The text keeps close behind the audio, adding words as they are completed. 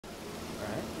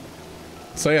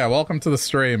So yeah, welcome to the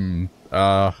stream.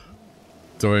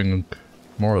 Doing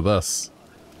more of this.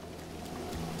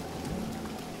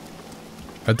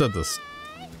 I did this.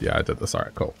 Yeah, I did this.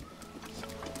 Alright, cool.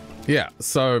 Yeah,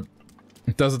 so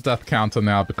there's a death counter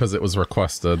now because it was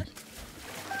requested.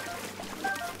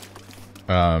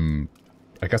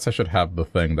 I guess I should have the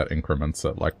thing that increments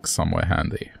it, like, somewhere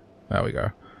handy. There we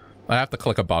go. I have to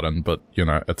click a button, but, you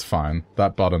know, it's fine.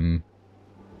 That button...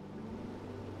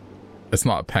 It's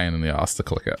not a pain in the ass to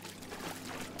click it.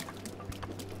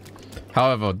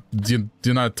 However, do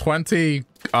you know, 20...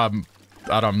 I'm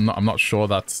not sure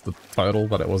that's the total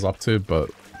that it was up to,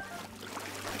 but...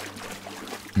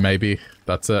 Maybe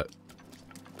that's it.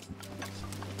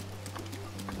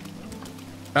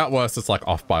 At worst, it's like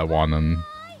off by 1 and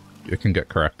it can get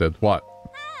corrected. What?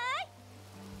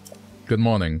 Good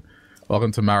morning.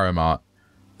 Welcome to Mario Mart.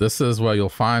 This is where you'll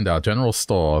find our general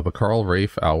store, the Coral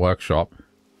Reef, our workshop.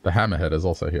 The Hammerhead is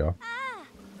also here.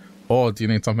 Or do you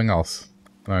need something else?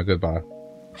 No, goodbye.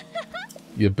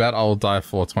 You bet I'll die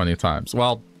 420 times.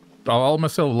 Well, I'll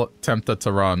almost feel tempted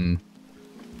to run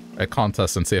a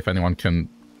contest and see if anyone can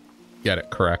get it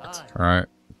correct. Alright.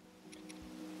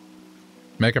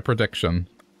 Make a prediction.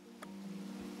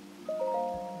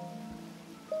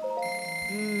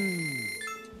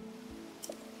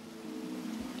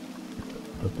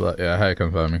 But yeah, hey,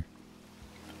 confirming.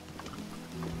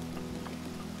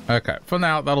 Okay, for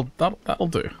now that'll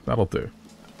do. That'll do.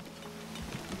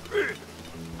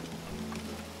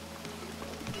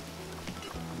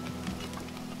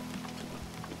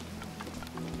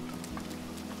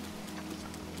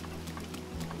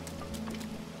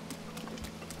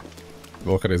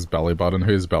 Look at his belly button.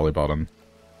 Whose belly button?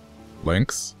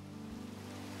 Link's?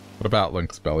 What about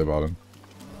Link's belly button?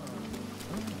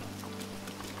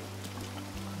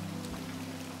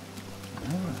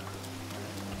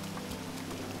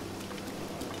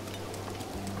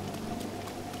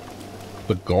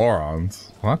 The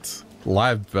Gorons? What?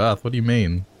 Live birth? What do you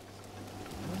mean?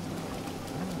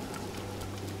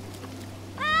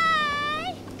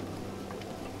 Hi!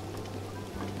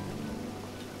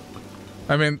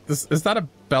 I mean, is that a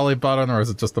belly button or is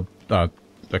it just a...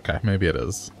 okay, maybe it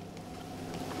is.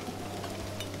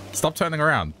 Stop turning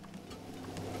around.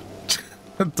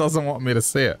 It doesn't want me to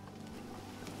see it.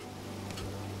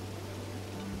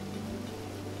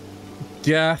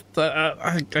 Yeah,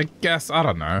 I guess, I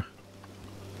don't know.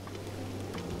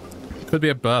 Could be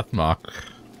a birthmark.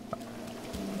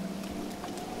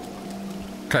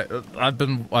 Okay, I've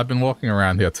been walking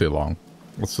around here too long.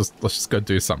 Let's just go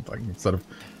do something instead of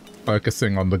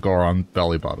focusing on the Goron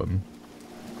belly button.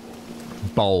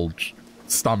 Bulge.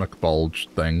 Stomach bulge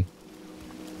thing.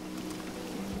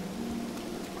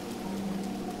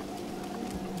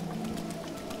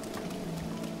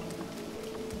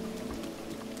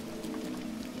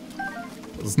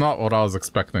 It's not what I was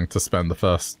expecting to spend the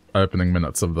first opening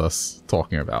minutes of this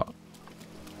talking about.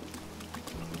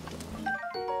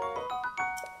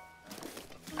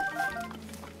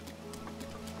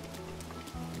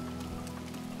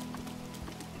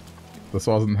 This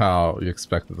wasn't how you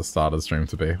expected the start of the stream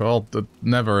to be. Well, it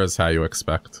never is how you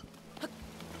expect.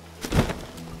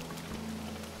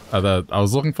 I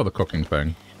was looking for the cooking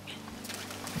thing.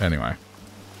 Anyway.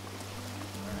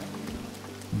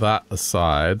 That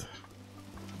aside...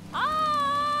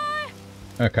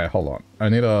 Okay, hold on. I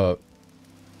need to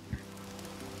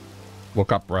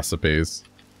look up recipes.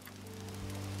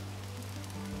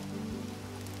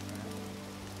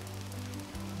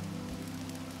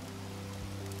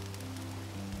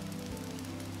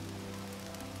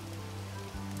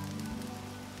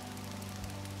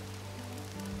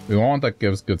 We want one that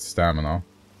gives good stamina.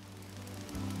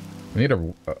 We need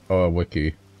a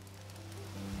wiki.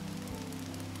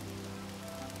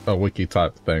 A wiki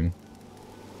type thing.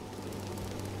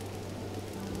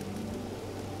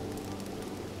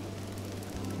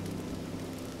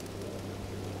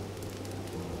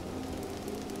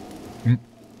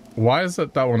 Why is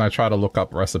it that when I try to look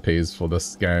up recipes for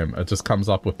this game, it just comes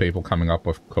up with people coming up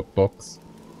with cookbooks?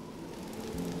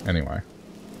 Anyway.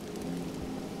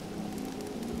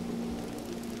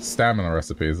 Stamina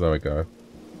recipes, there we go.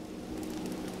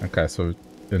 Okay, so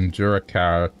Endura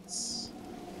carrots.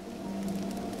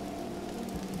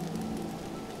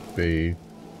 B.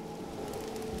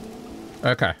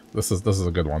 Okay, this is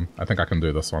a good one. I think I can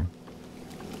do this one.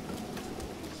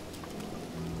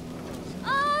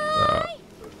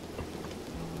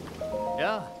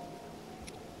 Yeah.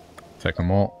 Take them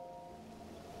all.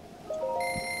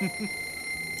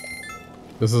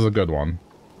 This is a good one.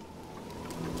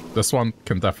 This one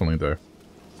can definitely do.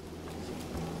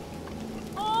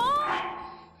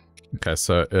 Okay,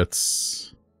 so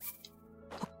it's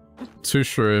 2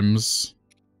 shrooms,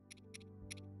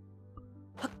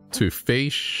 2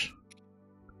 fish,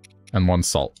 and 1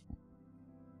 salt.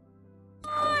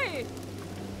 Oi!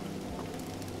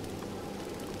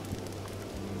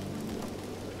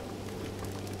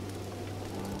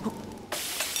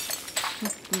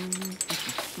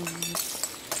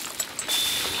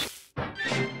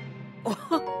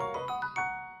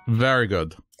 Very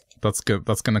good. That's good.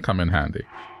 That's gonna come in handy.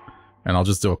 And I'll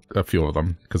just do a few of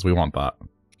them, because we want that.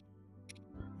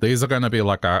 These are gonna be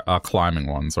like our climbing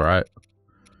ones, right?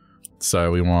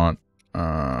 So we want,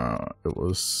 it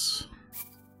was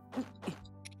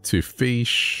 2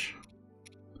 fish,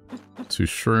 2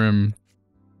 shroom,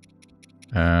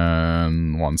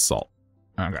 and 1 salt.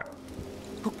 Okay.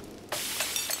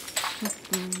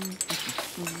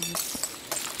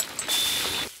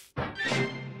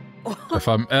 If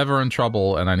I'm ever in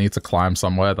trouble and I need to climb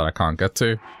somewhere that I can't get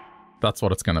to, that's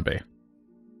what it's gonna be.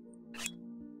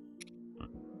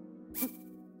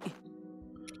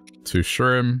 2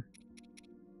 shroom,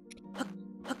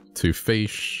 2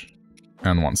 fish,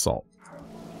 and 1 salt.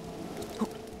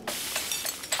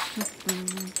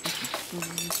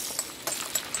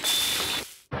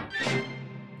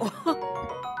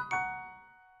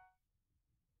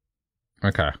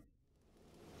 Okay.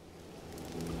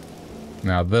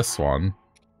 Now this one,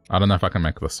 I don't know if I can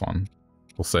make this one.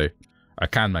 We'll see. I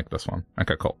can make this one.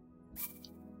 Okay, cool.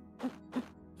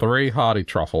 3 hearty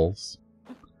truffles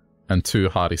and 2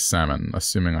 hearty salmon,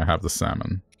 assuming I have the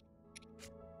salmon.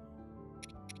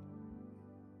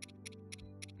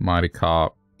 Mighty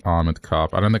carp, armored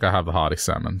carp. I don't think I have the hearty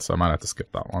salmon, so I might have to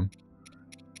skip that one.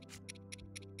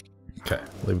 Okay,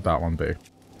 leave that one be.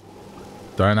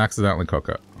 Don't accidentally cook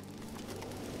it.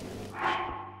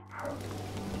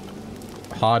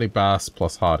 Hearty bass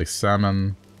plus hearty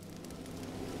salmon.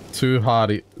 2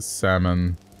 hearty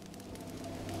salmon.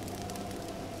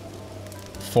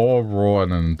 4 raw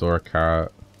and an Endura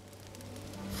carrot.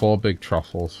 4 big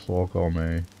truffles. 4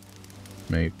 gourmet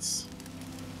meats.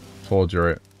 4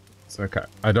 durite. It's okay.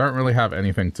 I don't really have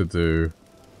anything to do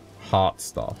heart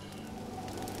stuff.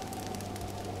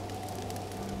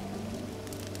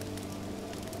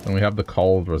 And we have the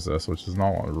cold resist, which is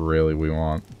not what really we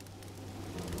want.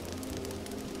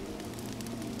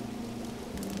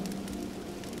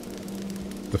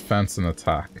 Defense and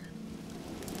attack.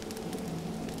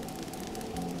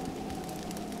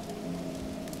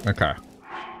 Okay.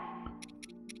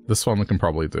 This one we can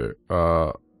probably do.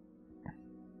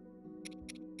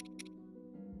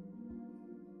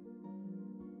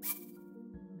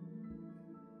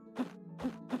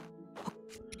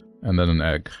 And then an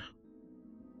egg.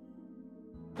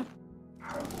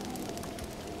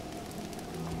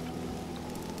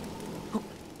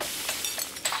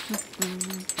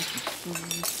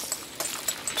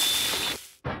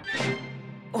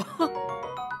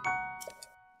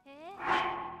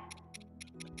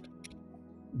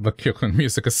 The cooking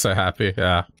music is so happy,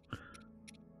 yeah.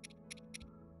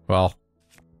 Well,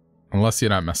 unless you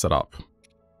don't mess it up.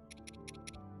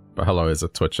 But hello, is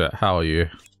it Twitch chat? How are you?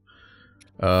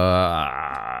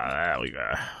 There we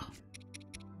go.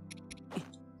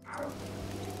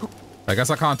 I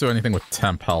guess I can't do anything with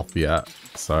temp health yet,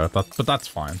 so but that's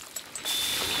fine.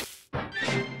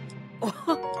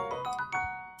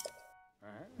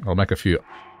 I'll make a few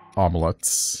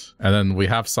omelets, and then we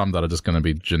have some that are just going to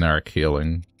be generic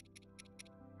healing.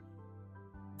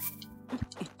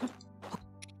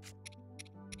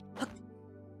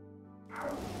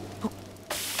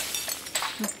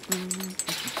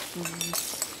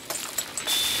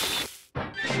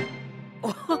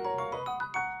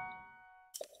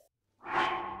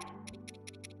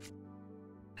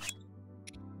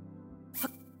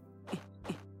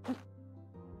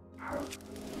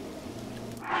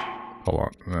 Hold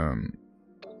on.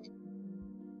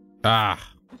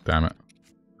 Damn it.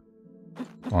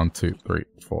 1, 2, 3,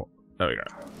 4. There we go.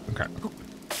 Okay.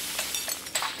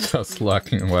 Just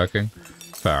lurking and working.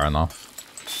 Fair enough.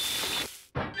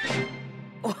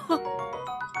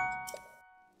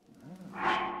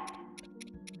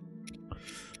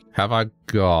 Have I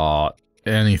got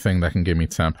anything that can give me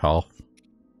temp health?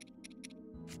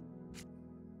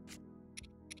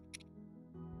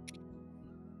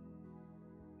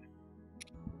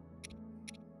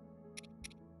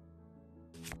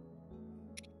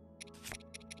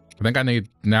 I think I need,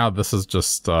 now this is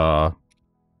just, I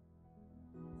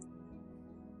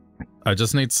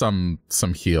just need some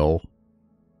heal.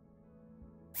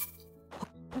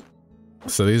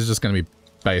 So these are just gonna be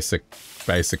basic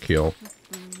heal.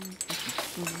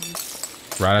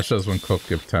 Radishes when cooked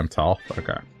give temp health,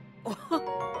 okay.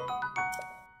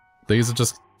 These are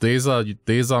just these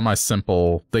are my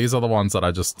simple, these are the ones that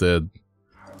I just did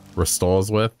restores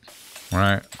with,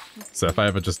 right? So if I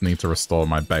ever just need to restore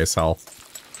my base health.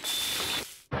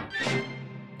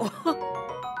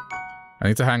 I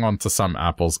need to hang on to some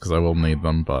apples because I will need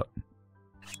them, but...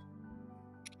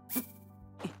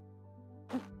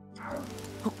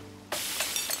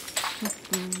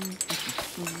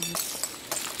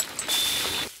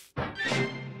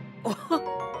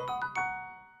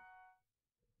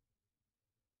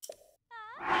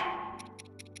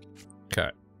 Okay.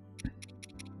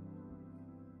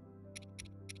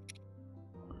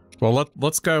 Well,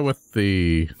 let's go with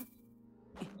the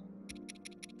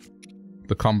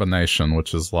combination,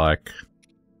 which is like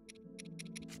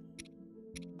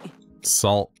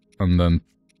salt and then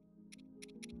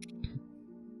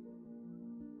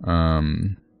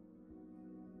I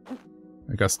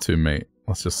guess 2 meat.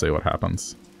 Let's just see what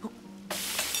happens.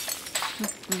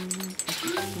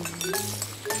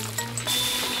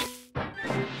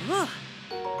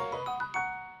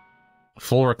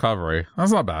 Full recovery.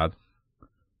 That's not bad.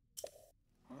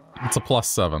 It's a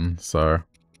 +7, so...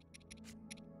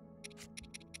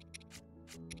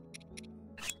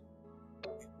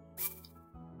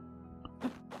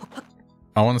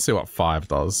 I want to see what 5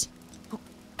 does.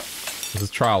 This is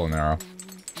trial and error.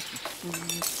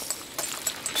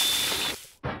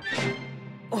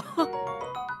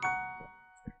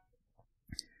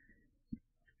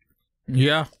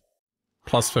 Yeah.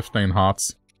 +15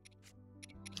 hearts.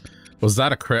 Was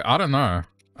that a crit? I don't know.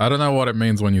 I don't know what it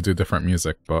means when you do different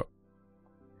music, but...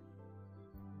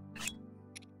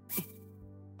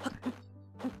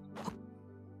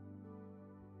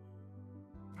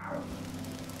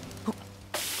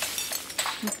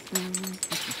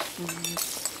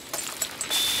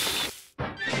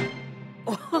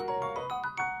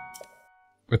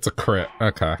 It's a crit.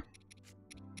 Okay.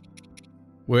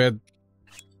 Weird.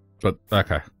 But,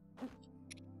 okay.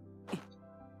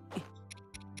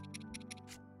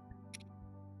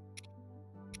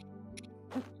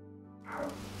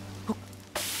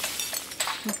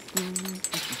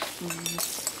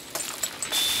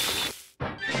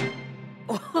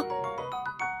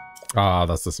 Ah,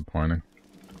 that's disappointing.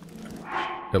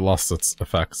 It lost its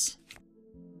effects.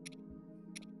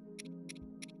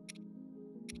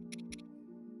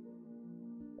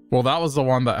 Well, that was the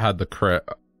one that had the crit.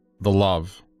 The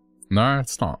love. No,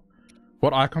 it's not.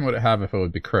 What icon would it have if it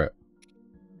would be crit?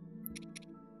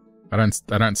 I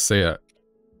don't see it.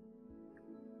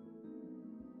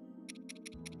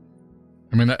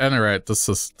 I mean, at any rate, this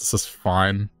is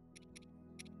fine.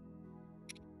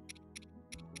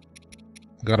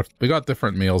 We got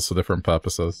different meals for different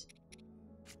purposes.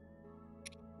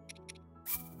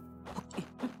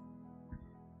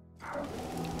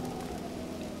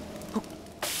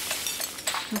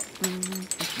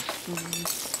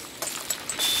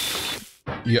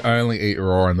 You only eat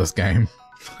raw in this game.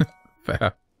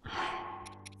 Fair.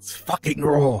 It's fucking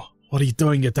raw. What are you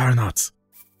doing, you donuts?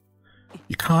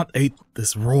 You can't eat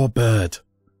this raw bird.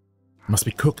 It must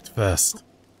be cooked first.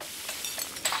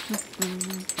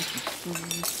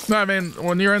 No, I mean,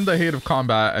 when you're in the heat of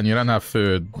combat and you don't have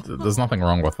food, there's nothing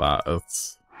wrong with that.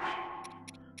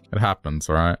 It happens,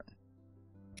 right?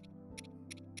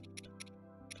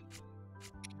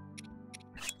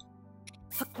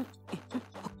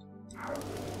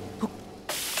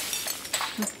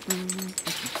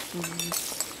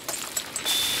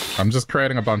 I'm just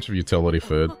creating a bunch of utility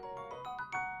food.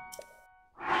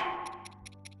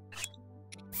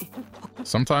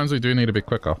 Sometimes we do need to be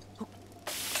quicker.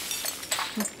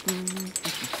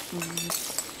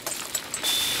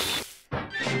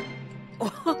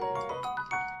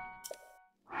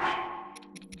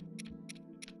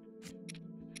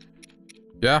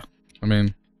 Yeah, I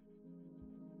mean,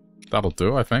 that'll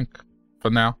do, I think, for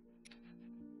now.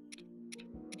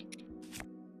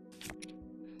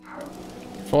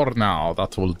 For now,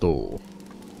 that will do.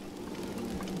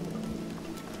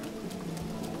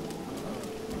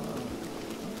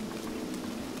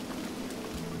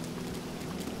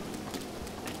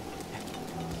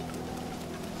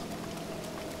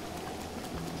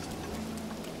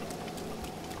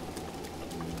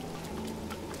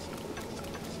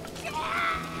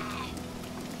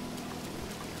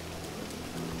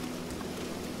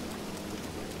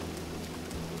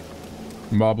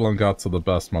 Moblin guts are the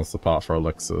best monster part for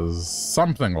elixirs.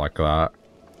 Something like that.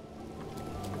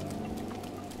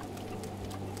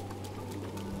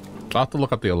 I'll have to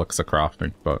look at the elixir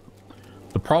crafting, but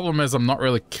the problem is I'm not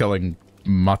really killing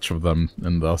much of them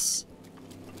in this.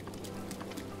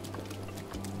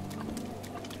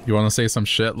 You want to see some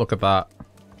shit? Look at that.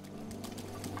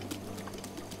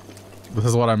 This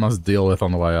is what I must deal with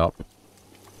on the way up.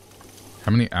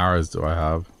 How many arrows do I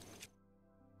have?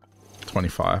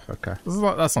 25, okay.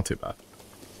 That's not too bad.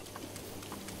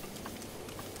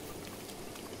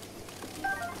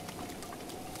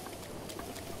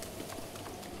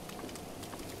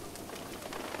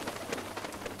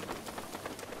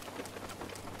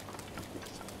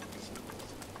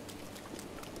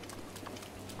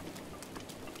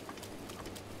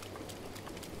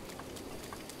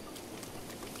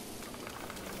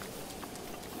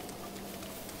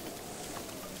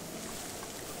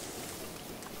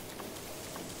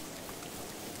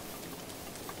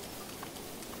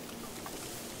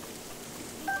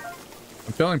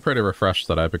 Feeling pretty refreshed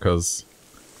today because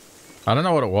I don't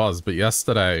know what it was, but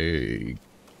yesterday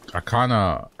I kind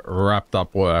of wrapped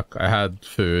up work. I had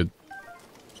food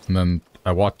and then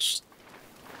I watched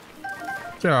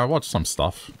some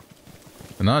stuff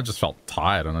and then I just felt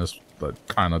tired and I just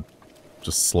kind of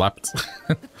just slept.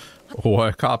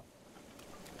 Woke up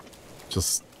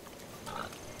just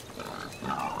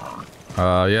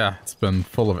yeah, it's been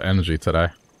full of energy today.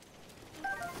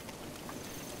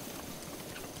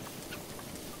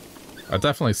 I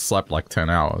definitely slept like 10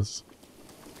 hours.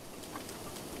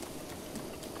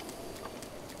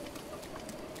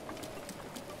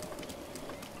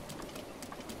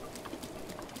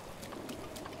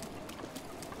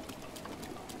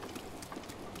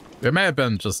 It may have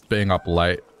been just being up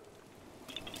late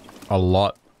a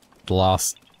lot the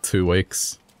last 2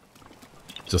 weeks.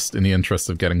 Just in the interest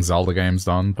of getting Zelda games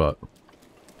done, but...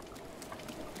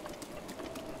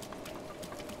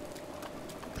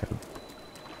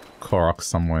 Korok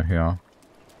somewhere here.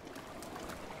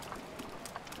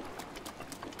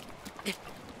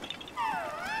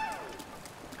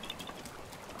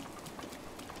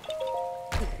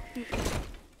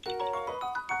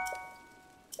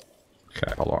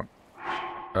 Okay, hold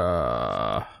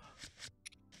on.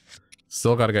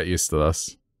 Still gotta get used to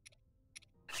this.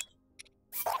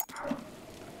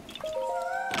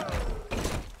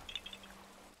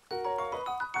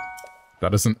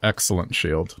 That is an excellent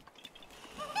shield.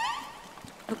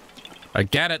 I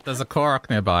get it, there's a Korok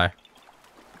nearby.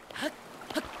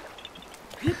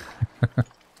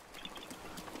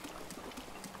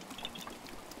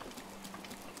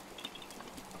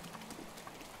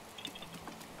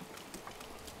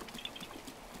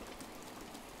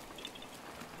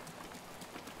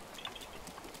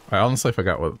 I honestly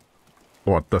forget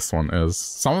what this one is.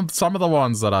 Some of the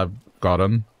ones that I've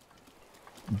gotten,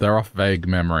 they're off vague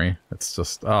memory. It's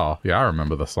just, oh, yeah, I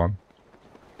remember this one.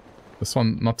 This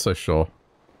one, not so sure.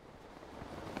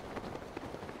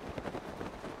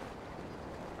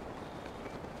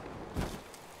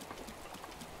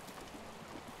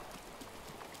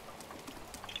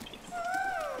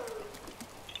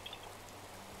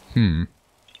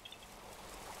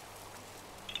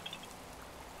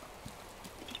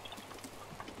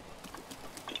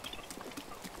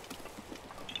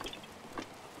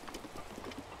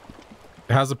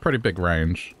 It has a pretty big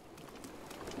range.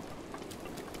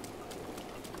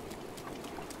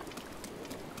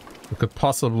 It could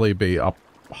possibly be up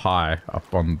high, up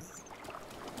on...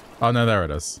 Oh no, there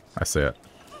it is. I see it.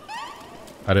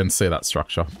 I didn't see that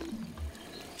structure.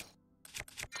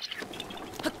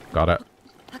 Got it.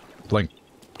 Blink.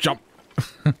 Jump!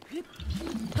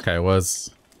 Okay,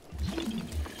 where's...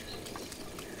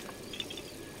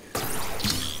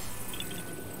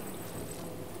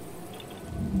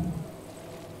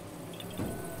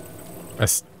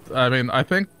 I mean, I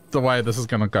think the way this is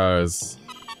gonna go is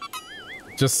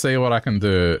just see what I can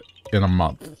do in a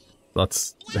month.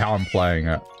 That's how I'm playing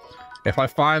it. If I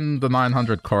find the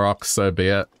 900 Koroks, so be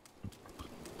it.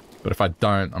 But if I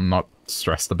don't, I'm not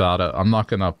stressed about it. I'm not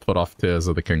gonna put off Tears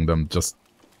of the Kingdom just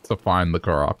to find the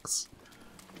Koroks.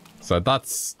 So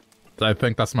that's... I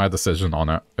think that's my decision on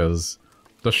it, is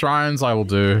the shrines I will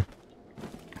do,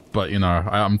 but you know,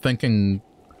 I'm thinking...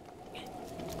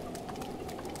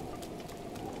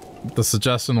 The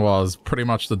suggestion was pretty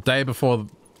much the day before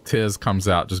Tears comes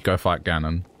out, just go fight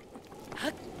Ganon.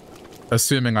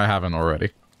 Assuming I haven't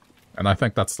already. And I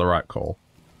think that's the right call.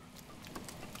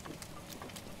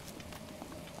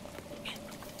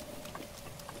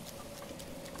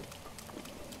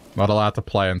 Not allowed to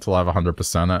play until I have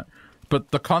 100% it.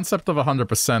 But the concept of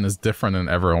 100% is different in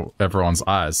everyone's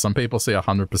eyes. Some people see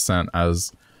 100%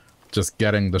 as just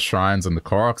getting the shrines and the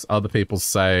Koroks. Other people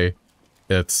say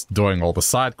it's doing all the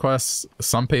side quests.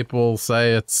 Some people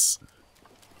say it's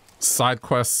side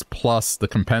quests plus the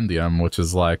compendium, which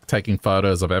is like taking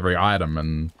photos of every item,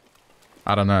 and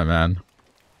I don't know, man.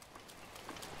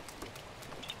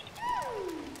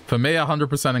 For me,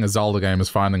 100%ing a Zelda game is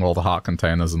finding all the heart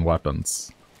containers and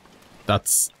weapons.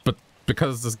 But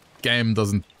because this game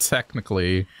doesn't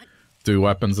technically do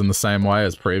weapons in the same way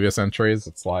as previous entries.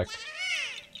 It's like,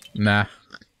 nah.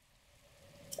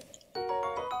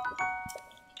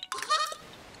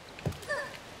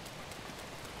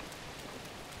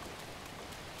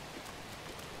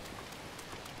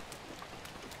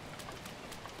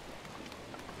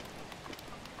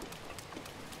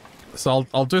 So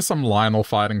I'll do some Lionel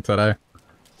fighting today.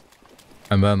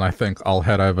 And then I think I'll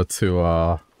head over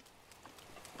to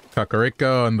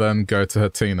Kakariko and then go to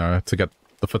Hatino to get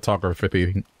the photography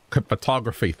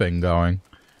thing going.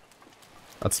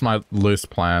 That's my loose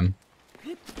plan.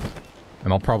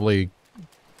 And I'll probably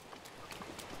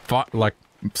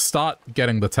start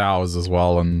getting the towers as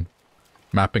well and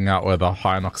mapping out where the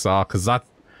Hinox are, because the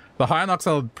Hinox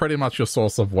are pretty much your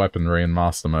source of weaponry in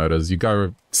Master Mode. Is you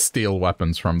go steal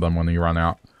weapons from them when you run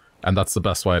out, and that's the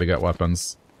best way to get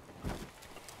weapons.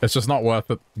 It's just not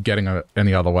worth it getting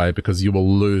any other way, because you will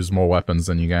lose more weapons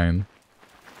than you gain.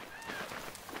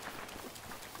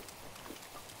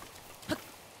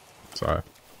 So,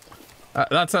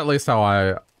 that's at least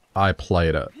how I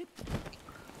played it.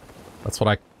 That's what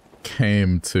I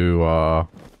came to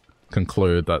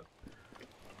conclude, that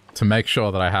to make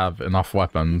sure that I have enough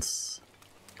weapons.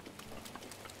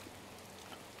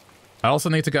 I also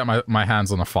need to get my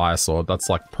hands on a fire sword. That's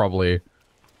like probably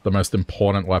the most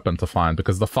important weapon to find,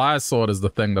 because the fire sword is the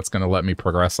thing that's going to let me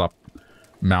progress up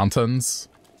mountains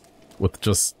with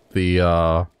just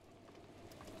the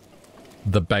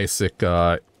basic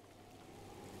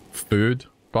food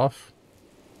buff.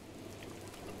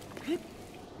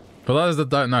 For those that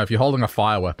don't know, if you're holding a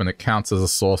fire weapon, it counts as a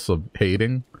source of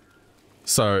heating.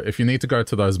 So if you need to go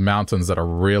to those mountains that are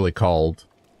really cold,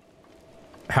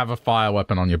 have a fire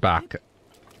weapon on your back,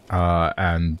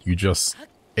 and you just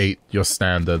eat your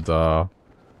standard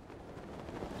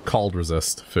cold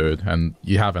resist food, and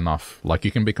you have enough. Like,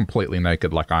 you can be completely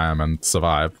naked like I am and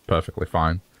survive perfectly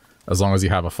fine, as long as you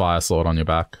have a fire sword on your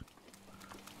back.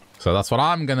 So that's what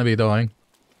I'm gonna be doing.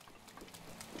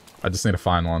 I just need to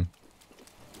find one.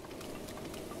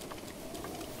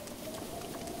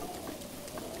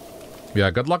 Yeah,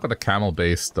 good luck with the Camel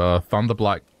Beast.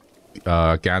 Thunderblight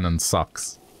Ganon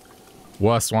sucks.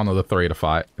 Worst one of the three to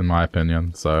fight, in my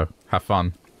opinion, so have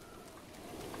fun.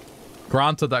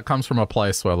 Granted, that comes from a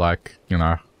place where, like, you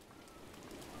know,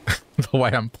 the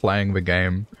way I'm playing the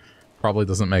game probably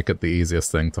doesn't make it the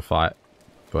easiest thing to fight,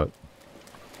 but...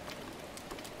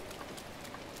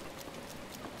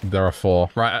 There are 4.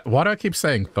 Right, why do I keep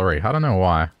saying 3? I don't know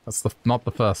why. That's not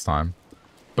the first time.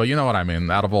 But you know what I mean,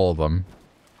 out of all of them.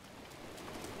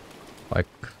 Like,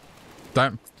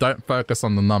 don't focus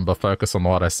on the number, focus on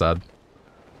what I said.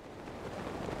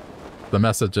 The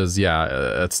message is,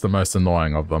 yeah, it's the most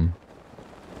annoying of them.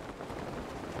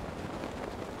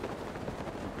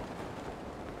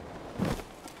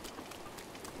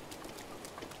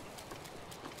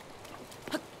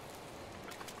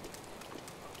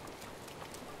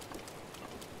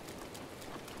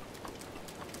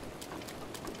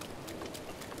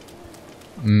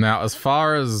 Now, as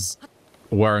far as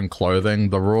wearing clothing,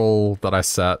 the rule that I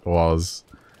set was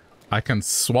I can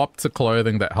swap to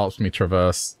clothing that helps me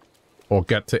traverse or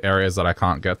get to areas that I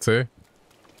can't get to.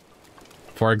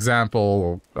 For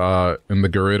example, in the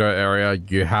Gerudo area,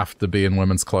 you have to be in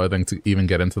women's clothing to even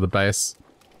get into the base.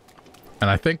 And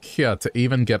I think here, to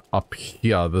even get up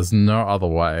here, there's no other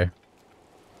way.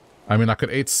 I mean, I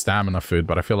could eat stamina food,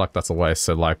 but I feel like that's a waste.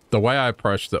 So, like, the way I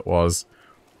approached it was,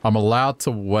 I'm allowed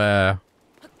to wear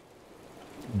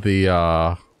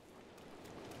the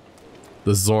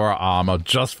Zora armor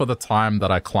just for the time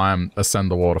that I ascend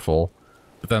the waterfall.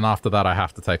 But then after that, I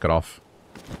have to take it off.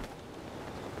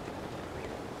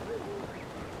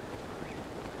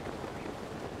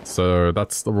 So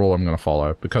that's the rule I'm going to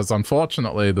follow. Because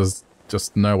unfortunately, there's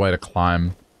just no way to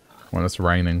climb when it's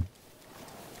raining.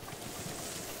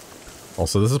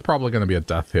 Also, this is probably going to be a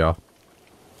death here.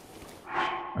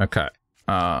 Okay.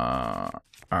 Alright,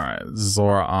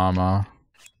 Zora armor.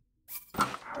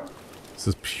 This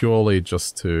is purely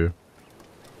just to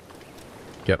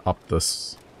get up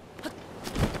this.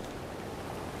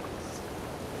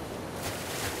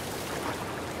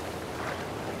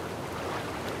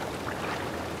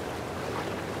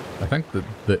 I think that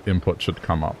the input should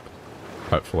come up,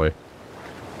 hopefully.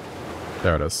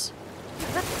 There it is.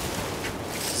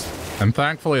 And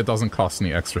thankfully it doesn't cost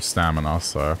any extra stamina,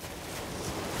 so...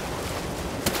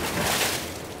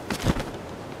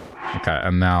 Okay,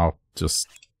 and now just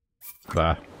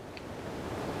there.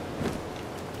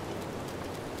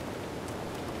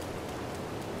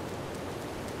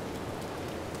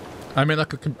 I mean,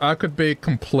 I could be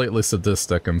completely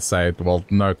sadistic and say, well,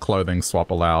 no clothing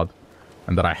swap allowed,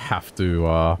 and that I have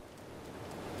to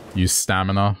use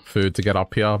stamina food to get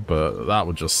up here, but that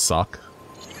would just suck.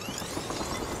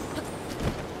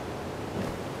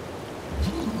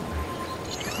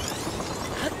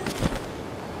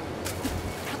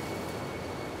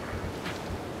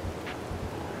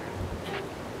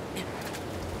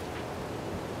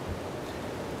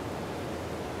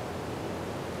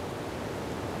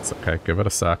 It's okay, give it a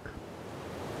sec.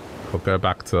 He'll go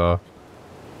back to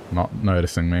not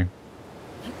noticing me.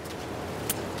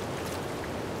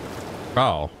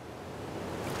 Oh.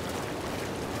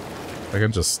 I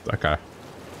can just... okay.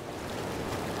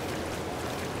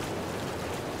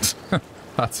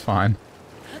 That's fine.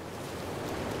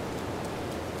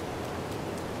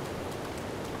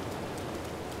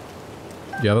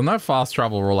 Yeah, the no fast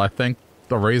travel rule, I think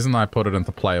the reason I put it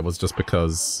into play was just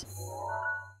because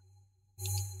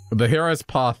the hero's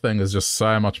path thing is just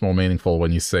so much more meaningful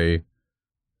when you see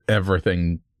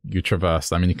everything you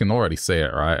traversed. I mean, you can already see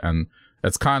it, right? And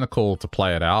it's kind of cool to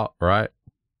play it out, right?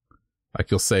 Like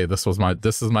you'll see, this is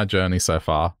my journey so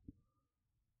far.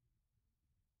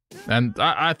 And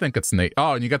I think it's neat.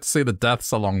 Oh, and you get to see the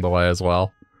deaths along the way as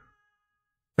well.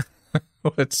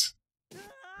 Which...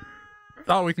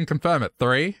 oh, we can confirm it.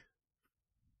 3.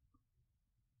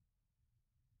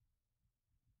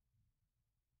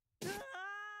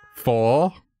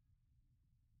 4.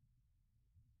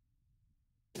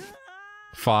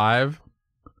 5.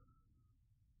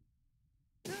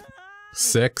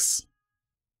 6.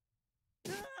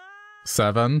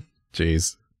 7.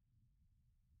 Jeez.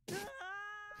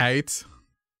 8.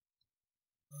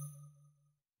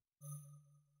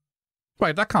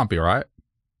 Wait, that can't be right.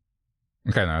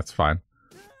 Okay, no, it's fine.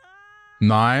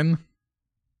 9.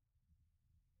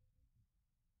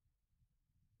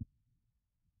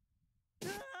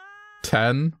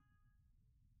 10.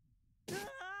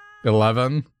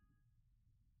 11.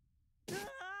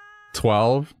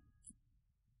 12.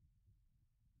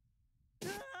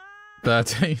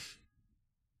 13.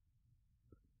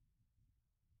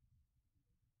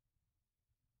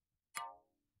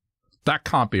 That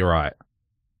can't be right.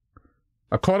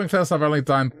 According to this, I've only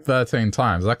done 13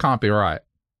 times. That can't be right.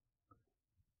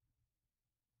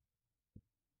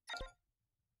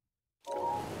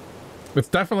 It's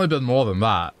definitely been more than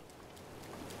that.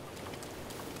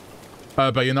 Oh,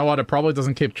 but you know what? It probably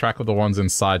doesn't keep track of the ones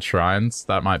inside shrines.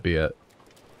 That might be it.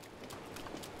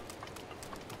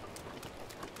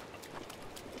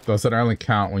 Does it only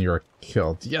count when you're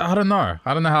killed? Yeah, I don't know.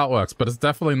 I don't know how it works, but it's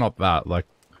definitely not that. Like,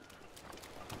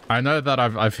 I know that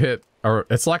I've hit, or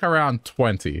it's like around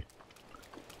 20.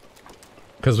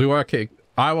 Because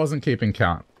I wasn't keeping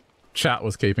count. Chat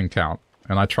was keeping count,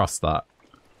 and I trust that.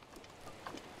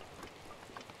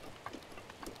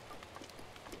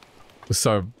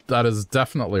 So that is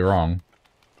definitely wrong.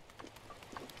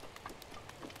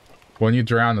 When you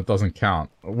drown, it doesn't count.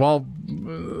 Well,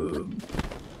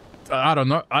 I don't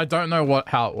know. I don't know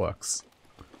how it works.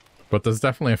 But there's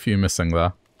definitely a few missing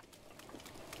there.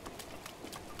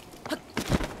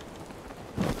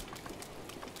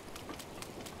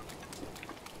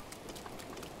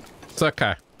 It's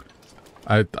okay.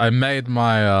 I made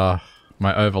my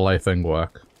my overlay thing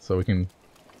work, so we can...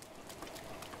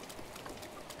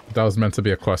 That was meant to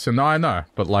be a question. No, I know,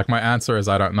 but like my answer is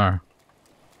I don't know.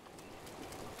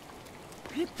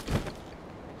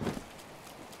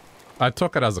 I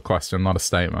took it as a question, not a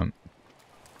statement.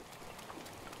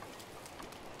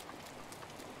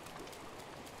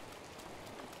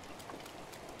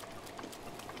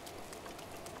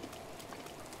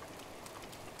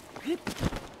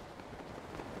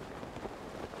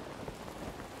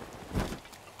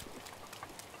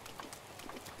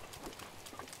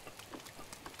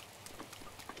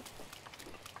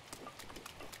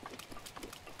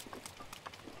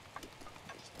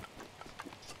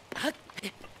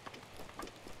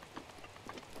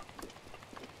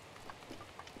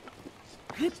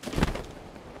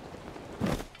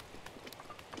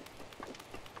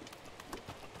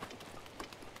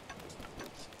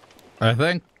 I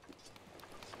think...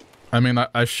 I mean,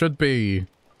 I should be...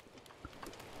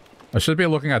 I should be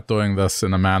looking at doing this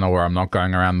in a manner where I'm not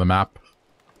going around the map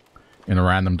in a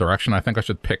random direction. I think I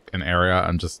should pick an area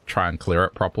and just try and clear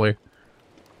it properly.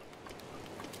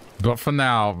 But for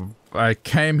now, I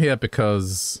came here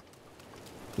because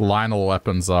Lionel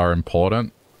weapons are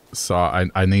important, so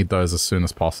I need those as soon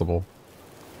as possible.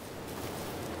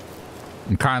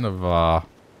 I'm kind of,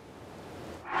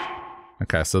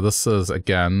 okay, so this is,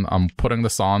 again, I'm putting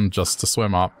this on just to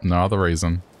swim up, no other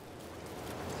reason.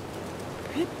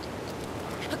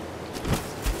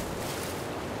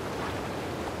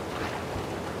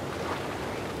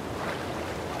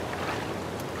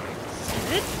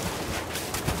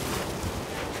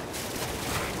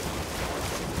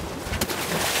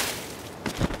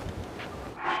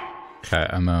 Okay,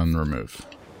 and then remove.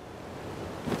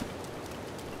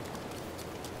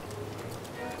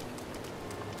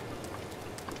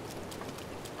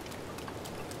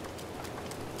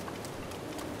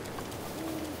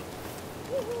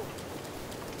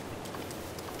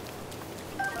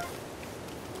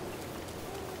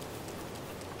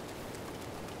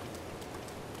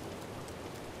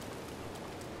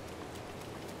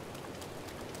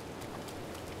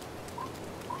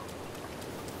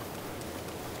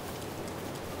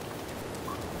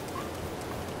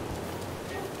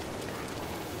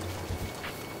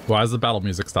 Why has the battle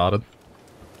music started?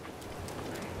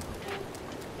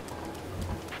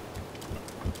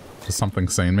 Has something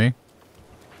seen me?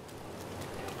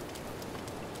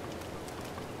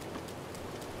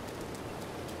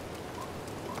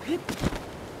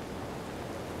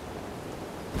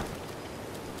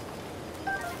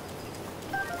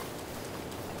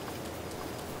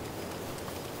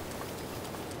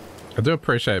 I do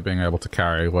appreciate being able to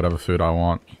carry whatever food I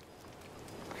want.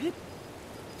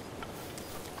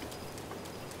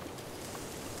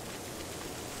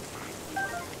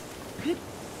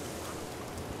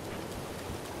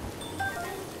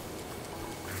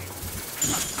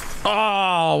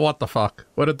 Oh, what the fuck?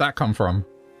 Where did that come from?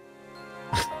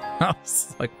 That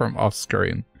was like from off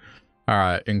screen.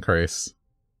 Alright, increase.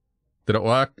 Did it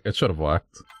work? It should have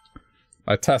worked.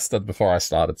 I tested before I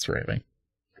started streaming.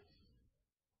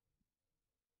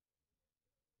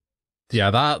 Yeah,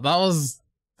 that was...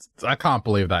 I can't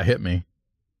believe that hit me.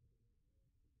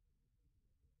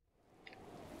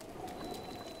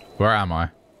 Where am I?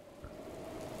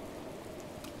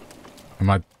 Am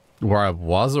I where I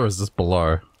was, or is this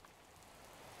below?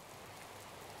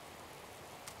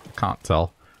 I can't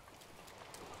tell.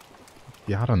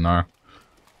 Yeah, I don't know.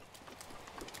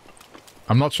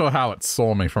 I'm not sure how it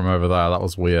saw me from over there. That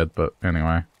was weird, but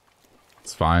anyway.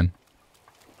 It's fine.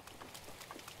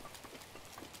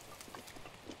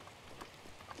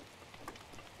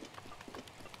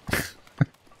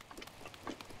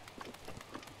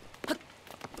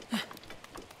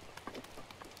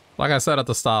 Like I said at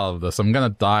the start of this, I'm gonna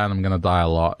die and I'm gonna die a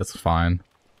lot. It's fine.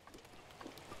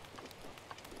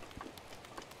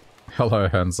 Hello,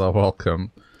 Henza.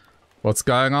 Welcome. What's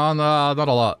going on? Not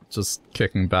a lot. Just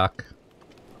kicking back.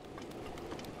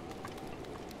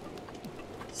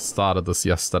 Started this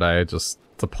yesterday just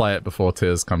to play it before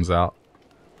Tears comes out.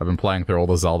 I've been playing through all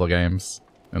the Zelda games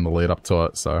in the lead up to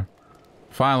it, so...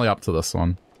 Finally up to this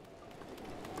one.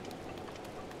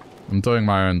 I'm doing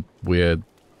my own weird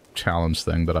challenge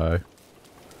thing that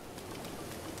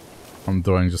I'm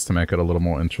doing just to make it a little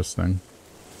more interesting.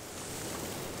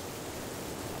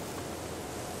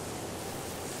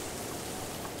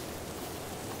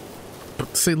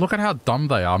 But see, look at how dumb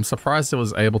they are. I'm surprised it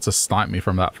was able to snipe me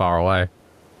from that far away.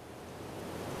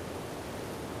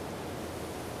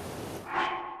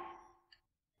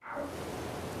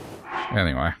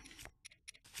 Anyway.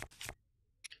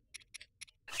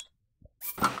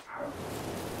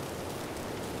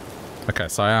 Okay,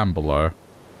 so I am below.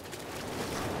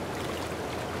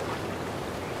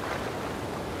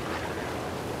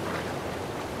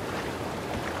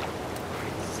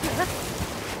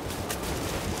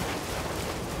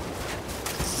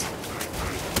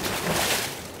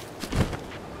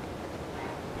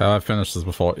 Have I finished this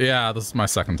before? Yeah, this is my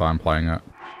second time playing it.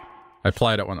 I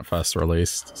played it when it first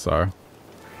released, so...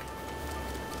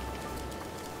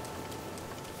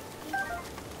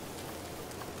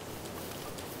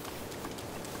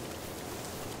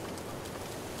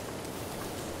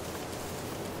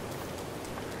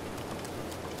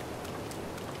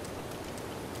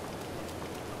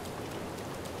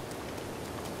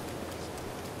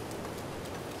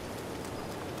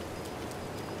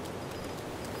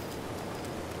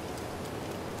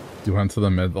 You went to the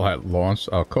midnight launch?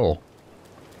 Oh, cool.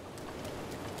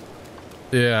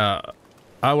 Yeah,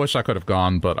 I wish I could have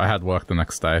gone, but I had work the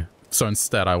next day. So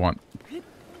instead I went to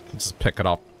just pick it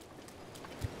up.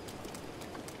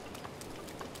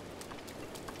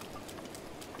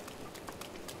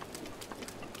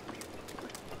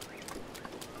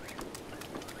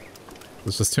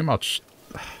 There's just too much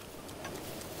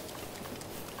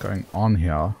going on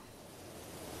here.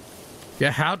 Yeah,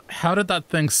 how did that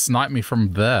thing snipe me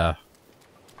from there?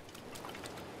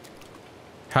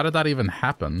 How did that even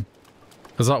happen?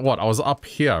 Because what, I was up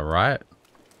here, right?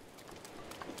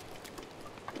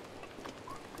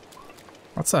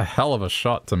 That's a hell of a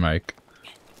shot to make.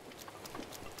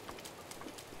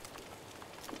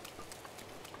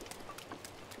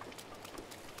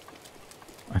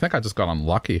 I think I just got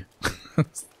unlucky.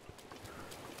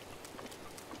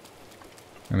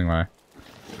 Anyway.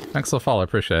 Thanks for the follow,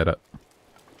 appreciate it.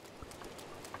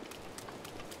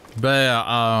 But yeah,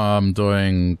 I'm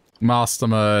doing master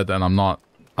mode and I'm not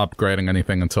upgrading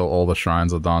anything until all the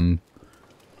shrines are done.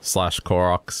 /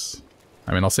 Koroks.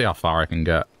 I mean, I'll see how far I can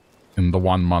get in the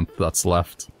 1 month that's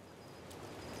left.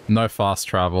 No fast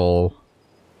travel.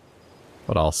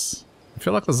 What else? I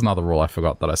feel like there's another rule I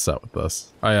forgot that I set with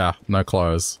this. Oh yeah, no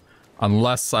clothes.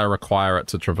 Unless I require it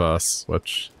to traverse,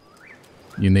 which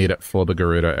you need it for the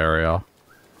Gerudo area.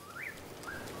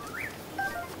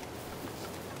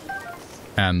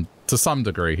 And to some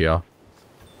degree here.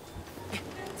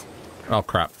 Oh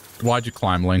crap. Why'd you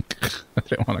climb, Link? I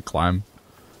didn't want to climb.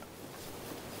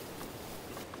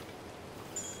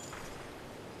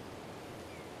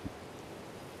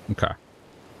 Okay.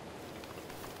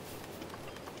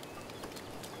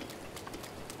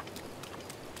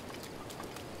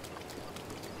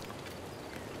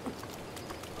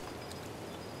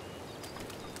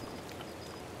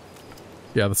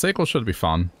 Yeah, the sequel should be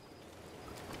fun.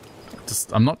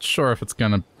 I'm not sure if it's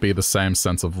gonna be the same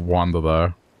sense of wonder,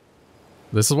 though.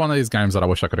 This is one of these games that I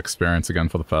wish I could experience again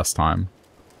for the first time.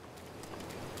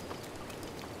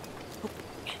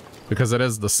 Because it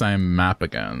is the same map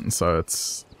again, so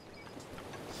it's...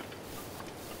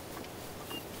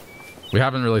 We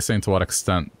haven't really seen to what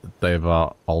extent they've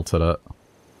altered it.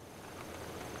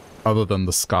 Other than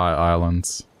the Sky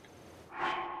Islands.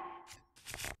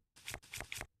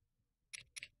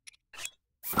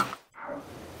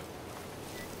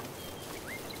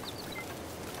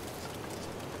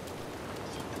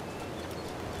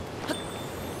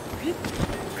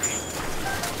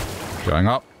 Going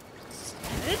up.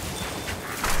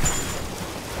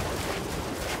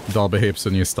 There'll be heaps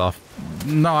of new stuff.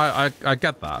 No, I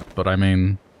get that, but I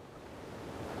mean...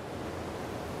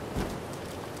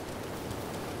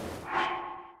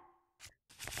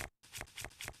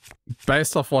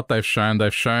 Based off what they've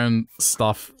shown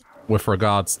stuff with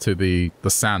regards to the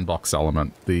sandbox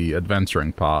element, the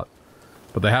adventuring part.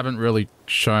 But they haven't really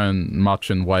shown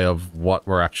much in way of what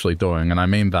we're actually doing, and I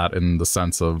mean that in the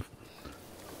sense of...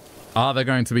 Are there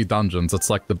going to be dungeons? It's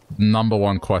like the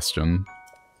 #1 question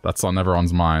that's on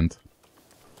everyone's mind.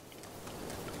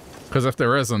 Because if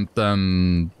there isn't,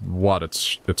 then what?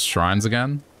 It's shrines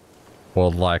again? Or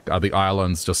like, are the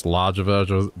islands just larger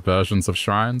versions of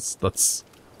shrines? That's...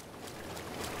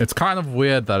 It's kind of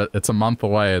weird that it's a month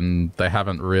away and they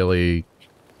haven't really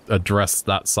addressed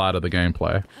that side of the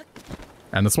gameplay.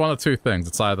 And it's one of two things.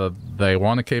 It's either they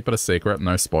want to keep it a secret,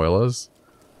 no spoilers,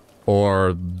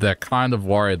 or they're kind of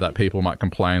worried that people might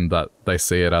complain that they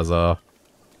see it as a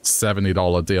 $70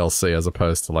 DLC as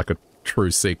opposed to like a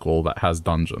true sequel that has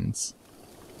dungeons.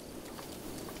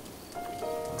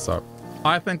 So,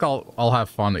 I think I'll have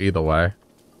fun either way,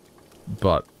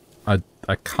 but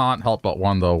I can't help but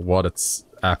wonder what it's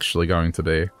actually going to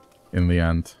be in the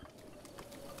end.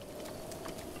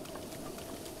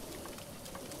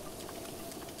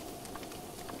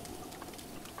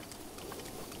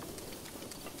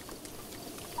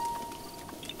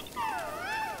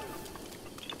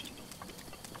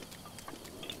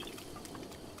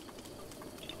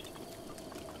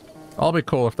 I'll be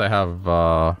cool if they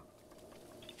have,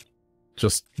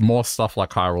 just more stuff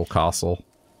like Hyrule Castle.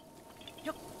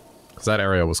 Because that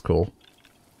area was cool.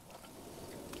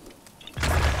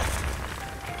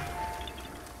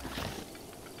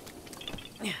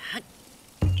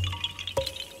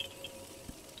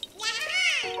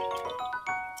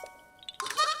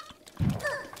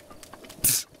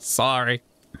 Sorry.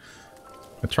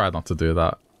 I tried not to do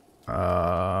that.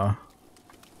 There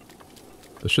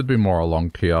should be more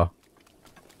along here.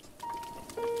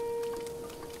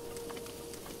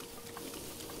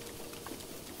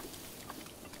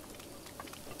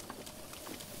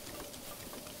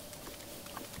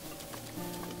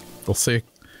 We'll see.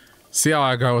 See how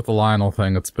I go with the Lionel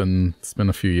thing. It's been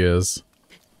a few years.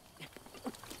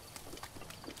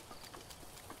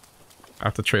 I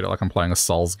have to treat it like I'm playing a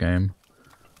Souls game.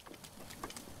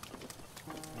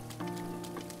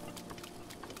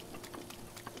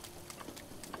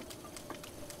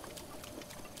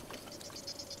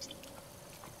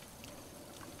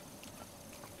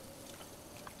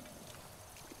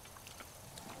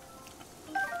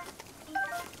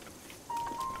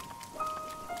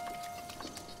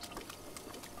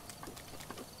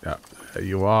 Yeah, there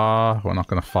you are. We're not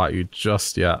going to fight you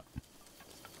just yet.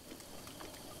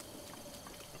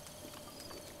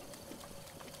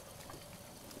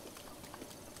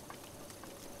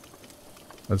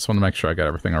 I just want to make sure I get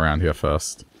everything around here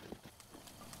first.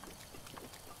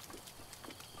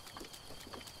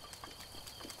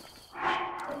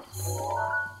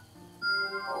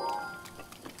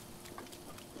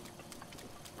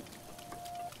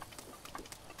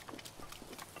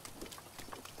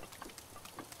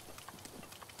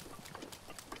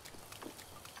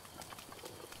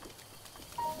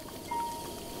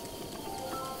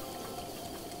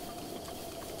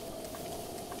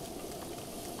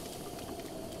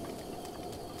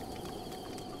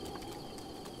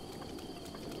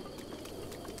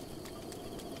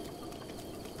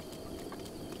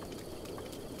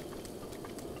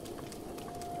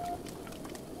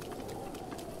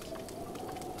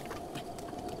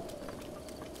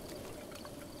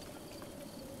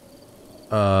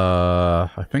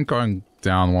 I think going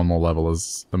down one more level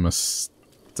is a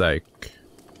mistake.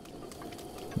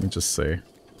 Let me just see.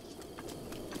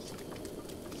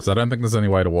 Because I don't think there's any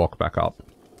way to walk back up.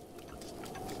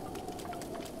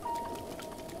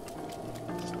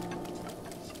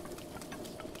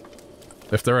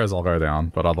 If there is, I'll go down,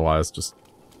 but otherwise just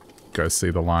go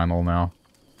see the Lionel now.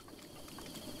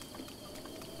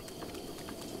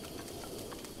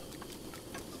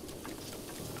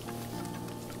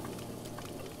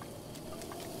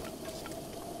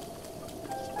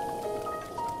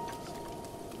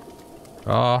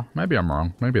 Maybe I'm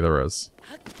wrong. Maybe there is.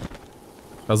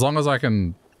 As long as I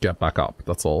can get back up,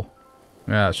 that's all.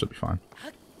 Yeah, it should be fine.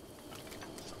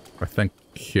 I think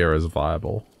here is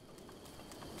viable.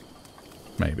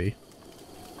 Maybe.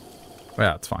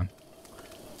 Yeah, it's fine.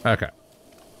 Okay.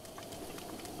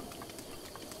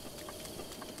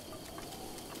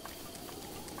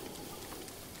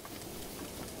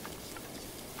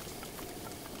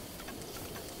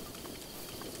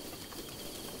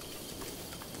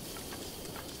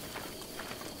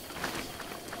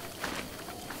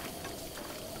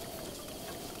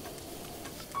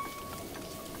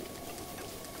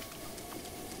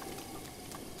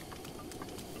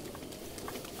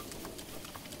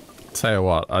 Tell you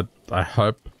what, I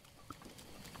hope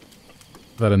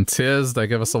that in Tears they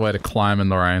give us a way to climb in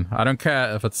the rain. I don't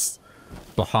care if it's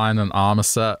behind an armor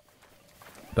set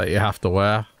that you have to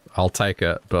wear. I'll take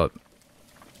it, but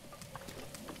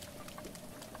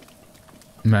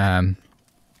man,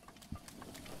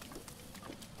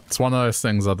 it's one of those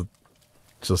things that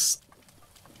just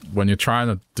when you're trying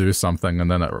to do something and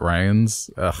then it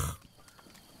rains, ugh.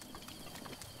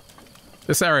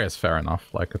 This area is fair enough,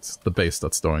 like it's the base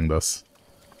that's doing this.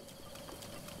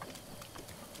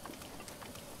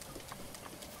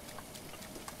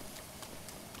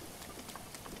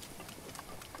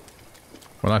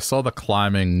 When I saw the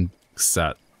climbing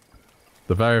set,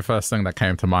 the very first thing that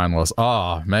came to mind was,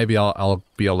 oh, maybe I'll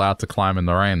be allowed to climb in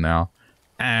the rain now.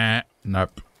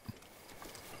 Nope.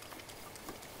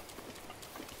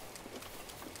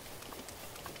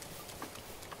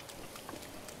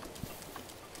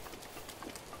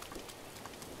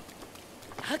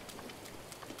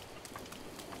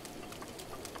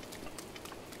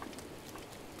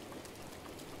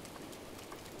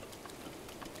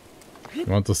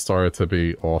 You want the story to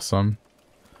be awesome?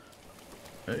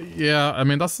 Yeah, I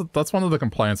mean that's one of the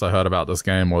complaints I heard about this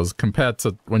game was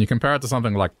when you compare it to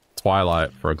something like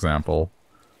Twilight, for example,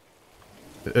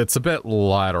 it's a bit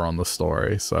lighter on the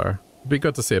story, so it'd be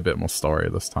good to see a bit more story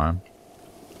this time.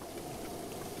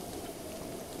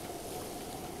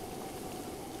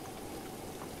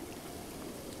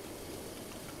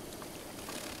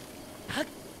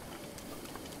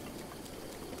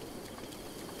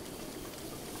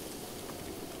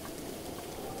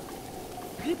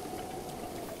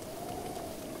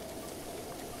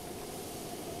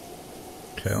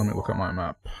 Okay, let me look at my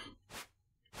map.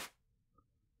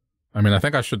 I mean, I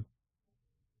think I should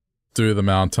do the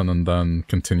mountain and then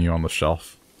continue on the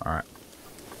shelf. Alright.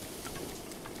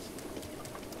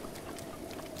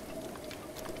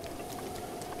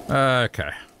 Okay.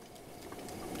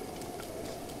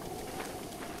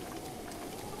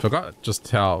 Forgot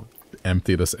just how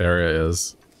empty this area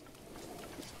is.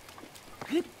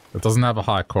 It doesn't have a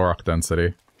high Korok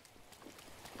density.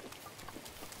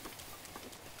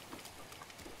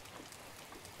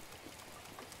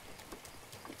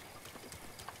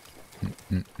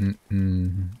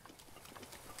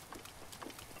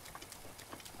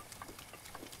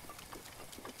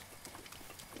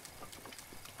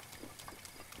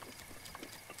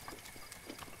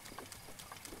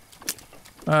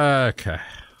 Okay.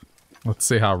 Let's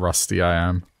see how rusty I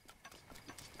am.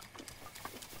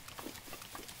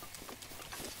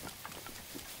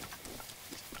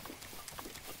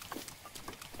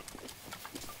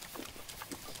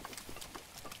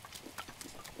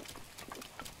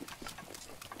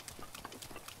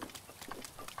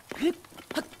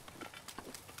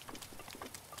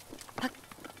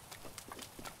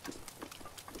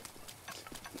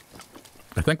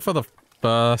 I think for the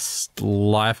first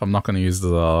life, I'm not going to use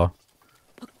the...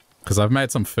 Because I've made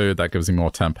some food that gives me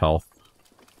more temp health.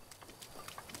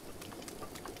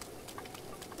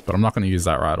 But I'm not going to use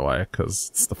that right away, because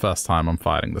it's the first time I'm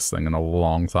fighting this thing in a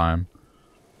long time.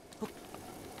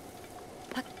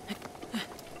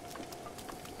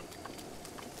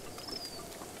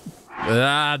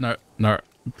 Ah, no, no.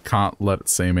 Can't let it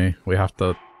see me. We have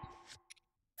to...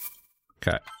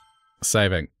 Okay.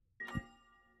 Saving.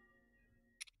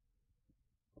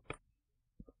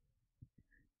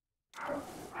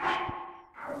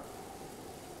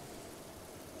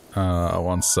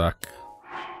 One sec.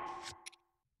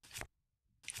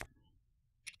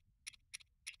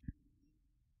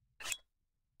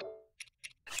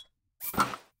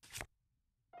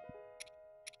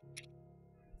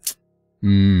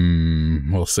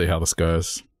 We'll see how this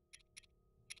goes.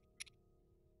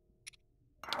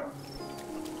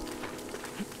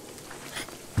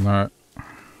 No.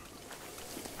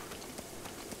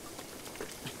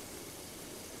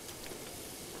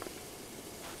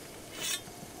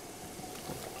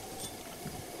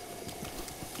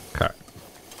 Okay.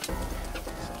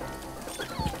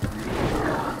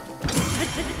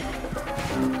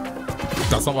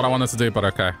 That's not what I wanted to do, but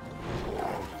okay.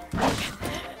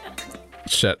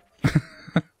 Shit.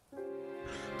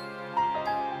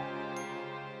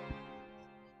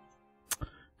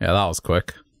 Yeah, that was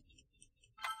quick.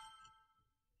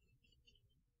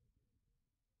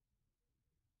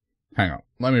 Hang on.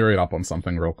 Let me read up on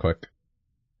something real quick.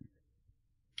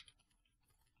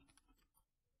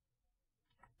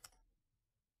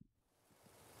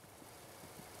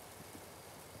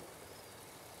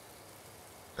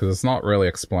 Because it's not really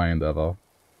explained ever.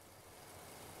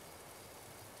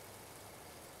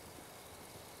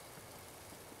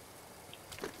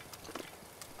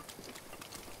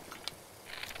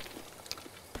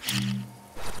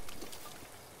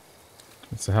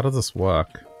 So how does this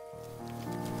work?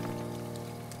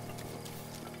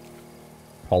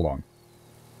 Hold on.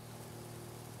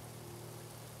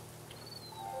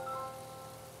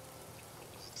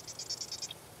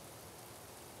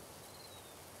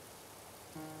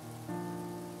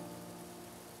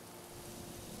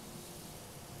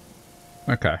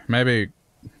 Okay, maybe...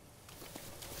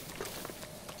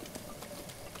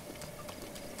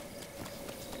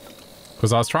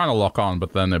 Because I was trying to lock on,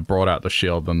 but then it brought out the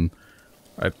shield and...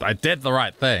 I did the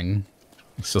right thing.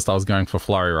 It's just I was going for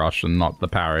Flurry Rush and not the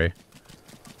parry.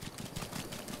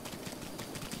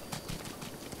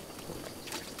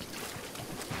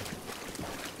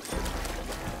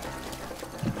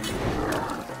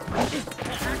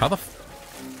 How the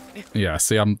f... Yeah,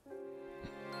 see, I'm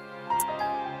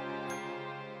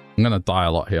gonna die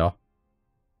a lot here.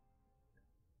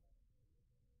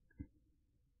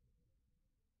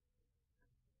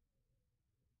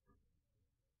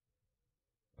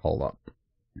 Hold up.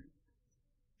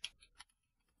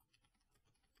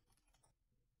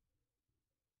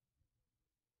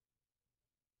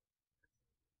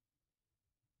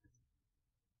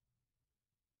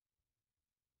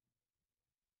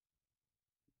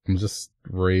 I'm just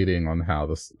reading on how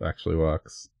this actually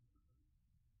works.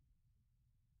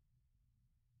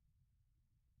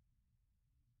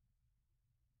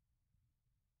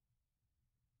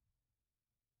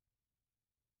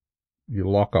 You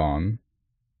lock on.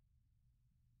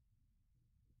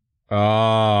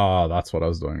 Oh, that's what I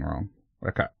was doing wrong.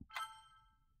 Okay.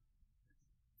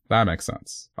 That makes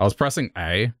sense. I was pressing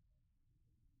A,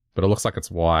 but it looks like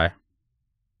it's Y.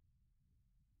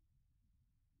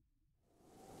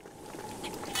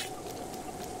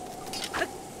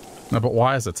 No, but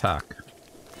Y is attack.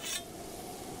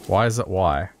 Why is it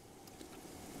Y?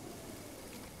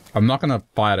 I'm not gonna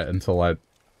fight it until I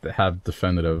have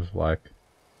definitive, like...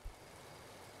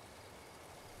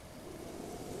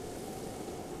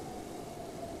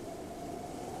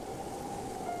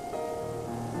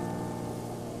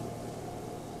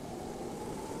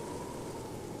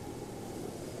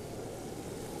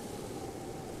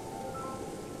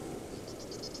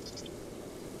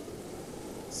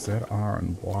 Z, R,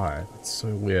 and Y. That's so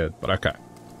weird, but okay.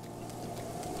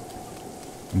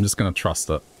 I'm just gonna trust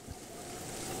it.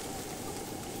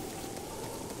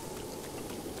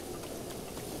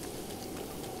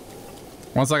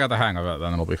 Once I get the hang of it,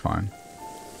 then it'll be fine.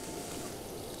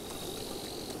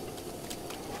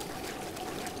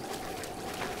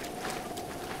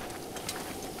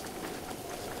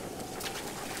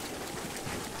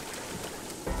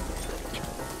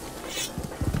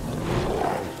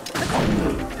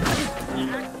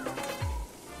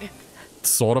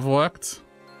 Sort of worked.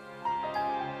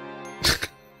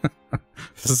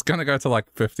 This is gonna go to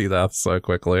like 50 deaths so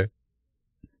quickly.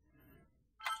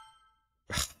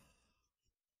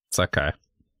 It's okay.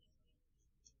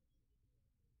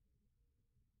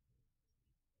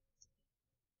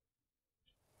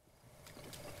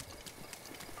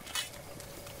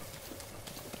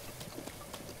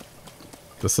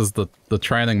 This is the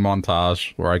training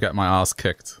montage where I get my ass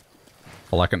kicked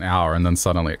for like an hour and then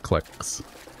suddenly it clicks.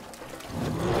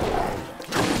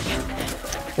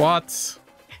 What?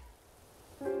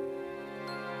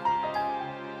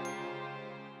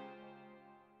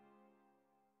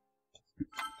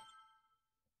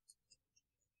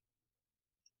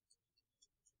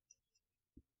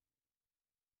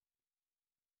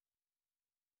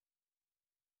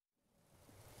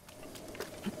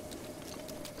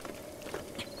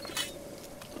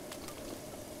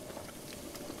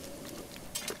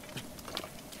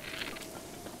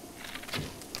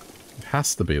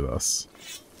 has to be this.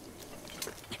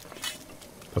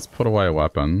 Let's put away a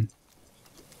weapon.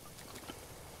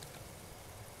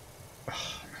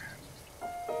 Oh,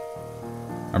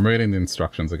 I'm reading the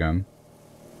instructions again.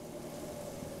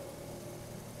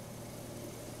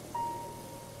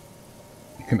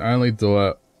 You can only do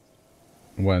it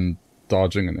when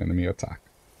dodging an enemy attack.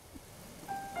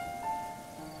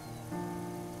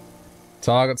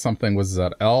 Target something with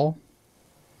ZL.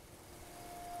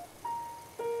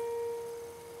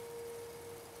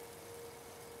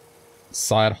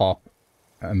 Side hop,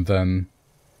 and then...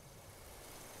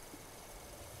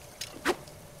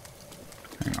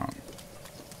 Hang on.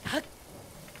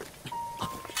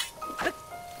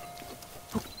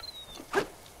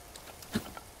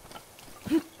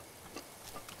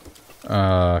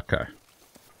 Okay.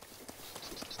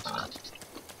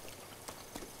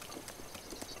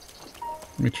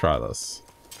 Let me try this.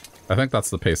 I think that's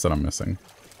the piece that I'm missing.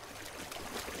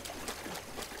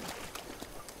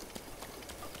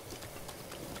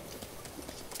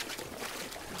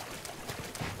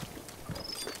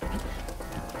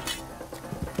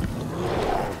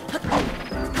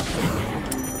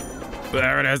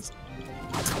 There it is.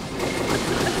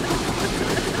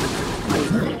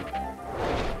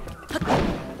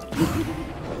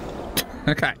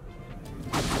 Okay.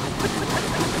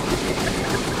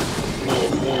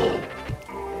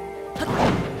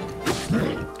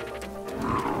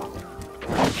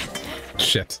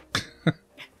 Shit.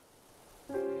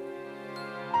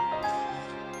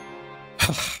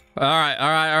 All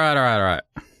right.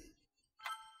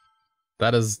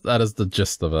 That is the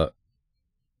gist of it.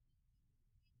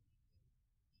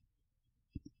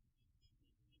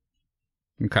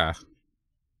 Okay.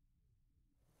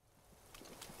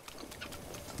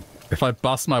 If I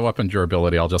bust my weapon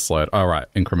durability, I'll just load. All right,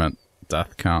 increment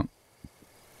death count.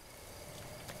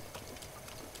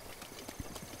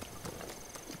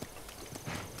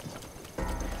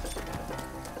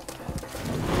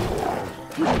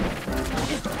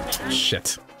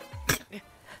 Shit.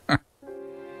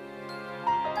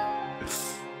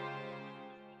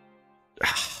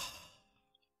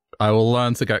 I will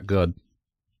learn to get good.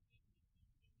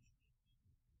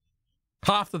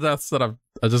 Half the deaths that are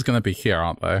just going to be here,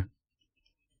 aren't they?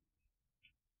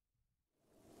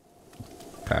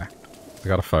 Okay. I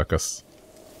gotta focus.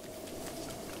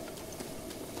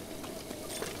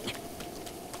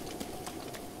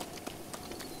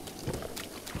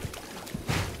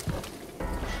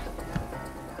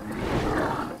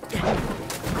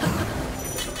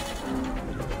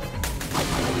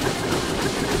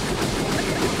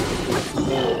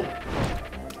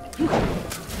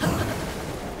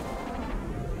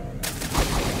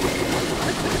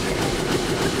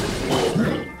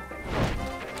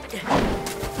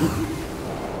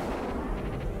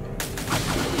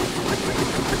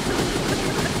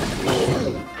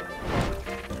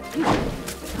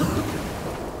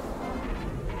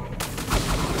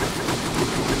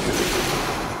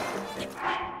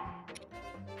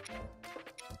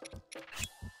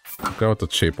 Go with the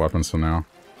cheap weapons for now.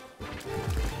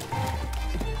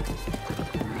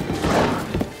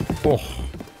 Oh.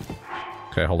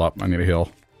 Okay, hold up. I need a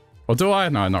heal. Or do I?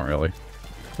 No, not really.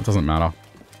 It doesn't matter.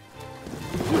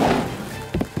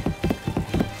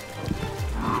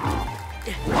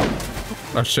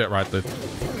 Oh shit, right there.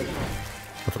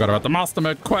 I forgot about the master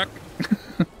mode. Quick!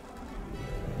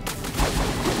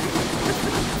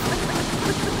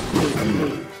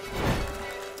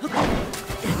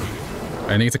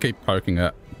 I need to keep poking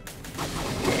it.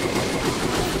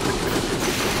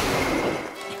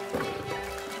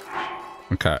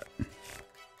 Okay.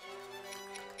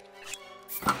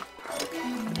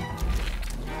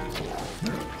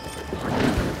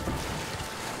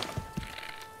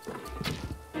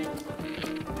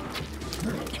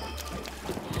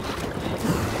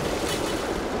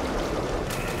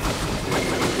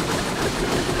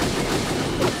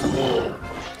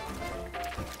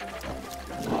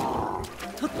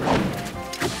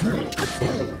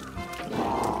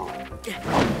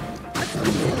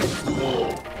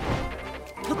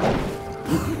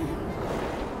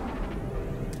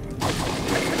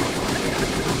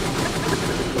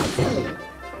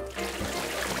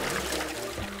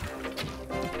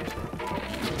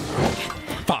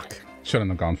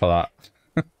 Shouldn't have gone for that.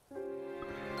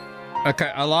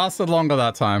 Okay, I lasted longer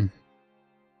that time.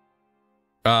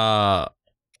 Okay.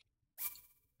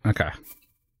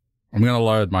 I'm gonna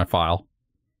load my file.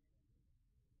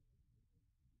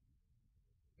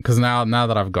 Because now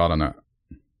that I've gotten it.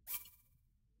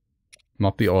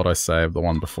 Not the autosave, the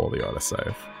one before the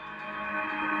autosave.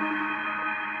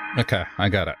 Okay, I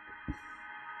got it.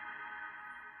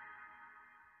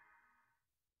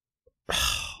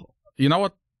 You know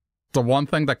what? The one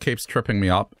thing that keeps tripping me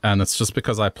up, and it's just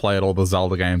because I played all the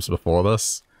Zelda games before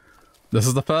this. This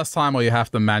is the first time where you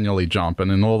have to manually jump, and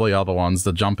in all the other ones,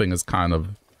 the jumping is kind of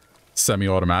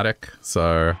semi-automatic,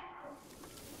 so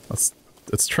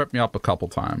it's tripped me up a couple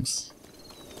times.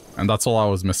 And that's all I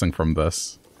was missing from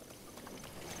this.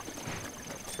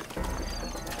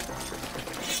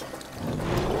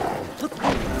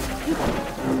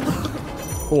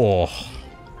 Oh.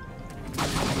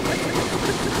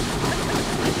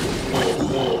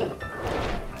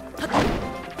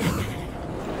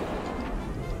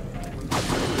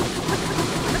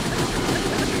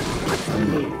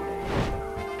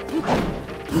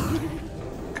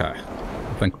 Okay.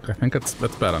 I think it's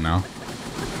better now.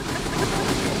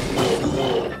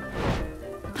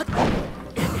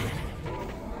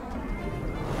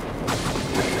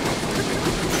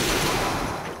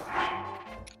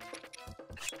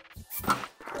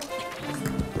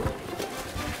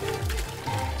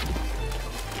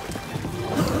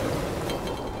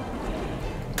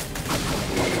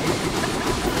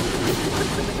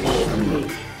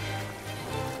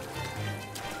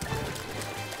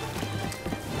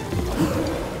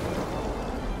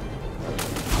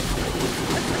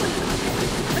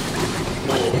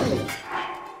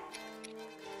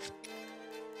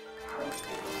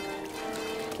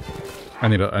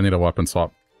 I need a weapon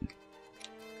swap.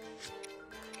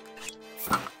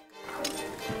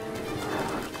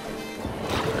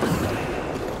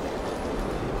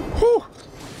 Whew.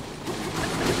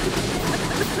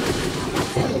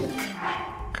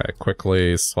 Okay,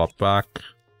 quickly swap back.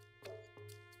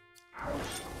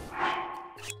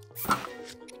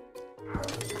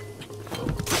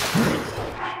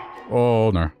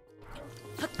 Oh no.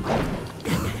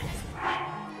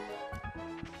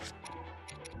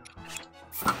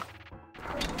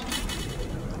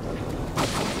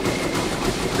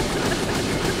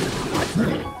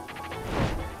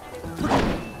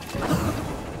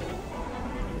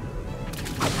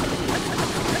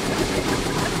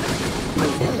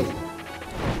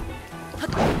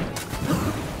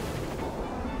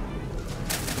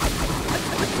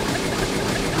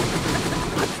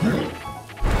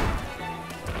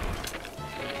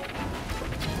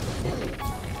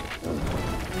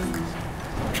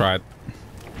 Try it.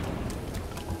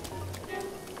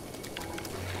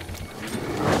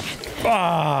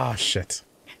 Ah, shit.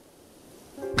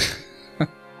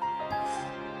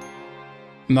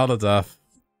 Another death.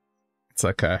 It's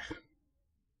okay.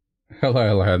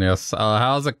 Hello, Lanius.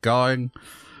 How's it going?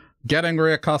 Getting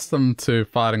reaccustomed to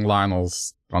fighting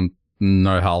Lionels on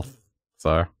no health,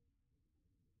 so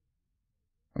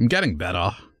I'm getting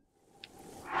better.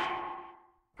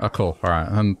 Oh, cool. Alright,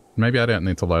 and maybe I didn't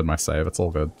need to load my save. It's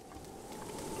all good.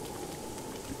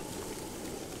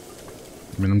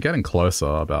 I mean, I'm getting closer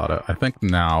about it. I think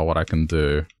now what I can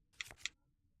do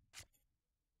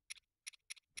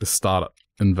is start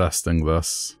investing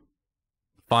this.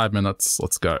 5 minutes.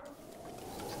 Let's go.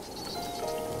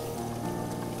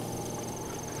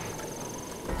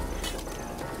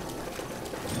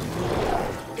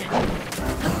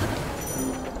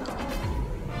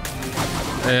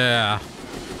 Yeah.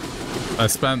 I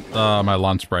spent my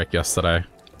lunch break yesterday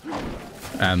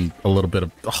and a little bit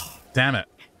of... Oh, damn it.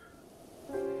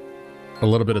 A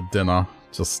little bit of dinner,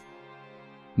 just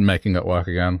making it work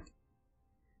again.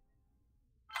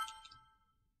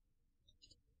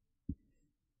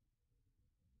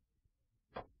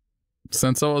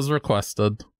 Since it was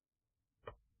requested.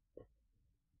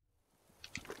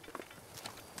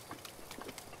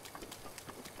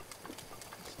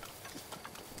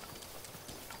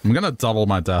 I'm gonna double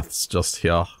my deaths just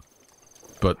here.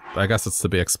 But I guess it's to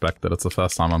be expected. It's the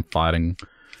first time I'm fighting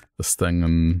this thing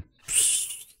in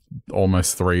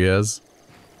almost 3 years.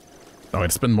 Oh,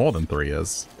 it's been more than 3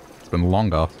 years. It's been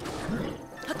longer.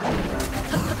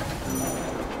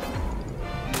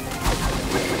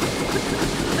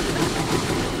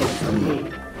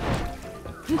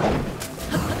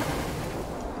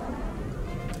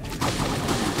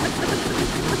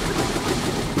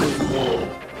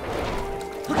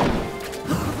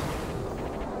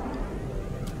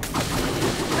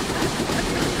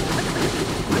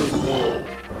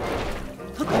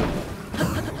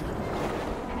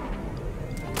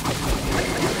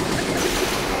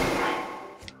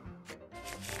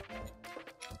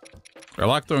 I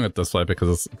like doing it this way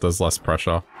because there's less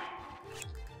pressure.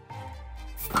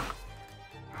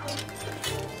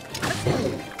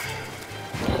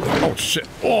 Oh shit!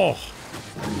 Oh!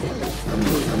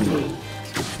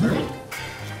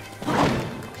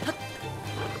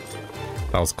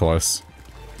 That was close.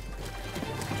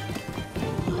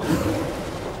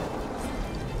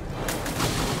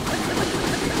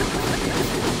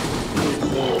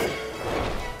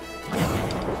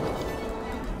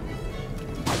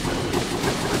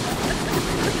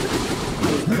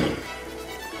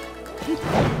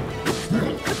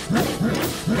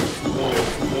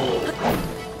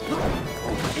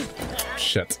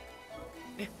 shit.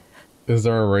 Is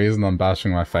there a reason I'm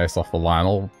bashing my face off the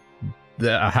Lionel?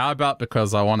 How about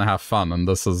because I want to have fun, and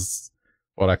this is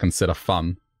what I consider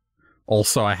fun.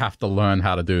 Also, I have to learn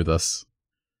how to do this.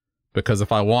 Because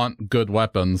if I want good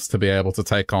weapons to be able to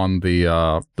take on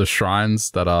the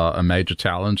shrines that are a major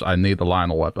challenge, I need the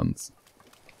Lionel weapons.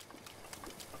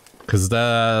 Because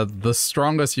they're the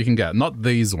strongest you can get. Not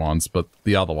these ones, but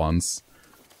the other ones.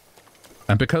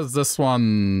 And because this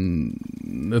one,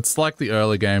 it's like the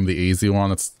early game, the easy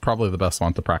one, it's probably the best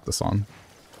one to practice on.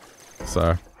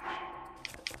 So,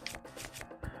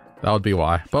 that would be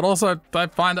why. But also, I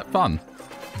find it fun.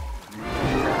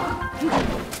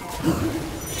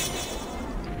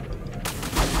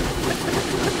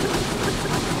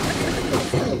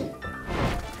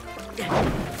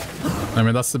 I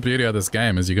mean, that's the beauty of this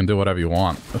game, is you can do whatever you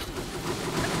want.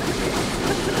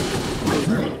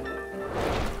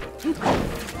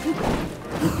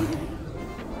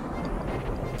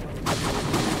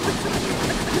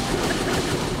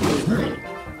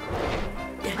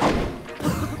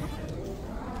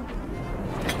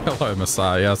 Hello,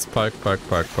 Messiah. Yes, poke, poke,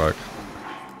 poke, poke.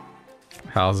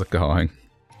 How's it going?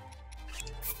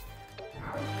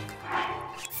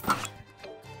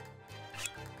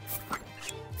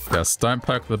 Yes, don't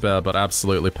poke the bear, but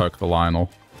absolutely poke the Lionel.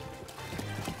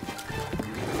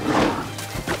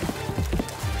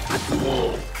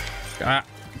 Ah.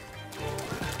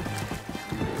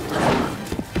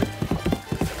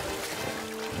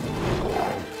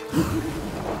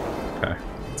 Okay,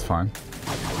 it's fine.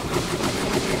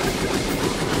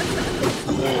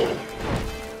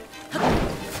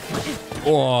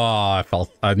 Oh,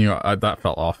 I knew that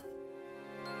felt off.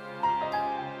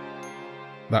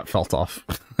 That felt off.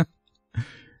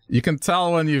 You can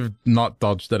tell when you've not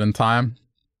dodged it in time.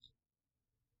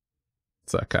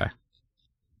 It's okay.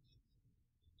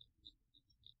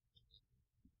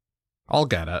 I'll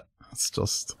get it. It's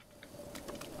just...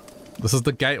 This is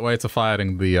the gateway to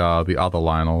fighting the other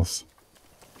Lionels.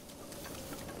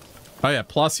 Oh yeah,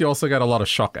 plus you also get a lot of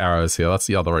shock arrows here. That's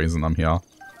the other reason I'm here.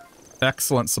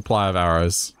 Excellent supply of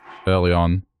arrows early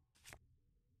on.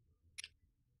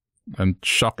 And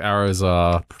shock arrows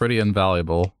are pretty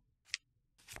invaluable.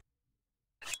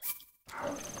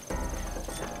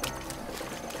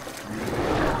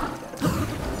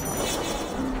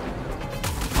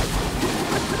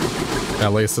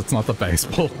 At least it's not the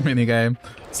baseball minigame.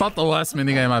 It's not the worst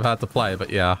minigame I've had to play, but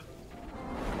yeah.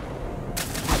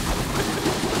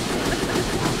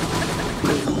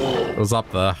 It was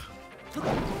up there.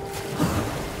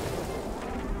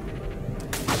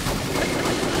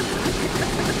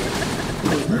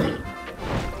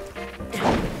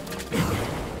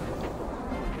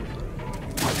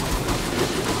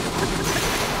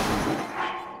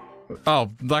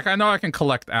 Oh, like, I know I can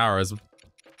collect arrows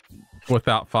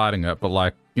without fighting it, but,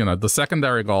 like, you know, the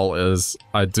secondary goal is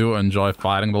I do enjoy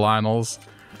fighting the Lionels,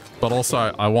 but also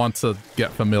I want to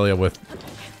get familiar with...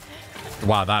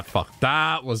 Wow,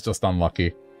 that was just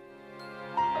unlucky.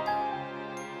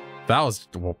 That was...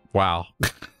 Wow.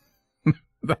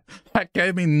 That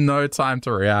gave me no time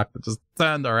to react. It just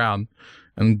turned around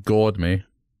and gored me.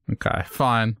 Okay,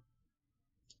 fine.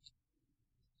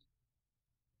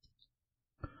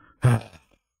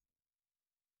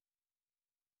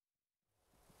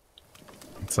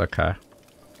 It's okay.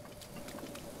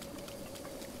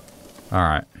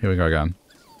 Alright, here we go again.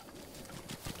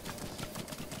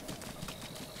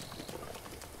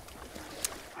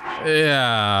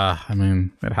 Yeah, I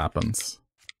mean, it happens.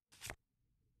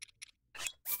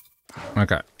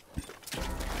 Okay.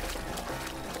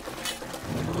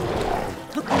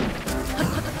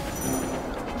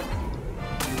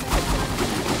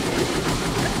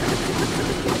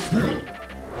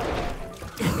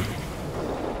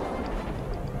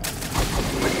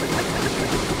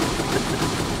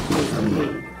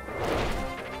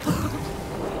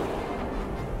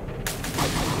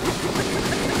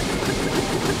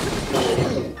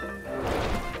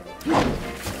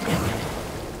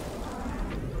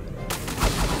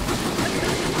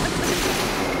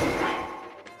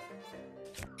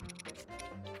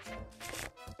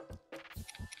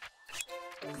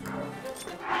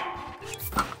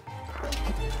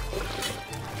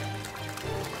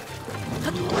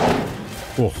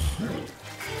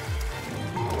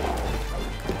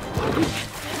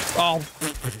 Oh.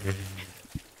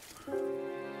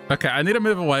 Okay, I need to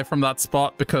move away from that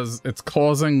spot because it's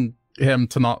causing him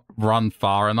to not run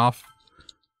far enough.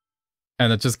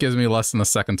 And it just gives me less than a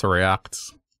second to react.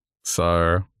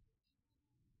 So...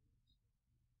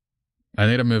 I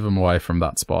need to move him away from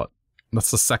that spot.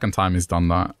 That's the second time he's done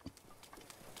that.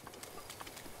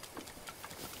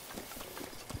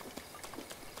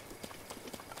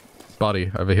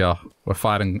 buddy over here. We're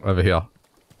fighting over here.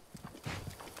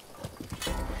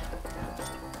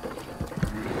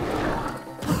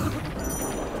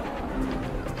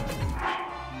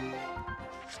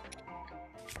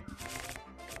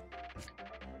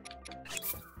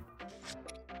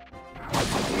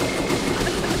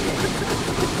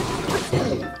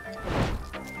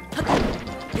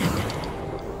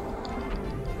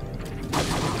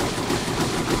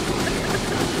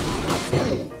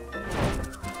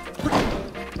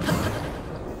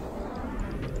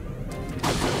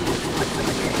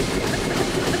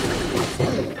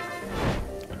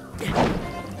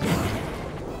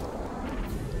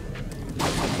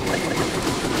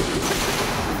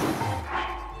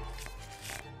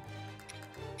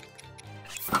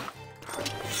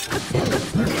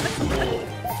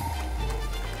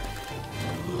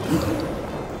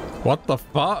 What the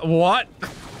fuck? What?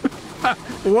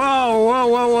 Whoa, whoa, whoa,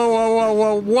 whoa, whoa, whoa,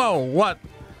 whoa, whoa, what?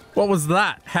 What was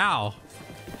that? How?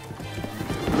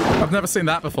 I've never seen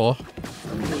that before.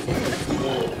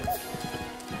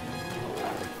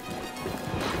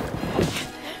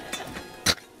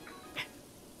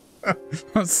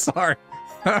 I'm sorry.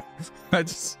 I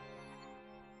just...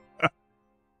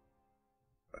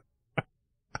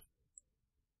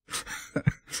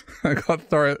 I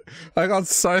got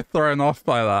so thrown off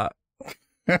by that.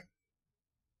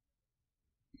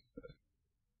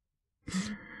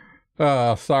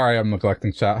 Oh, sorry I'm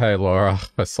neglecting chat. Hey Laura,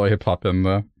 I saw you pop in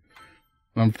there.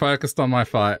 I'm focused on my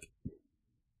fight.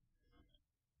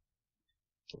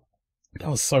 That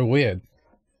was so weird.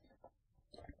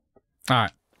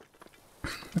 Alright.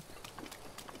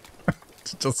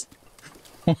 Just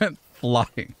went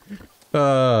flying.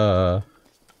 Yeah,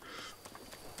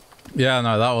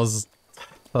 no,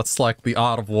 that's like the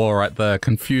art of war right there.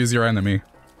 Confuse your enemy.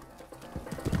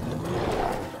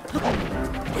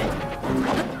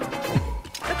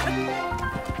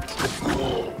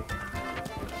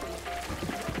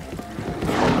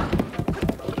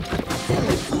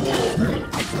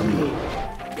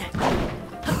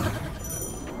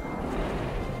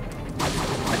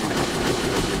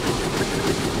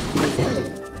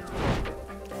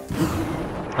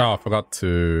 Oh, I forgot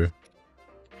to...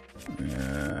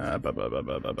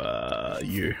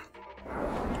 you.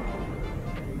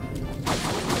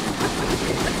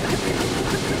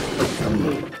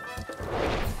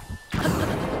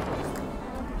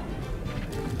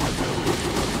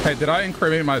 Hey, did I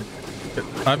increment my...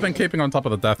 I've been keeping on top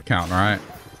of the death count, right?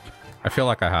 I feel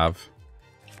like I have.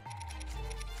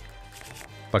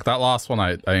 Like that last one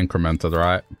I incremented,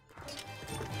 right?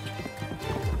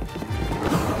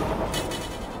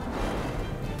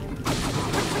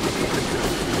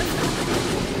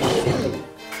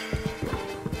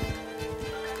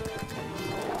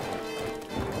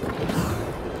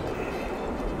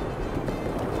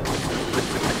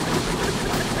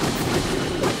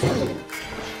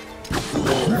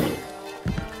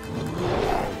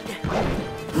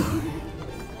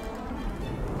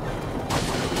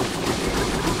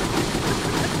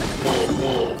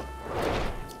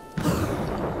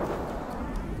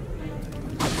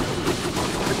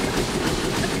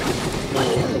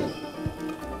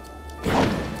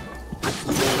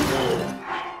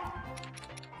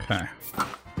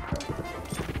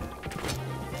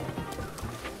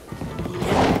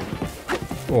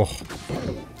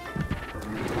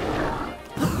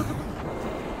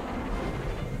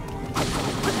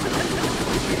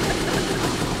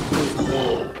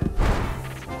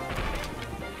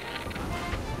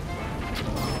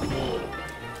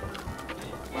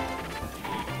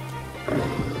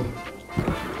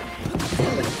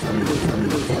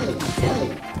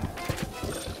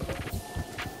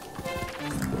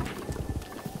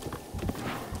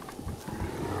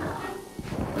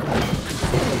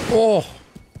 Oh!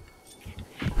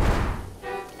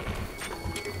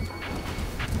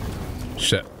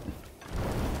 Shit.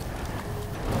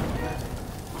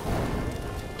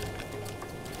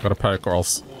 Gotta poke or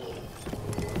else.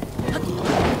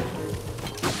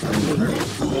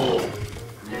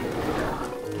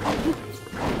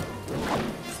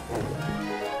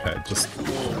 Okay, just...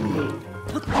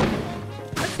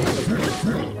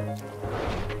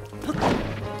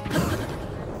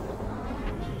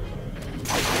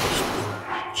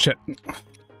 Shit.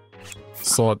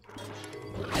 Sword.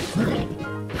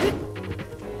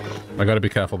 I gotta be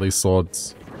careful these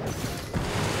swords.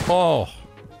 Oh!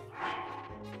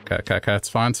 Okay, okay, okay, it's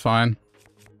fine, it's fine.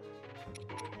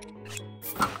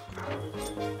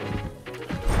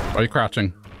 Why are you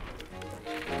crouching?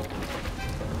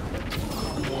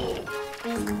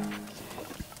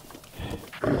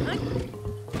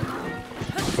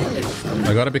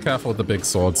 I gotta be careful with the big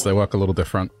swords, they work a little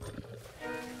different.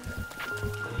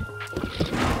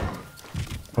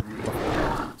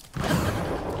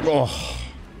 Oh.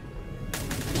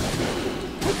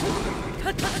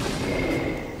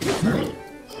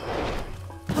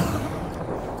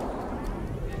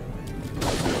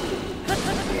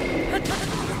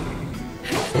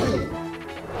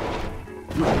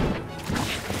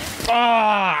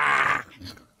 Ah!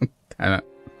 Damn it.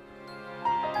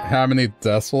 How many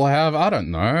deaths will I have? I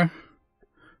don't know.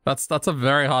 That's a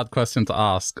very hard question to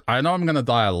ask. I know I'm gonna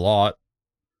die a lot.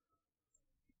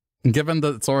 Given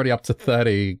that it's already up to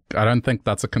 30, I don't think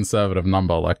that's a conservative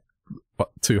number, like, what,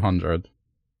 200.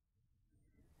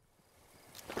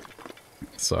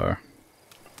 So...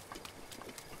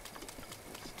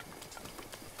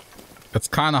 it's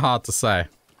kind of hard to say.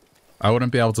 I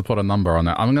wouldn't be able to put a number on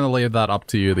it. I'm gonna leave that up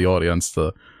to you, the audience,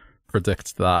 to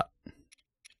predict that.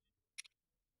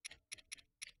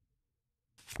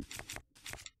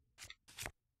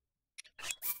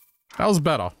 That was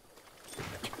better.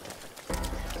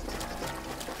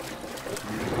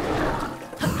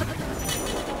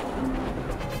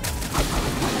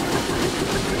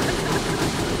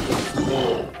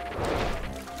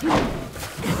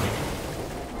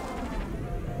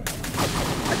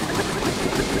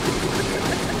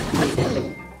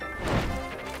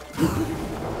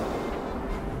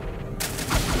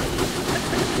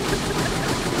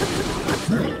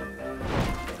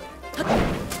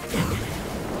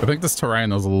 I think this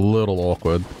terrain is a little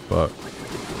awkward, but...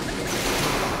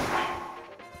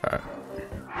 okay.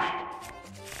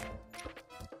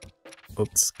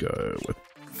 Let's go with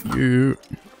you.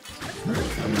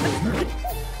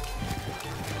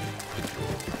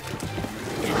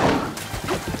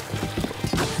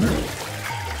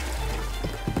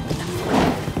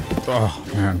 Oh,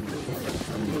 man.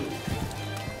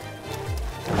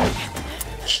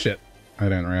 Shit. I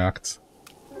didn't react.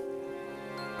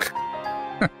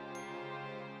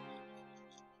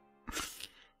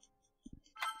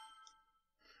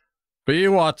 But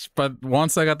you watch, but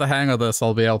once I get the hang of this,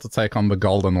 I'll be able to take on the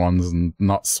golden ones and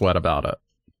not sweat about it.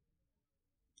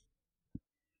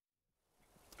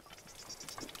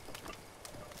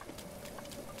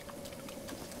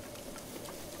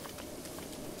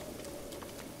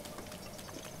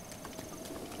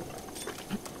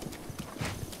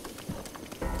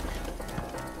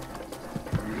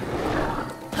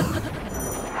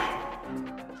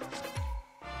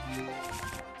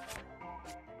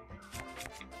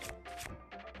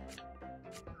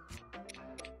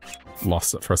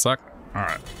 Lost it for a sec. All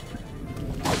right.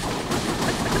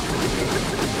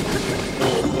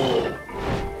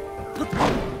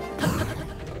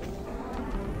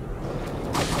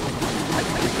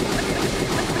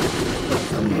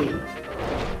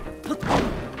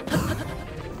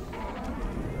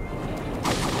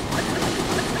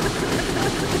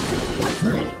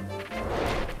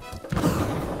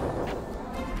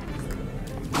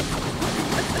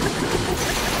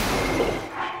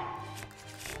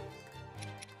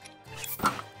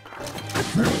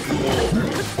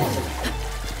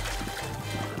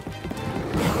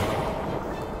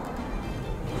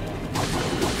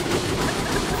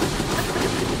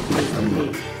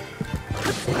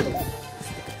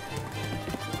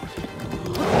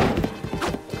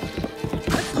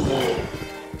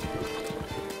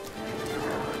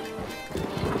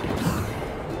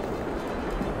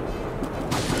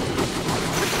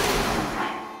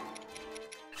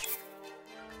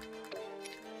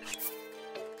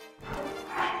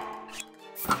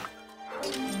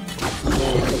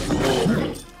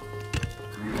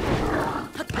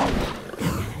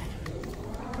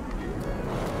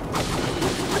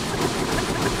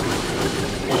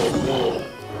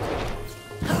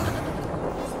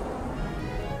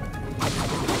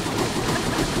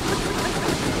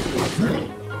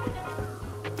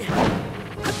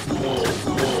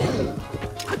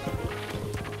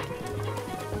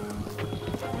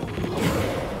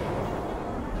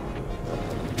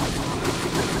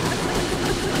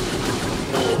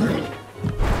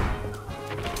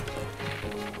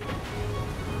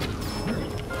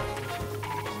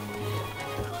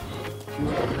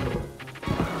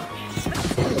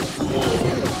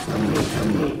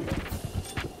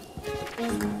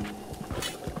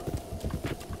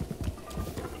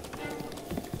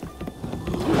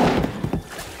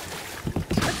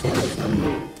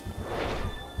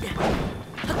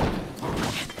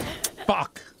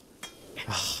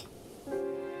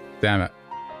 Damn it.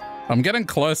 I'm getting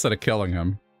closer to killing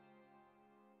him.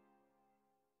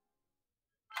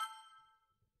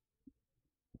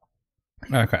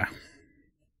 Okay.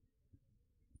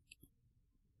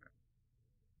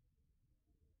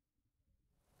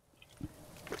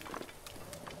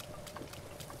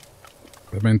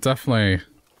 I mean, definitely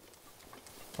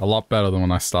a lot better than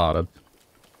when I started.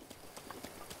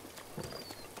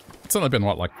 It's only been,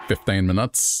 what, like 15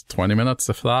 minutes? 20 minutes,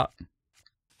 if that?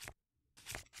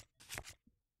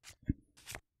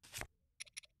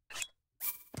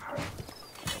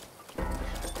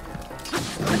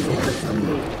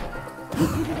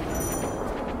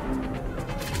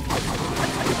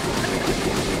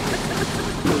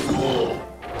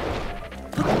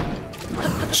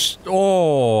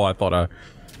 Oh, I thought I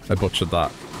butchered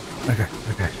that. Okay,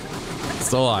 okay.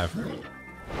 Still alive.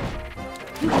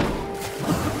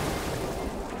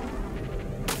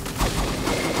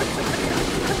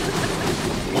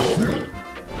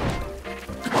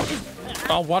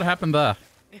 Oh, what happened there?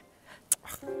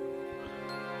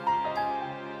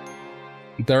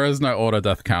 There is no auto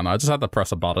death counter. I just had to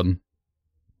press a button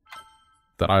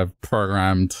that I've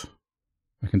programmed.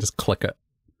 I can just click it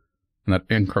and that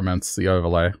increments the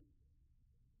overlay.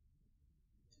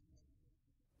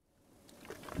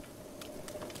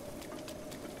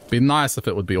 Be nice if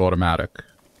it would be automatic.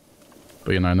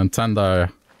 But, you know,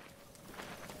 Nintendo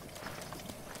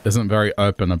isn't very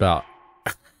open about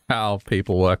how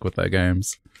people work with their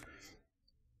games.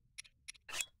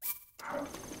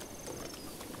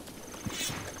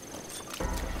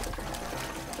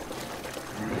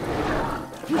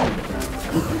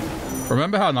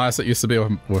 Remember how nice it used to be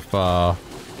with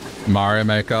Mario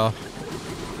Maker?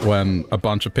 When a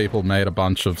bunch of people made a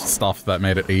bunch of stuff that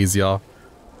made it easier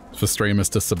for streamers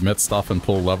to submit stuff and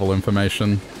pull level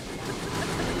information.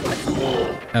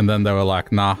 And then they were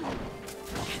like, nah.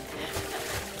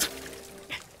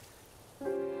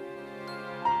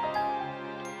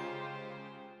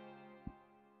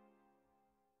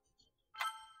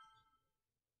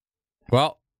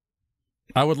 Well,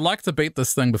 I would like to beat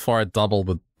this thing before I double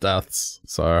the deaths,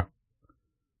 so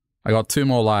I got 2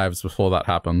 more lives before that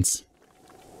happens.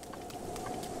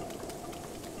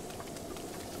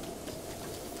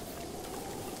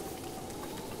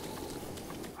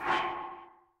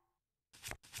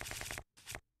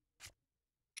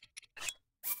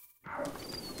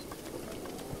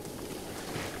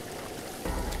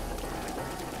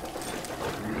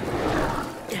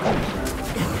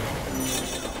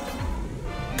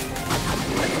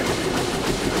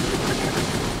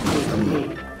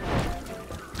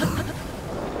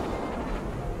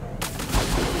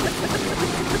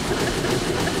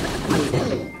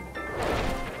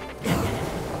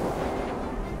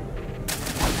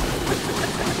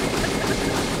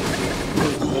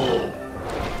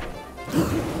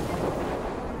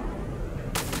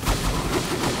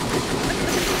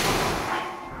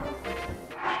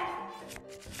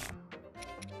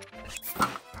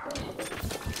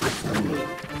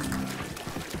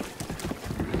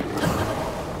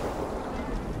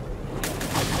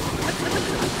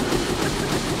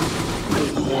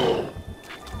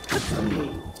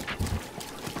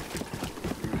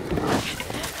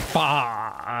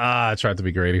 I tried to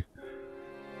be greedy.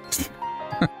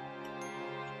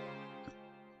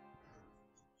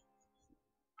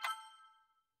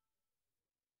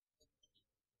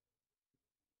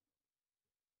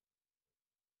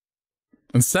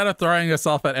 Instead of throwing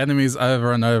yourself at enemies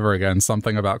over and over again,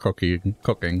 something about cooking.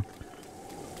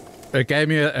 It gave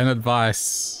me an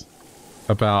advice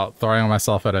about throwing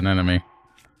myself at an enemy.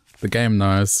 The game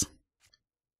knows.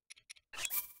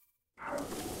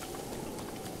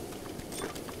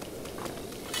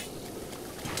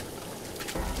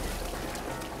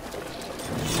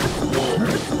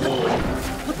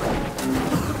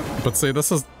 But see,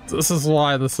 this is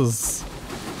why I'm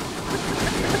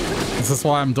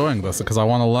doing this, because I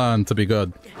want to learn to be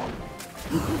good.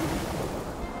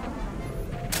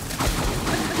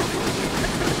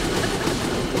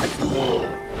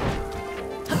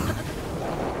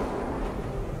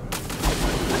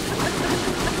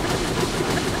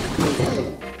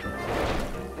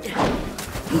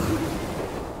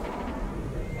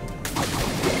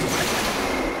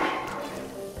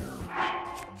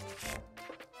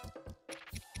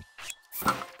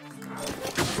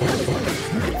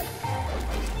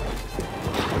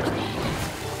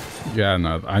 Yeah,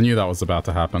 no, I knew that was about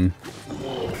to happen.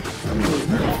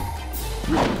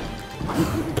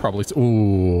 Probably.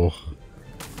 Ooh.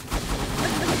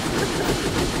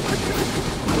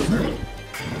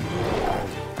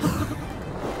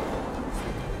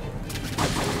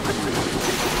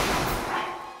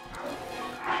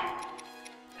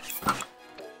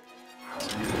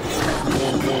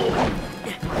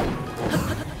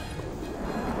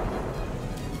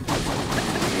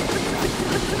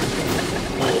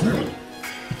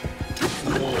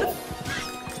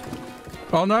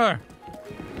 Oh no!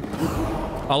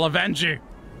 I'll avenge you!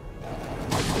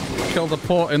 Kill the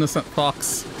poor innocent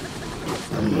fox.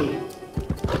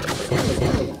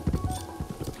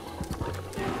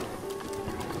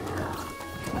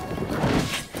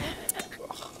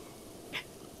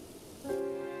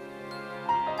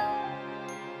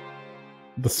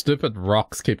 The stupid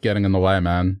rocks keep getting in the way,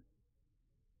 man.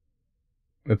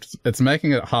 It's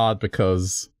making it hard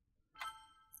because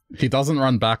he doesn't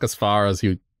run back as far as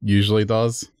he usually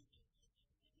does.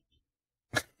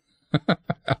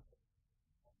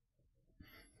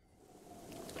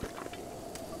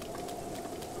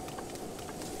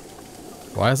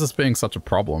 Why is this being such a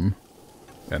problem?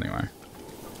 Anyway.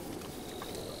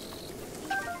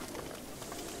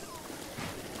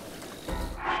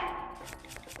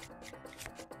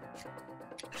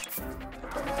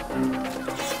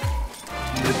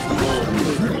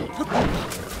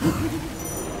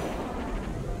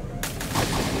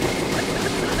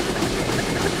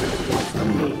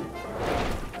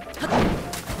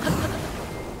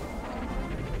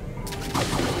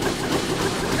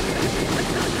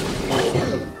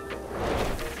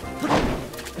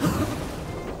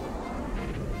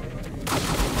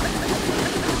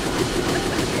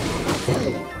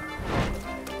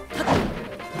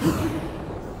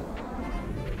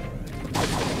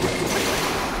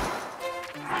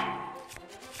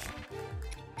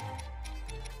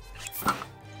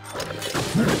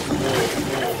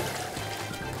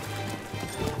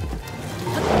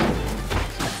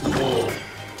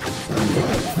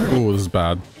 Ooh, this is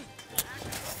bad.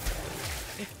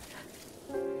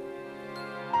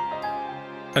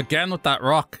 Again with that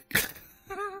rock.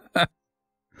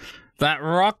 That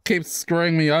rock keeps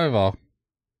screwing me over.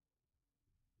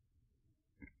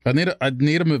 I need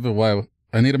to move away.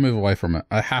 I need to move away from it.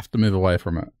 I have to move away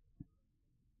from it.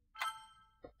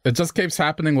 It just keeps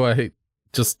happening where he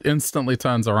just instantly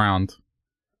turns around.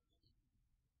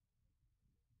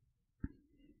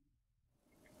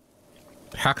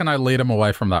 How can I lead him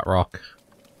away from that rock?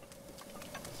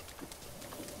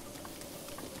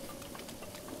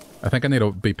 I think I need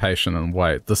to be patient and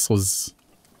wait. This was...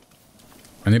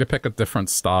 I need to pick a different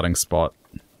starting spot.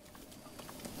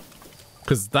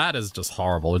 Because that is just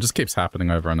horrible. It just keeps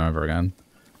happening over and over again.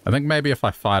 I think maybe if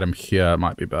I fight him here, it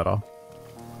might be better.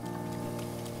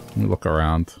 Let me look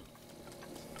around.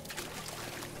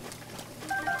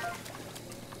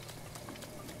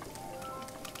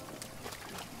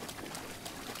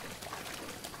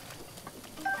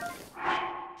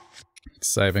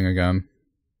 Saving again.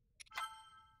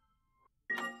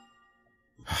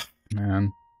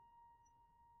 Man.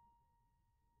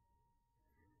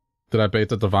 Did I beat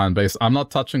the Divine Beast? I'm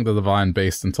not touching the Divine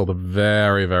Beast until the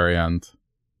very, very end.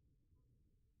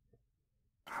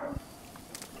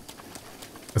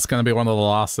 It's going to be one of the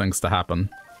last things to happen.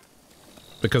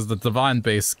 Because the Divine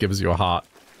Beast gives you a heart.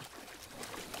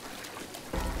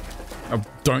 Oh,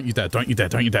 don't you dare, don't you dare,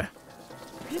 don't you dare.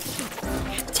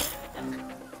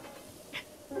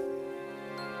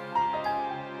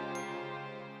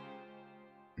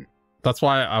 That's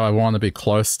why I want to be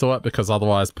close to it, because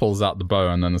otherwise it pulls out the bow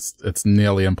and then it's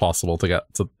nearly impossible to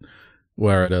get to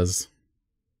where it is.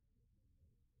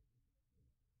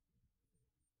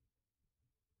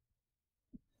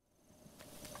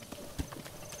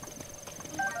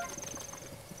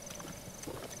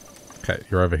 Okay,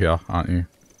 you're over here, aren't you?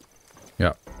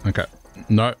 Yeah, okay.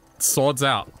 No, sword's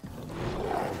out.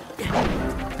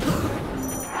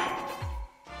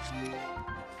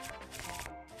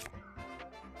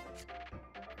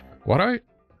 What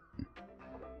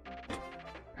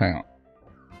Hang on.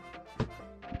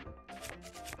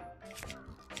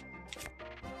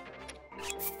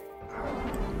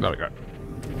 There we go.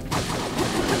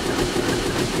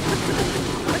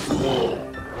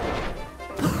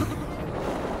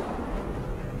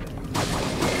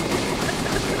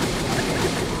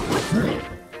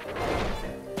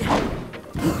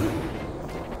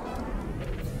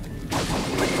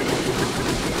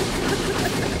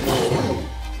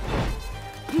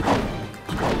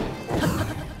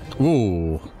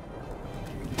 Ooh.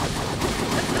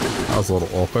 That was a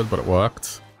little awkward, but it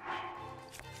worked.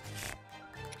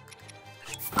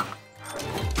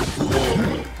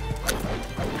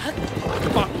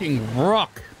 Fucking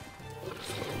rock!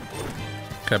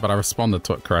 Okay, but I responded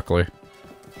to it correctly.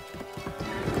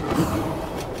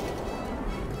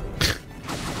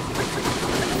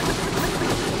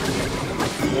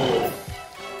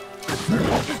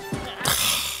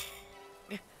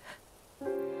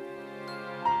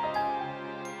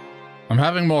 I'm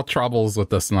having more troubles with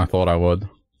this than I thought I would.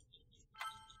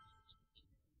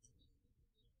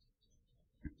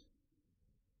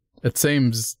 It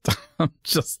seems I'm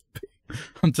just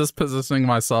positioning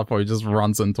myself where he just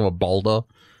runs into a boulder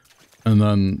and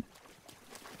then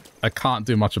I can't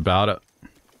do much about it.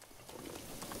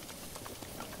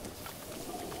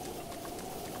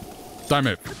 Don't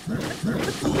move.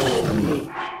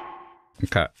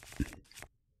 Okay.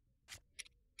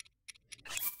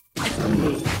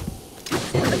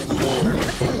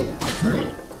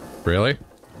 Really?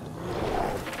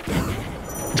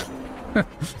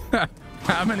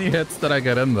 How many hits did I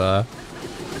get in there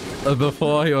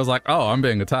before he was like, oh, I'm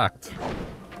being attacked?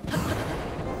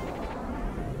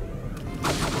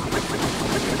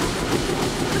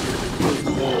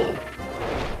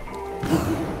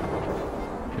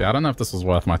 Yeah, I don't know if this was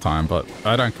worth my time, but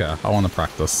I don't care. I want to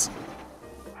practice.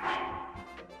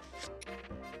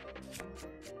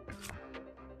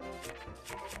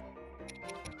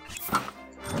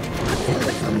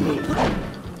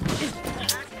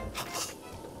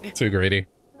 Too greedy.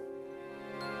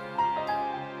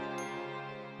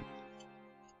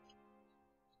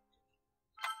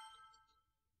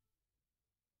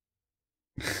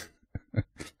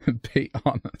 Be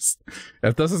honest.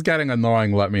 If this is getting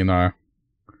annoying, let me know.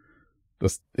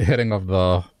 This hitting of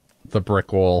the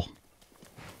brick wall.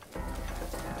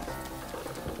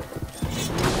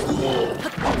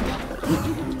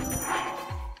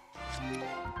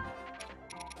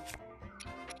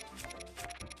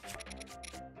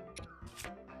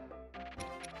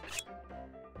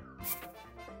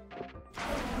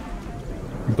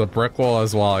 The brick wall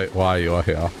is why you're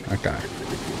here. Okay.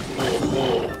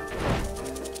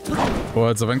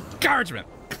 Words of encouragement.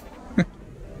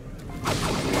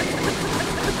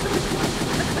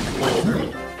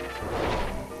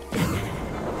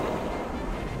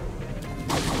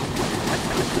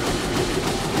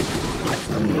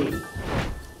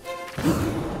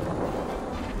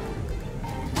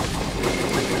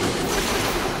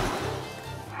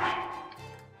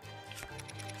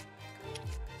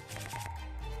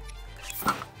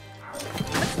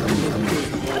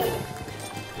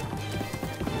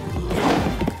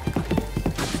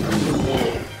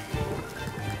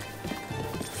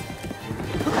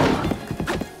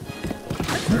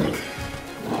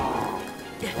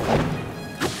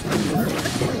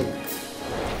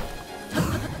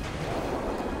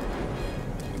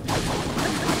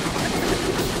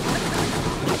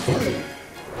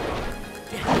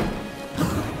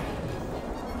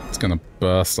 Gonna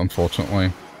burst,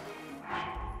 unfortunately.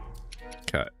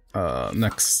 Okay,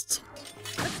 next.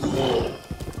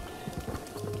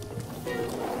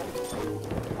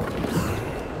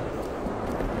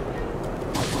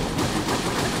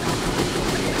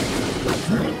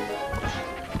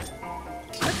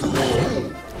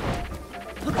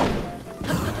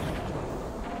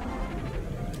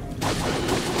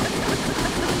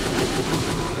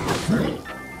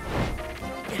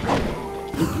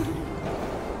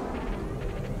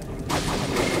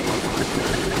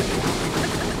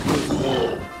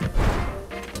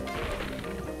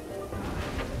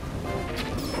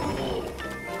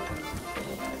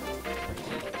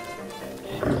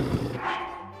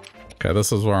 Okay,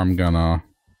 this is where I'm gonna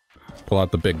pull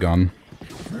out the big gun.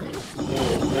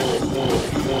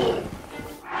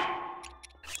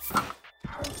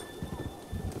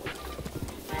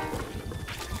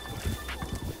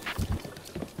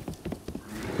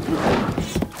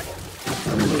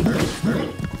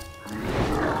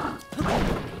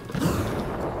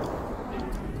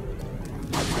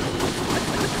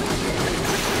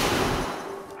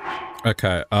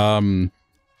 Okay, I'm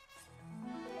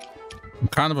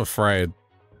kind of afraid,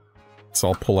 so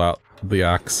I'll pull out the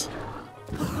axe.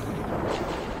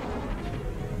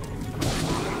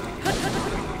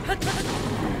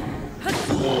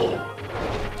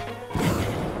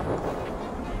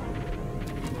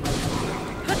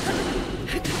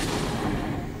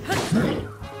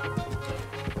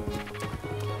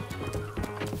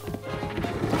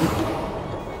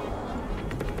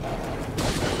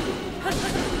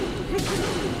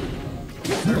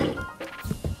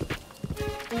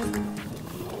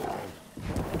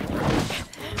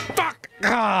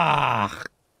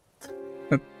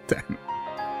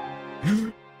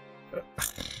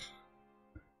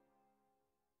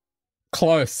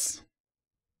 Close.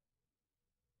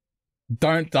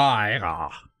 Don't die.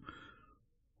 Ah.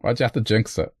 Why'd you have to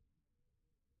jinx it?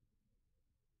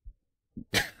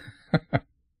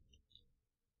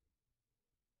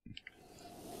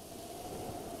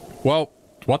 Well,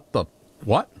 what the...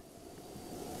 What?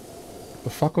 The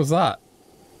fuck was that?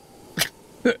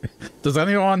 Does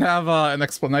anyone have an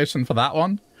explanation for that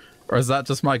one? Or is that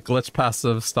just my glitch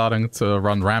passive starting to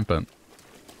run rampant?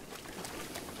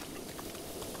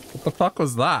 What the fuck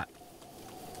was that?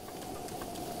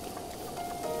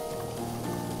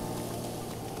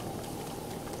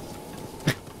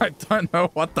 I don't know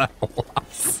what that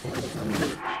was.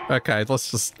 Okay,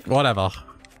 let's just... whatever.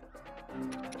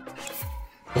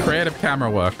 Creative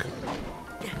camera work.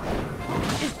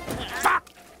 Fuck!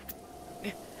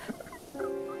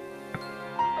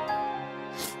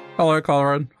 Hello,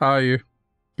 Colin. How are you?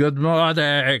 Good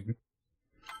morning!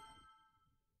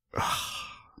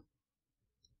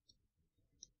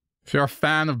 If you're a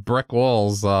fan of brick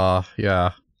walls,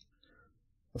 yeah.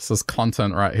 This is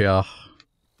content right here.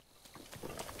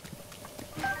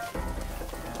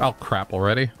 Oh, crap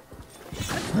already.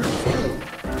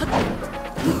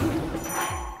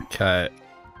 Okay.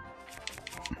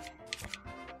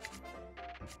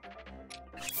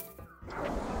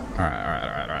 Alright.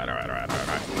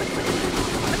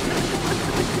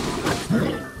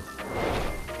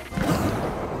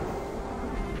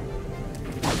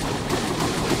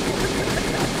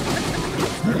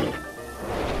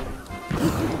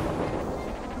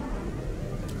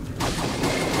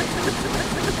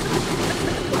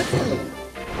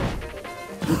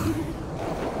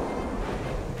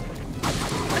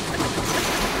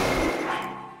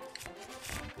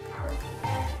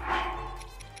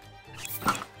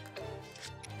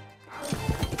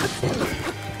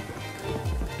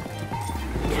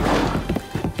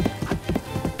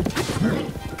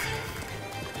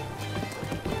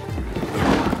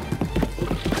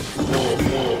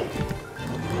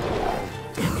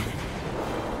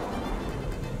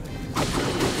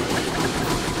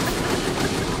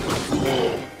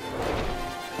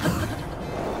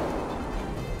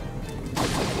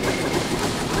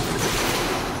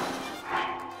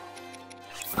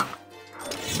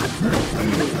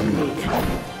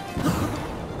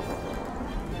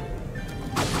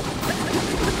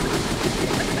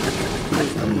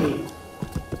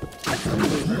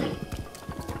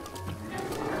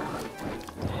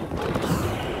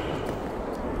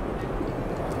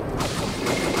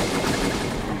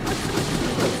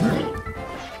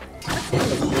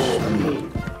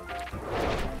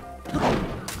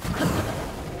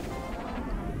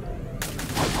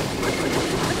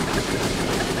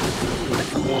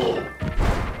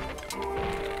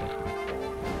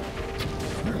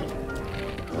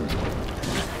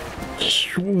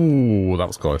 Ooh, that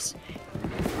was close.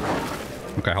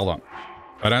 Okay, hold on.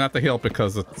 I don't have to heal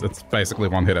because it's basically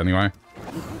one hit anyway.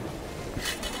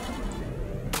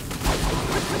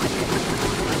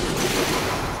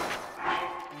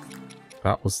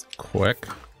 That was quick.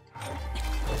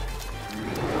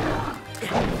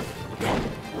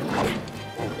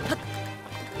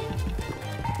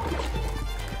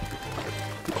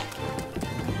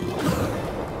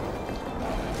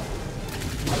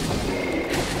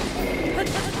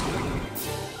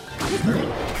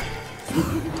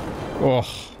 Oh,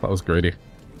 that was greedy.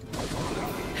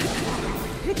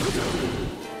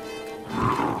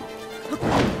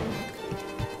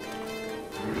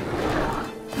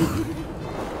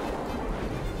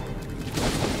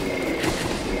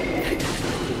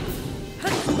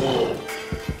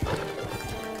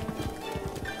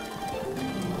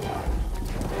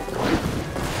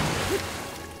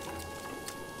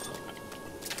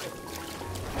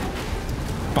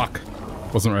 Fuck.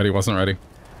 Wasn't ready.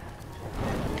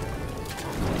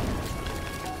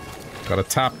 Gotta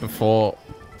tap before...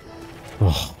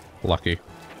 Oh, lucky.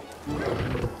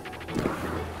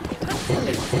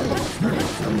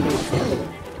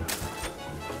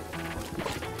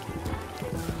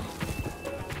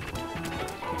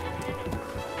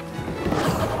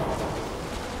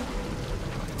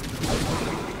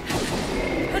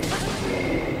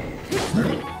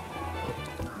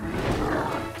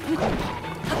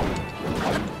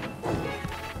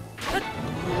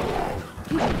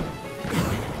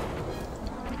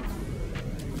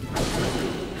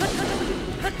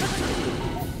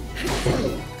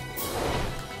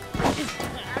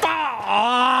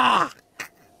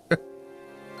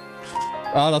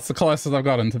 Oh, that's the closest I've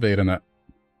gotten to beating it.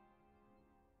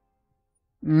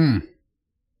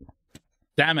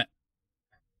 Damn it.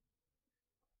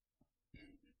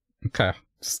 Okay.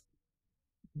 Just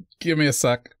give me a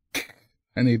sec.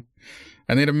 I need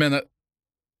a minute.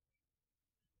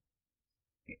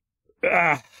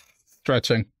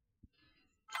 Stretching.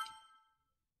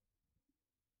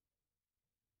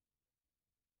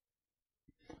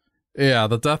 Yeah,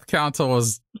 the death counter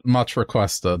was much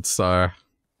requested, so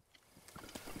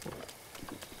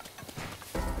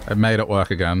I made it work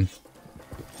again.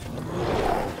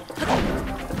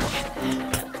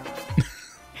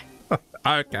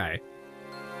 Okay.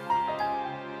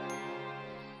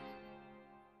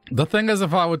 The thing is,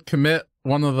 if I would commit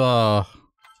one of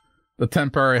the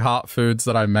temporary heart foods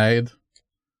that I made,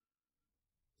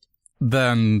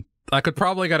 then I could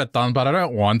probably get it done, but I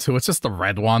don't want to. It's just the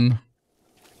red one.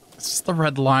 It's just the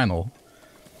red Lionel.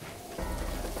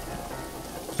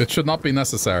 It should not be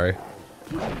necessary.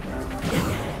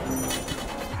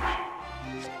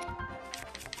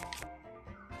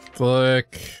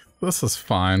 Like, this is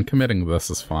fine. Committing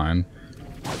this is fine.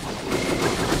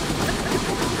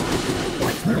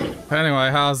 Anyway,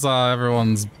 how's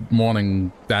everyone's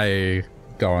morning day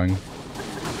going?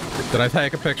 Did I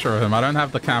take a picture of him? I don't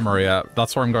have the camera yet.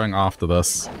 That's where I'm going after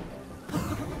this.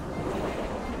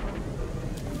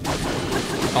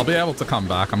 I'll be able to come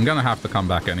back. I'm gonna have to come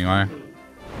back anyway.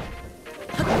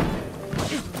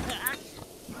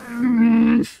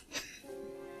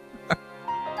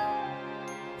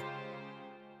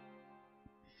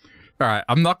 Alright,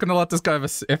 I'm not gonna let this go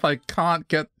if I can't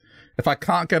get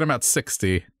him at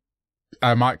 60,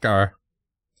 I might go.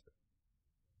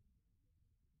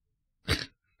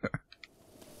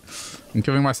 I'm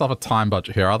giving myself a time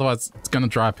budget here, otherwise it's gonna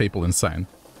drive people insane.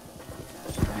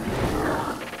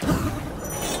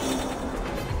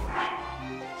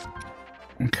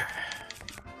 Okay.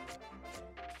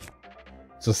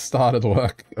 Just started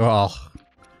work. Oh.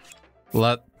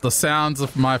 Let the sounds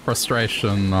of my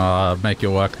frustration make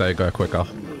your workday go quicker.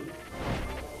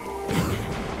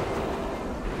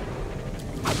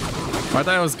 My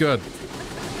day was good.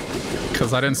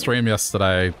 Because I didn't stream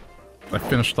yesterday. I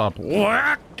finished up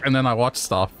and then I watched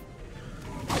stuff.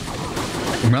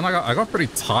 And then I got pretty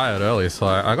tired early, so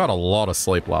I got a lot of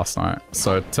sleep last night.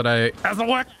 So today, as a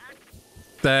work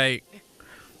day,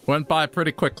 went by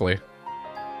pretty quickly.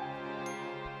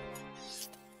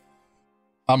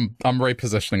 I'm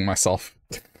repositioning myself.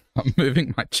 I'm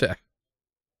moving my chair.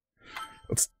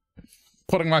 It's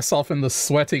putting myself in the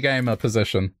sweaty gamer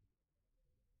position.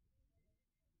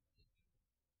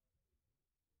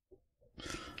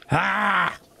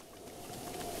 Ah!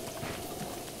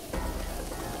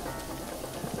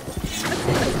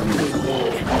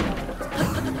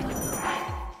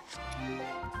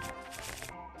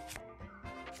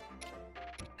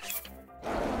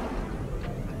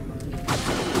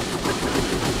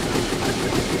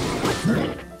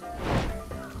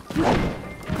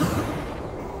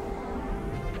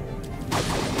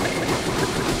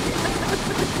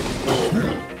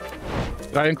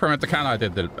 Did I increment the counter? I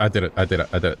did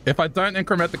it. If I don't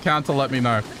increment the counter, let me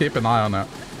know. Keep an eye on it.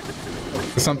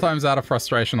 Sometimes out of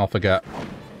frustration, I'll forget.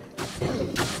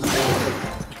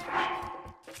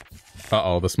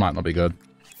 Uh-oh, this might not be good.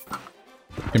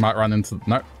 He might run into...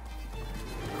 No.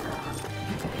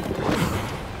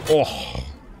 Oh.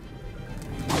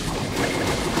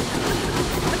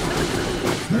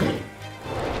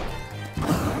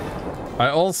 I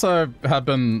also have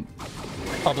been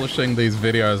publishing these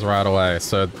videos right away,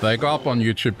 so they go up on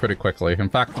YouTube pretty quickly. In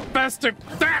fact, the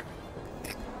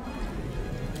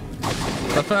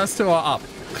first two are up.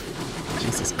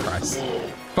 Jesus Christ.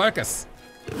 Focus!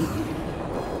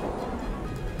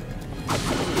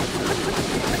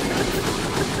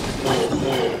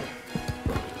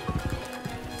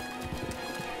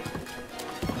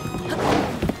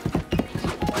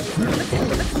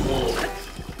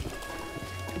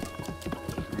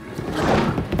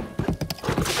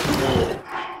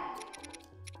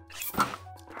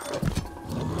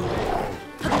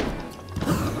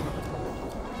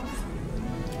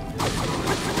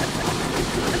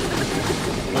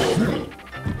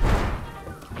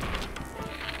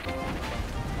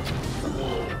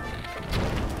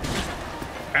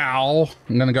 Ow.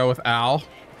 I'm gonna go with ow.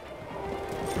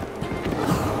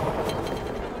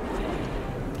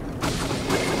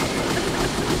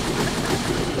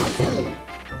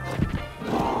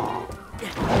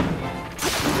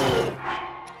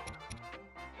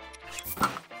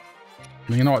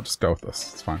 You know what? Just go with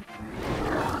this. It's fine.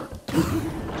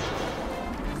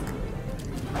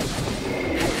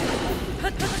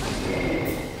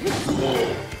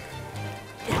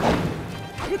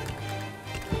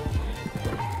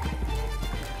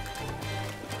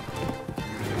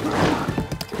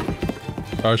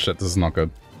 Oh shit, this is not good.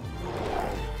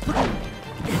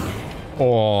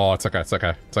 Oh, it's okay, it's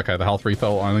okay. It's okay, the health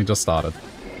refill only just started.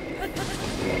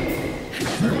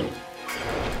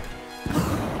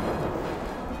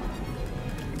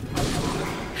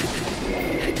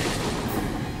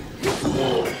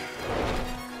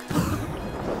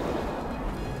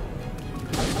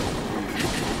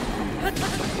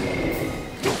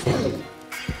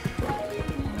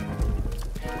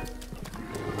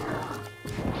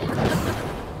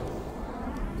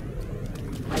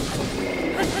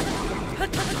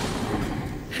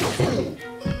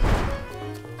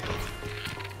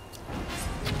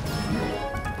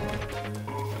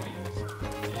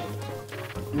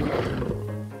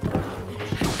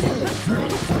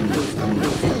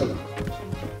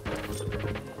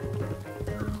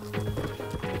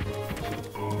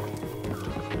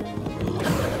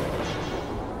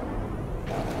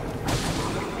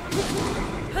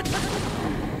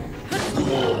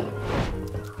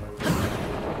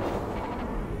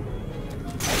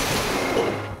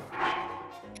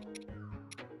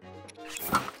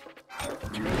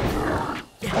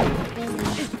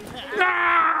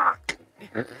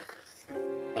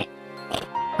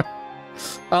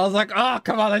 I was like, oh,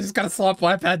 come on, I just got a swap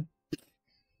weapon.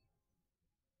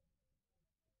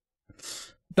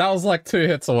 That was like 2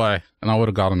 hits away, and I would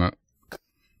have gotten it.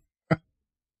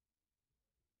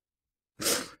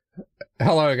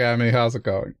 Hello, Gammy, how's it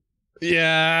going?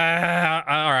 Yeah,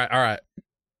 alright.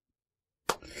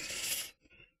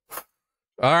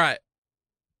 Alright.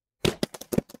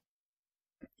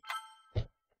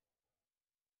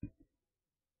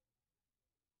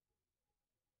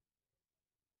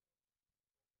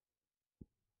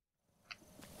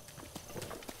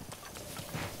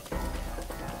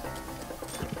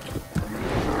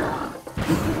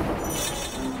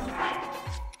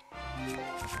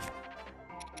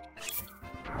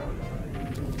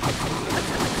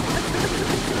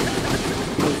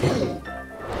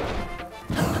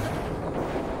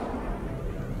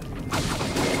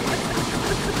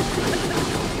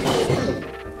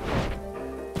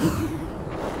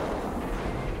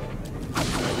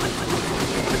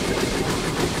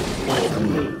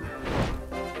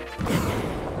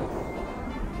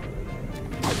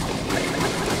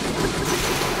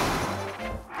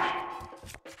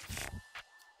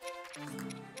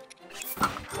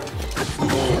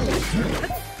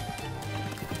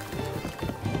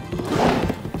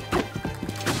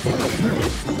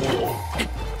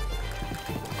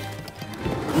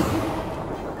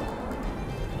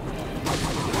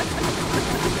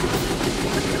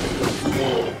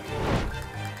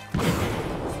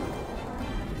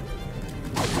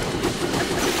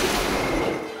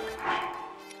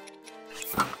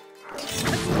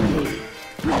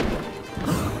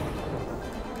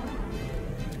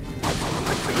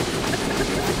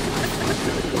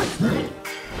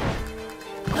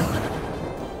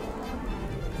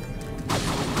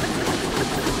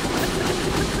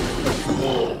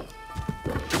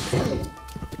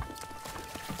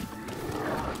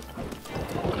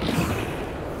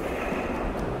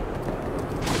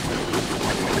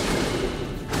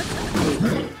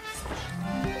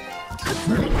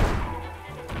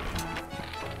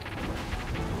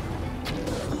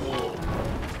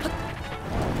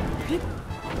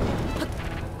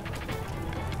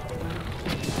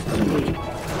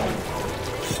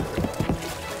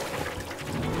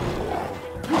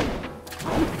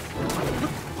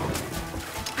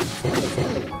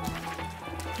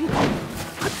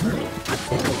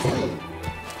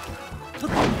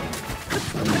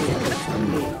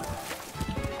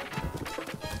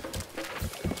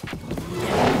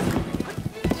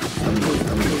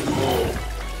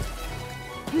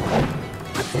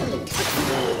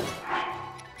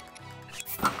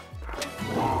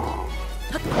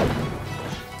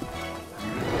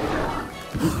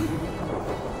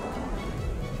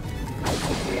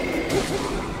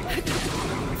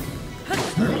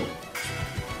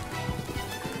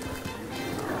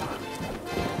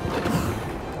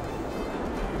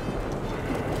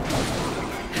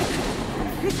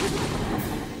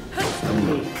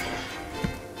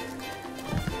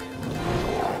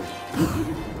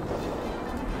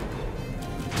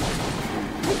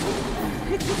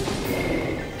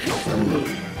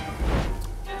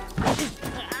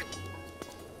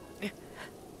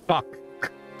 Fuck.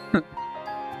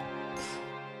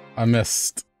 I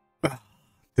missed.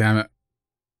 Damn it.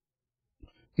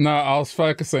 No, I was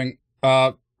focusing.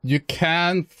 You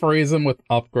can freeze him with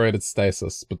upgraded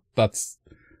stasis, but that's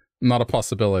not a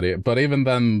possibility. But even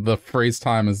then, the freeze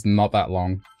time is not that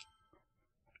long.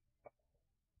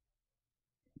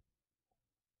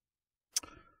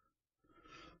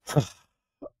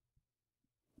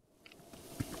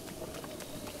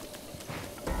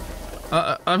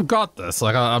 I've got this.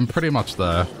 Like, I'm pretty much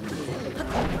there.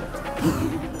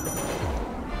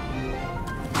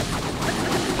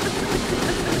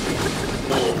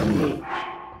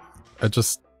 I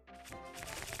just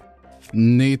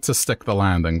need to stick the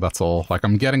landing, that's all. Like,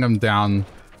 I'm getting him down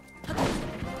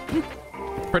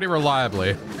pretty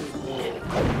reliably.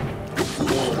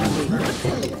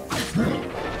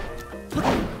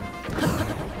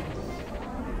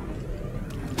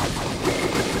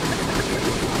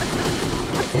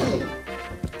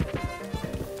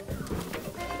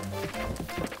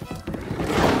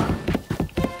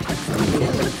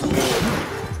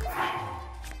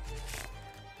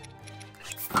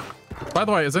 By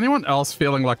the way, is anyone else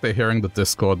feeling like they're hearing the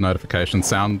Discord notification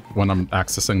sound when I'm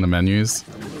accessing the menus?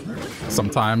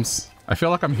 Sometimes. I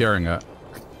feel like I'm hearing it.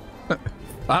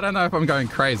 I don't know if I'm going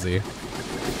crazy.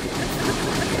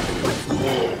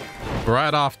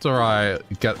 Right after I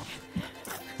get...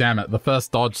 Damn it, the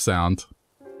first dodge sound.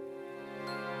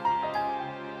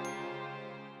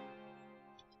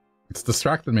 It's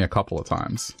distracted me a couple of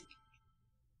times.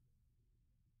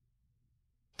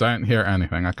 Don't hear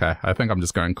anything. Okay, I think I'm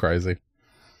just going crazy.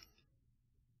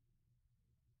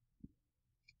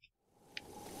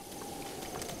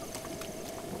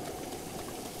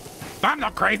 I'm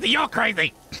not crazy, you're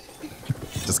crazy!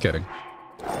 Just kidding.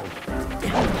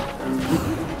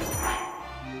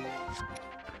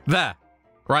 There.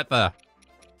 Right there.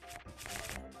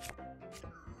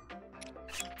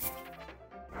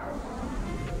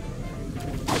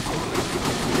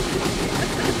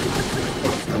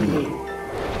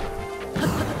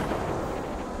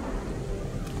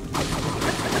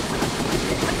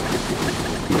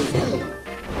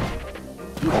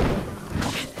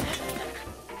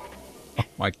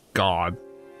 Oh my god.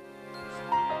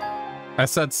 I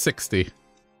said 60.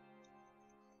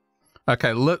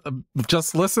 Okay,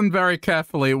 just listen very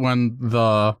carefully when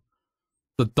the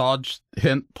dodge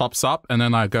hint pops up, and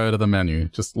then I go to the menu.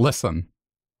 Just listen.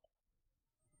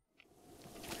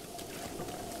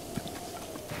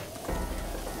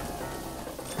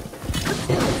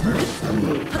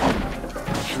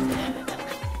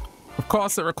 Of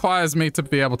course, it requires me to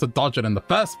be able to dodge it in the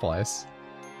first place.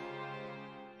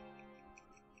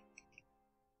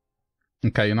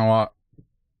 Okay, you know what?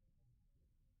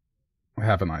 I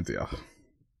have an idea.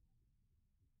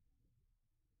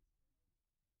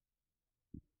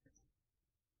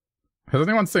 Has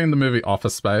anyone seen the movie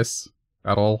Office Space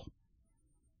at all?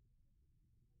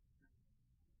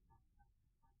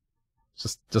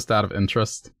 Just out of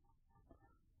interest.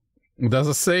 There's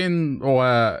a scene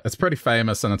where it's pretty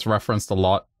famous and it's referenced a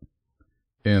lot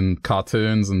in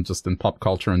cartoons and just in pop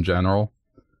culture in general.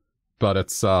 But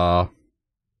it's,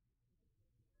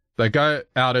 they go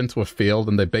out into a field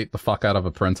and they beat the fuck out of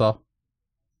a printer.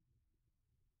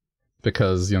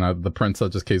 Because, you know, the printer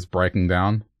just keeps breaking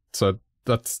down. So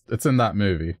it's in that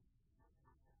movie.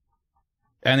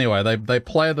 Anyway, they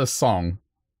play this song.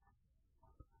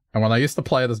 And when I used to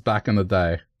play this back in the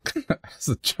day, as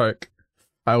a joke,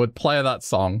 I would play that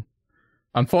song.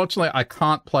 Unfortunately, I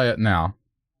can't play it now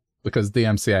because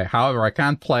DMCA. However, I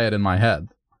can play it in my head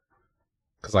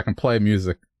because I can play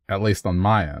music, at least on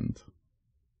my end.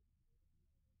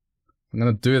 I'm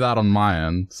going to do that on my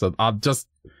end. So I'll just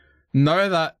know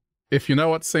that if you know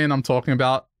what scene I'm talking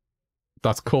about,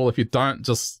 that's cool. If you don't,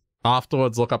 just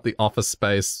afterwards look up the Office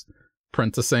Space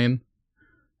printer scene.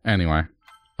 Anyway,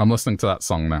 I'm listening to that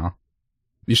song now.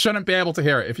 You shouldn't be able to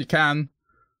hear it. If you can,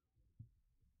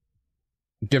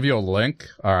 give you a link.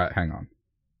 All right, hang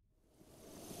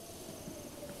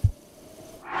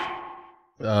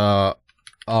on.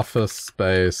 Office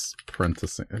Space printer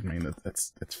scene. I mean,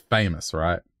 it's famous,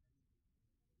 right?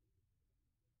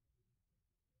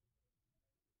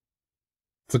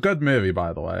 It's a good movie,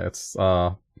 by the way. It's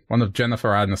one of Jennifer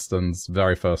Aniston's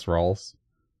very first roles.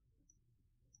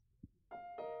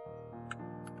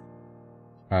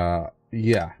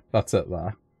 Yeah, that's it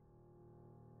there.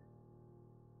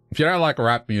 If you don't like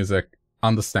rap music,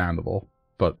 understandable,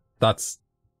 but that's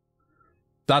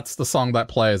the song that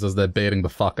plays as they're beating the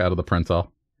fuck out of the printer.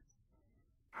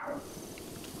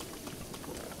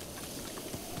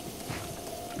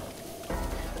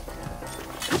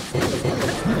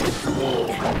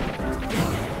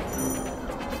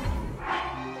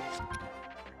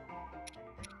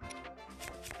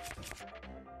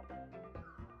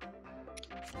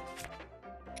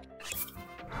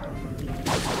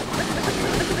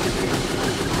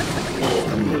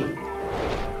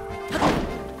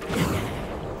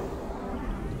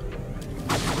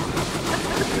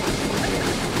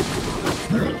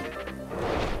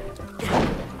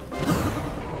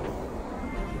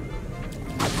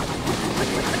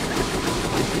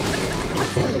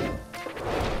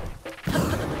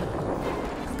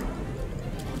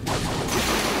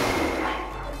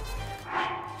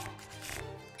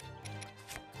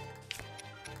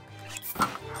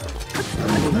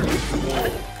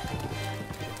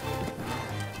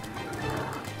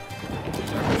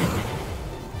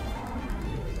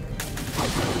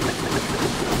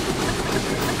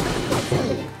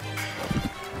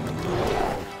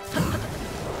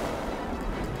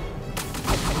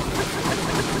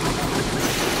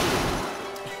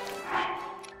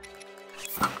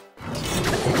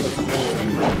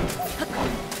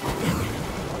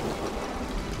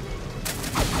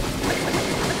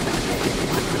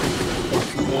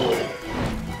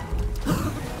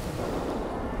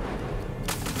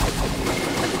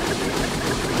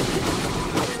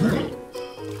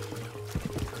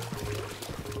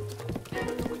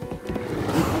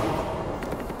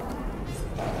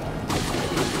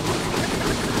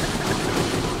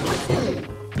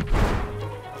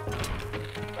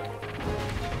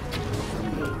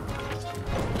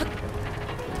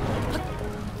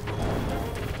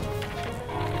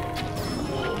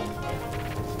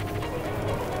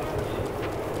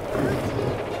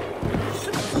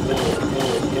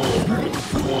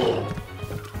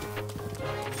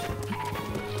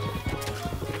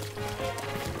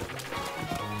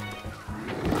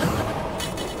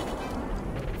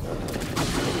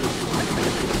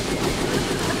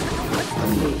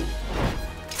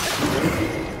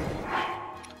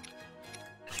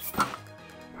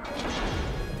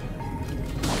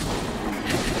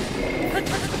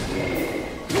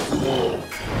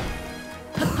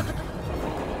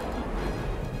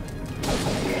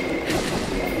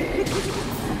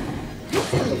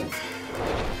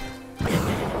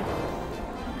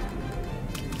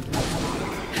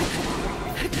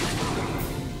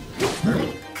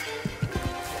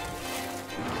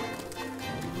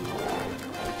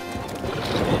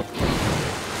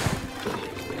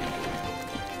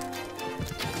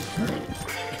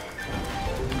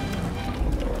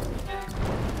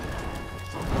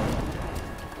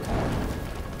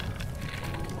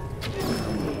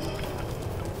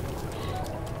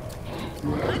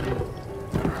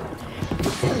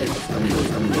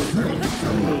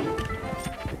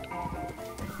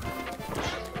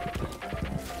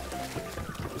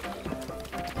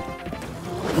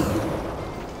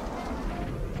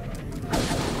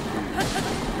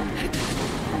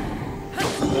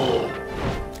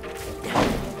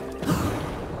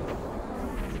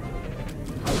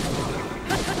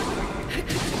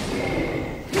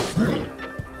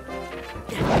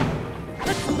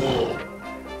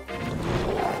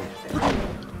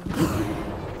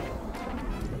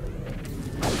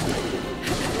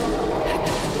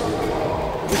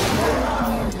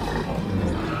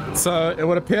 So it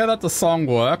would appear that the song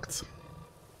worked.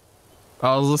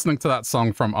 I was listening to that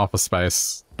song from Office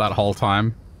Space that whole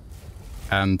time.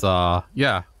 And,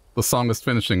 yeah, the song is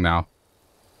finishing now.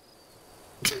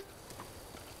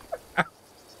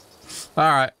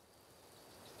 Alright.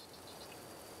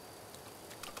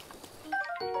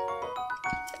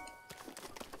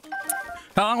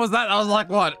 How long was that? I was like,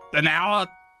 what, an hour?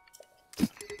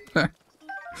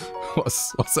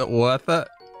 Was it worth it?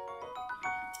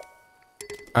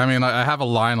 I mean, I have a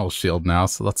Lionel shield now,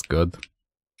 so that's good.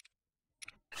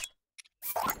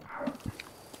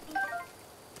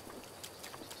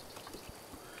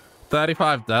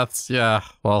 $35 deaths, yeah.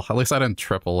 Well, at least I didn't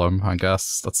triple them, I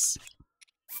guess. That's...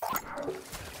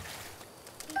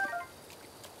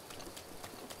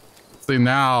 See,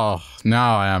 now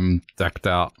I am decked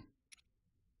out.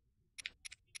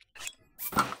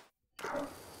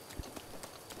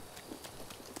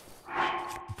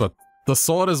 But the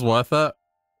sword is worth it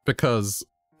because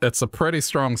it's a pretty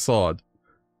strong sword.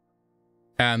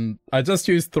 And I just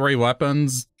used 3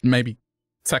 weapons, maybe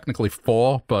technically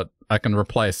 4, but I can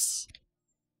replace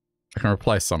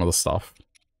some of the stuff.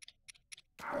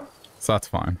 So that's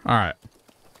fine. Alright.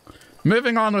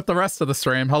 Moving on with the rest of the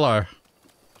stream. Hello.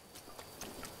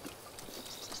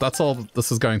 That's all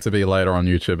this is going to be later on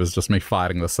YouTube, is just me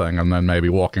fighting this thing and then maybe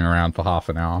walking around for half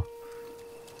an hour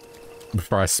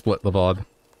before I split the VOD.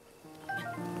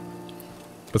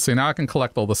 But see, now I can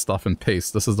collect all this stuff in peace.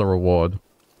 This is the reward.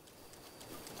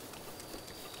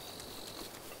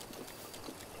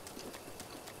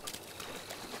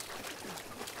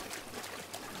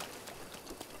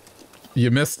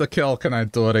 You missed the kill, can I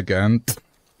do it again?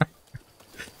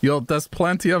 There's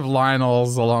plenty of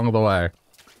Lionels along the way.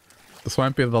 This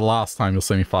won't be the last time you'll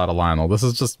see me fight a Lionel. This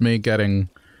is just me getting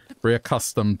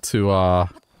reaccustomed to,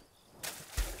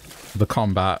 the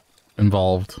combat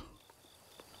involved.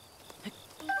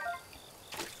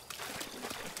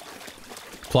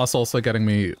 Plus also getting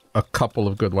me a couple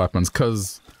of good weapons,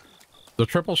 because the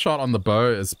triple shot on the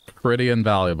bow is pretty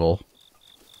invaluable.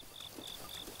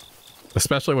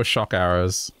 Especially with shock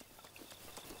arrows.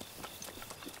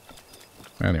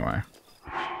 Anyway.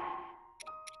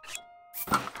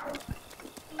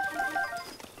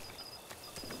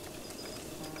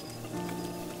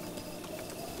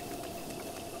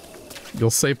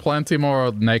 You'll see plenty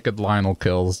more naked Lionel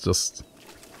kills just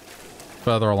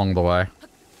further along the way.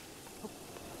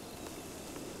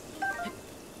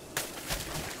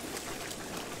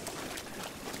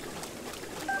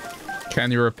 Can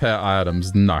you repair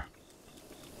items? No.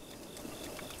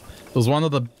 It was one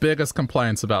of the biggest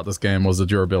complaints about this game was the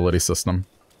durability system.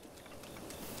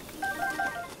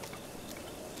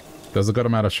 There's a good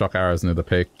amount of shock arrows near the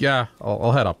peak. Yeah,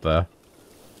 I'll head up there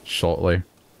shortly.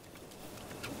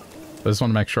 I just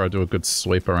want to make sure I do a good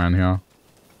sweep around here.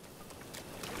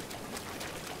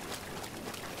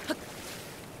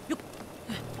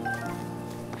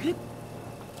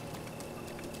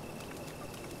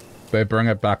 They bring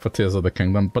it back for Tears of the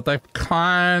Kingdom, but they've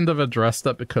kind of addressed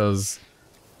it because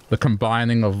the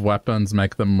combining of weapons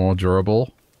make them more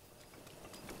durable.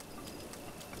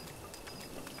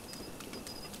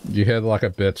 You hit like a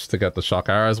bitch to get the shock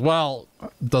arrows. Well,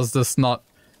 does this not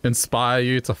inspire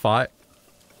you to fight?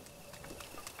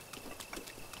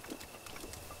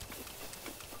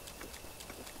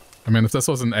 I mean, if this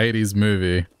was an 80s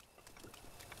movie,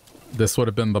 this would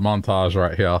have been the montage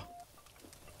right here.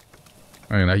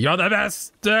 You know, you're the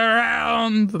best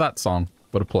around! That song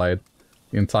would have played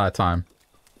the entire time.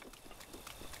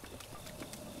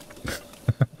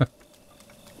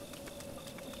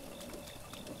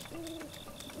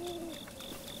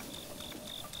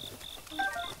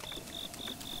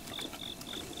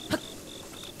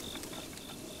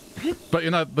 But,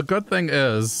 you know, the good thing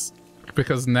is,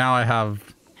 because now I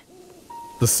have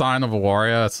the sign of a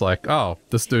warrior, it's like, oh,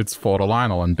 this dude's fought a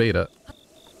Lionel and beat it.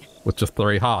 With just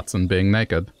 3 hearts and being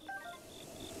naked.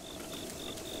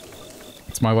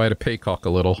 It's my way to peacock a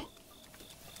little.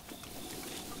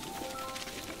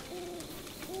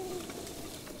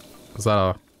 Is that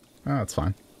a... Oh, that's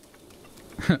fine.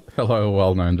 Hello,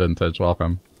 well-known vintage.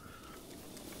 Welcome.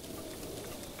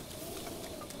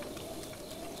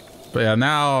 But yeah,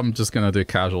 now I'm just gonna do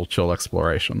casual chill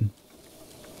exploration.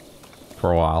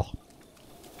 For a while.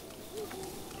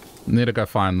 Need to go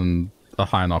find a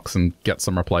Hinox and get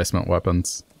some replacement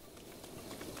weapons.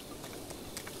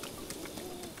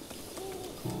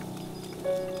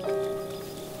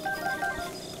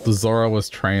 The Zora was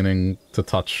training to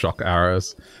touch shock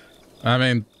arrows. I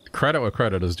mean, credit where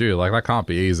credit is due. Like, that can't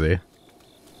be easy.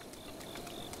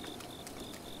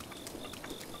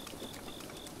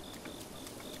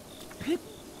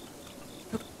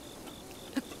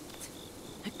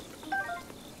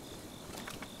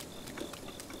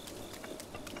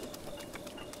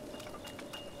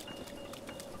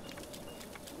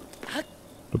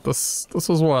 but this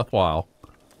was worthwhile.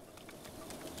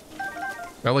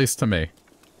 At least to me.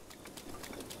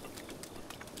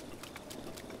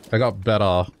 I got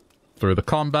better through the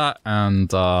combat and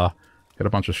get a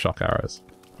bunch of shock arrows.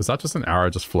 Was that just an arrow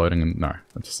just floating in? No,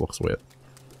 it just looks weird.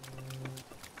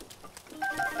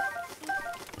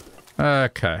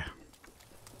 Okay.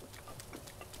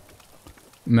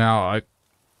 Now I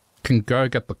can go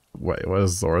get the... Wait,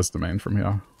 where's Zora's domain from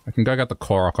here? I can go get the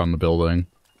Korok on the building.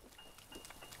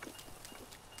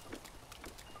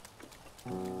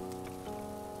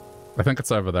 I think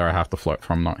it's over there I have to float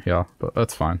from, not here, but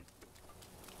that's fine.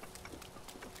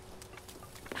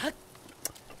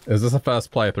 Is this a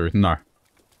first playthrough? No.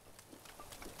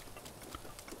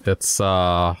 It's,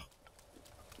 the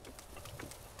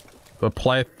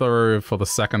playthrough for the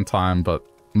second time, but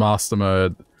master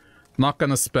mode. Not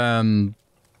gonna spend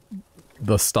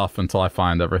the stuff until I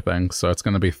find everything, so it's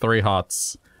gonna be 3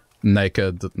 huts,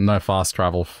 naked, no fast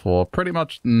travel for pretty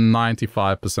much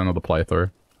 95% of the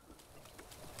playthrough.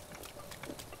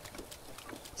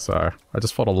 So, I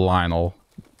just fought a Lionel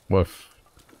with...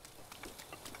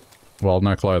 well,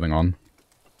 no clothing on.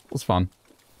 It was fun.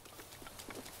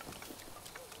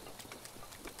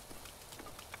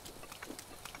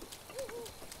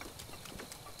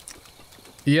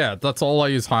 Yeah, that's all I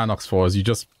use Hinox for, is you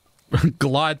just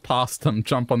glide past them,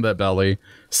 jump on their belly,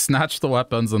 snatch the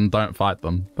weapons, and don't fight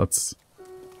them. That's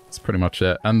pretty much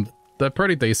it. And they're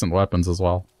pretty decent weapons as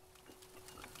well.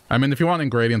 I mean, if you want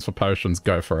ingredients for potions,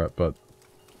 go for it, but...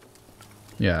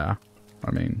 yeah,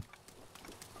 I mean...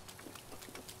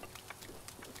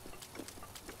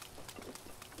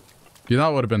 you know,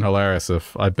 it would have been hilarious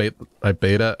if I beat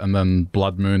it and then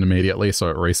Blood Moon immediately, so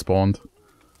it respawned.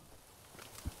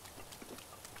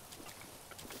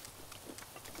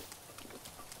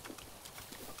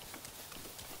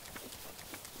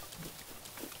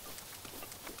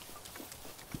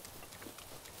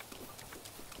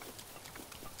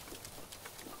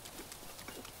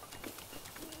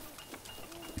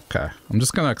 Okay, I'm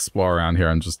just gonna explore around here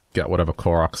and just get whatever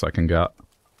Koroks I can get.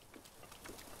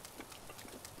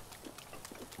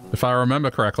 If I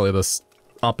remember correctly, this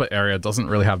upper area doesn't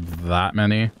really have that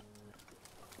many.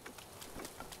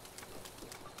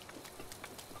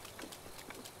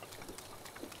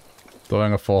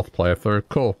 Doing a 4th playthrough.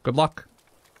 Cool, good luck.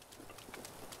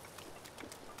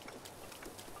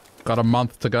 Got a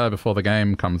month to go before the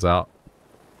game comes out.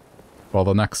 Well,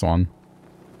 the next one.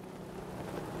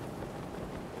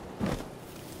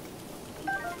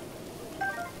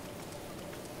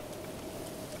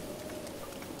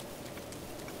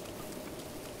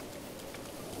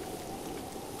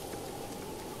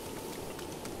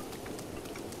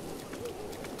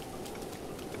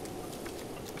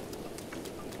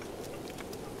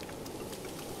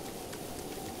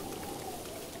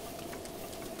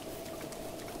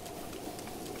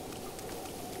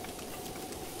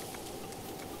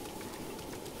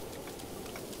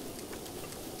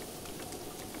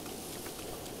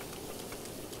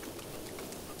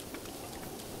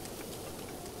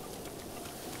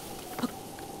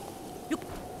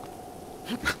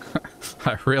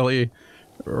 I really,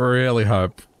 really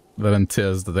hope that in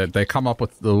Tears that they come up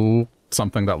with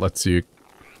something that lets you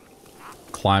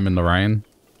climb in the rain.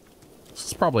 This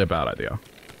is probably a bad idea.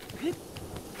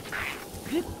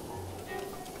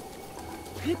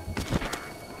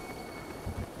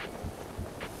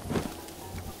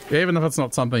 Even if it's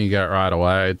not something you get right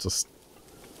away, just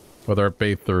whether it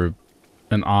be through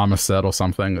an armor set or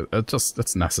something,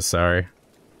 it's necessary.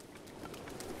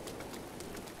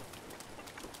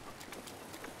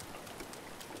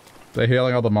 The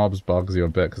healing other mobs bugs you a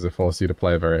bit because it forces you to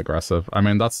play very aggressive. I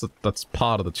mean, that's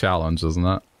part of the challenge, isn't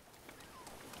it?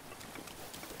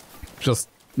 Just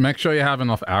make sure you have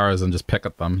enough arrows and just pick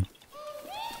at them.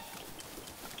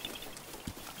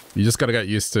 You just gotta get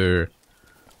used to...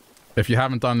 if you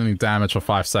haven't done any damage for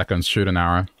 5 seconds, shoot an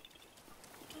arrow.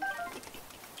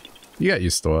 You get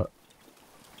used to it.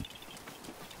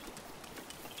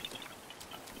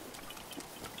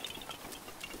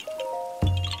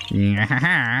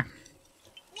 Yeah.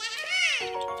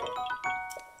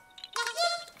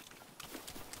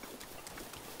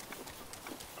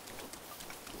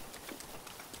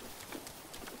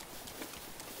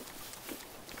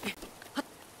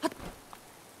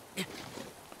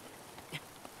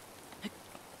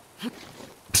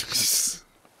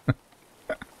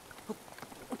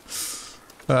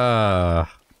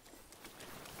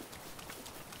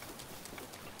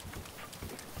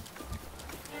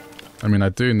 I mean, I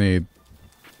do need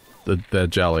the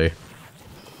jelly.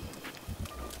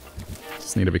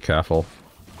 Just need to be careful.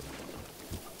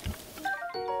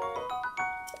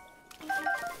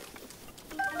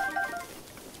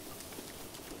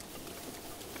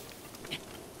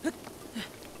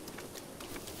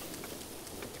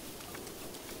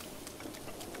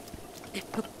 Let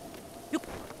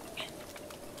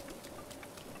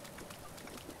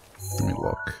me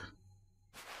look.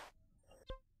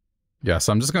 Yeah,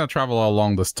 so I'm just going to travel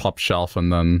along this top shelf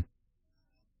and then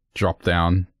drop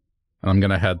down. And I'm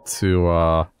going to head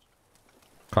to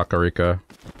Kakariko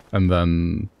and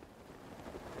then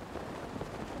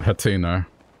Hatino.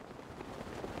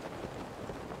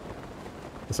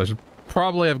 So I should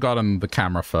probably have gotten the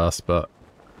camera first, but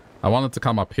I wanted to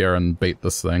come up here and beat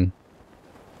this thing.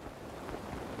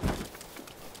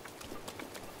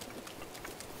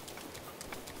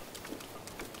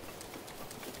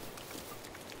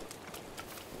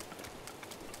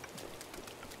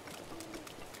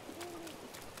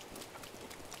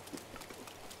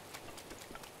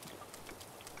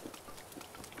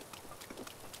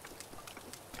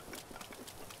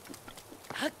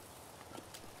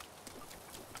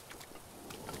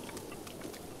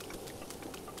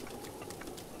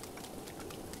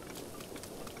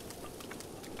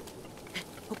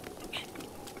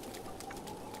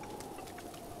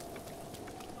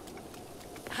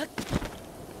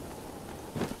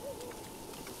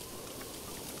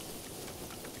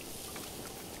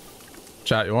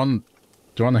 Chat, do you want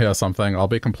to hear something? I'll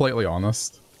be completely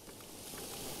honest.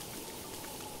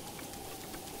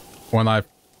 When I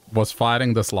was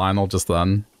fighting this Lionel just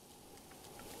then,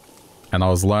 and I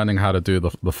was learning how to do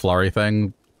the flurry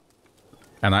thing,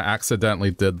 and I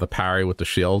accidentally did the parry with the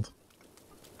shield.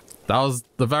 That was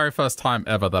the very first time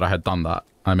ever that I had done that.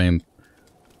 I mean,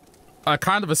 I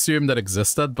kind of assumed it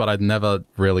existed, but I'd never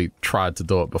really tried to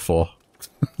do it before.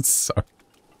 So...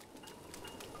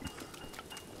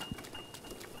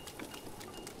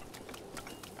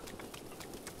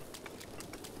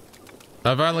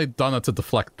 I've only done it to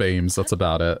deflect beams, that's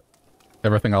about it.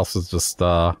 Everything else is just,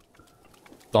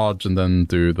 dodge and then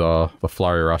do the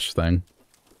flurry rush thing.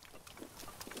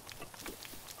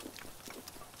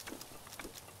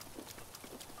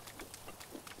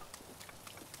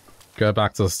 Go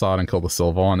back to the start and kill the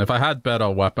silver one. If I had better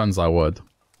weapons, I would.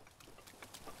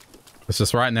 It's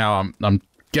just right now, I'm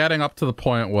getting up to the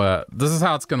point where this is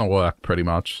how it's gonna work, pretty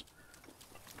much.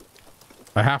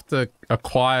 I have to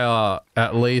acquire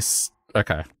at least...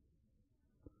 Okay.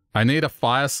 I need a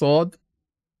fire sword.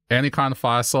 Any kind of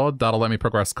fire sword. That'll let me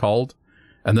progress cold.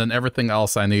 And then everything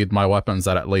else I need my weapons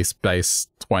at least base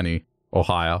 20 or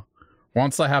higher.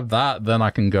 Once I have that, then I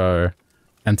can go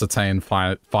entertain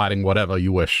fighting whatever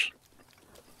you wish.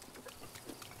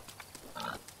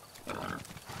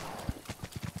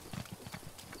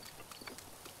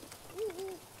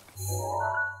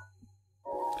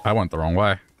 I went the wrong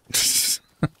way.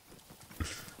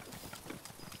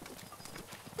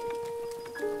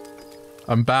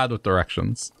 I'm bad with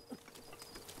directions.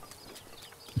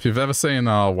 If you've ever seen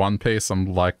One Piece, I'm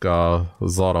like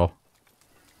Zoro.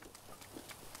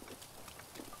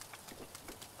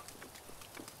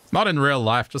 Not in real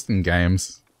life, just in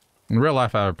games. In real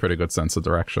life, I have a pretty good sense of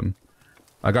direction.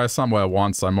 I go somewhere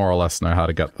once, I more or less know how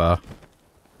to get there.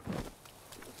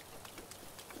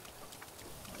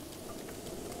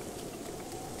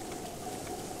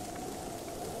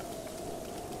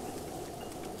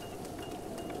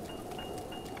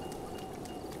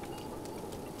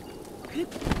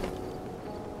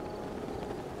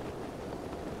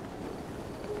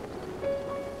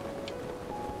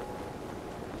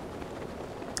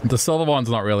 The silver one's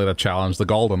not really the challenge. The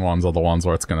golden ones are the ones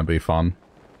where it's going to be fun.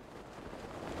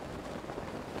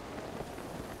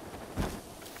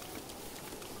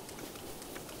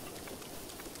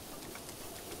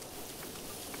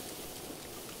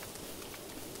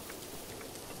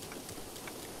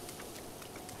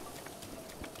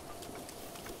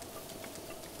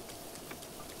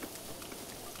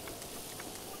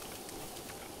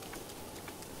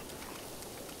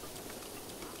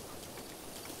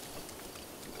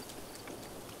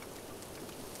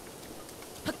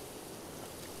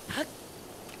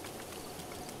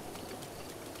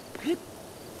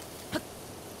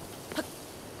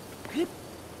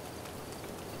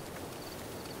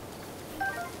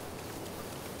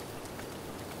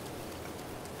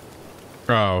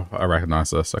 Oh, I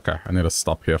recognize this. Okay, I need to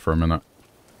stop here for a minute.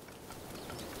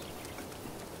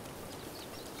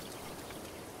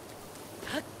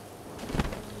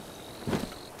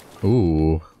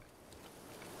 Ooh.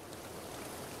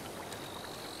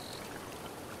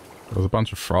 There's a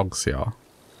bunch of frogs here.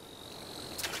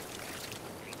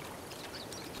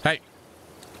 Hey!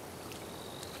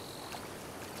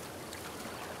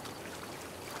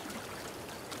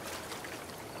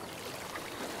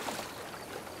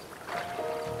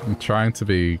 I'm trying to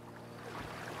be...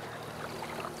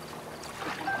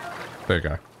 There you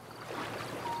go.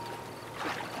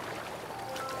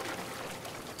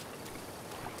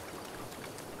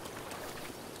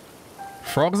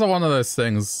 Frogs are one of those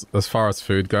things, as far as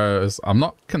food goes, I'm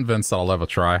not convinced that I'll ever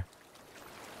try.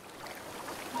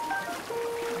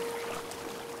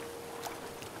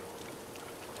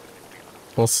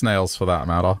 Or snails, for that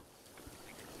matter.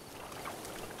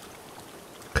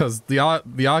 Because the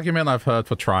argument I've heard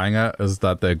for trying it is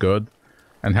that they're good,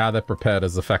 and how they're prepared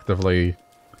is effectively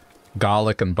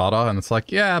garlic and butter, and it's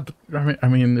like, yeah, but I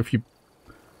mean, if you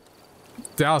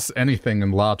douse anything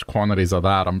in large quantities of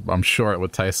that, I'm sure it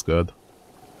would taste good.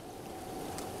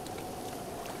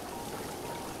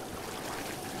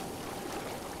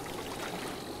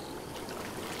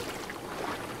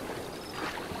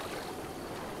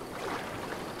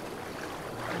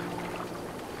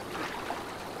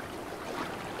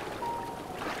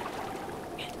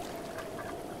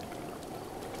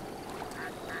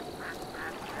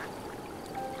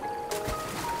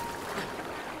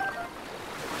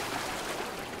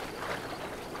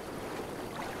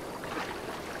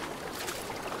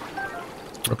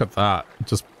 Look at that.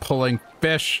 Just pulling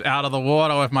fish out of the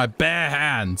water with my bare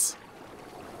hands.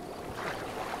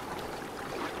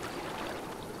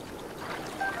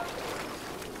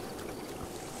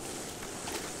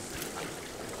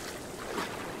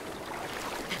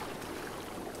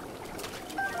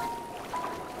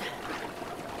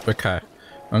 Okay.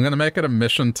 I'm gonna make it a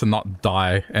mission to not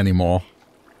die anymore.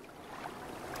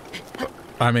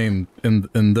 I mean,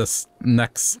 in this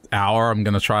next hour, I'm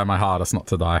gonna try my hardest not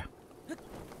to die.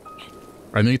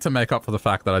 I need to make up for the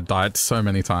fact that I died so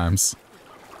many times.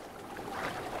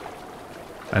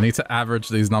 I need to average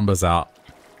these numbers out.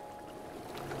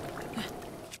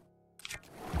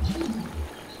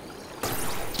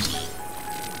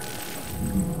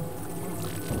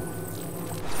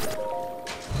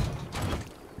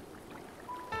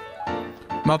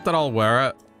 Not that I'll wear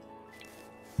it,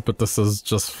 but this is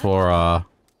just for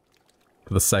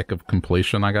the sake of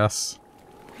completion, I guess.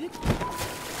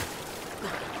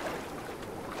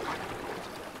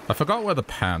 I forgot where the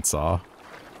pants are.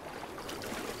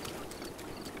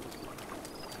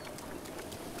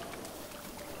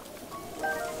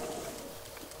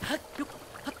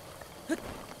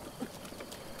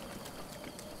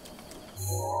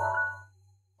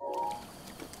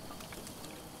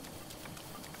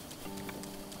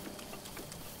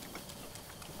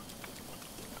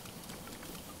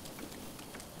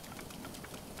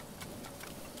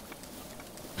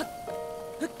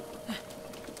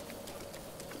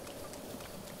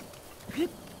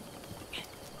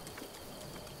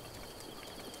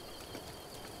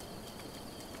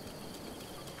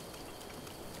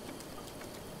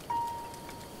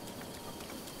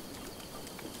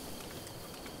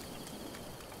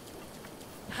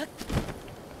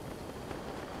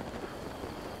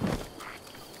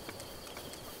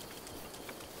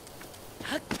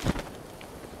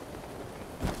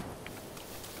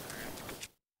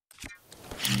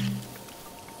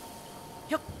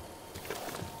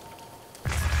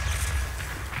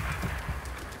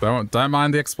 Don't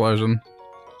mind the explosion.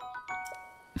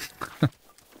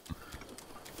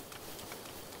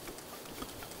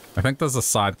 I think there's a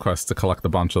side quest to collect a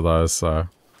bunch of those, so...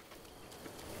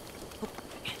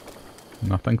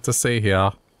 Nothing to see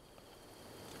here.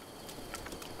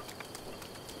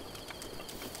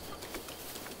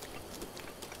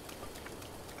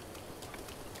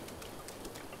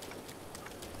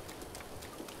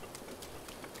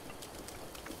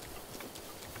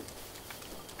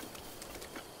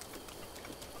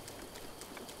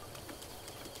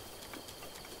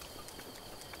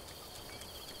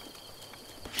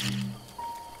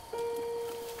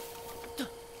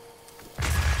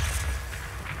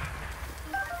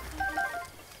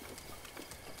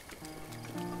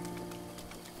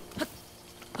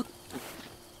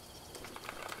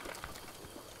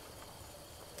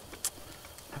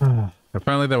 If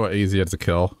only they were easier to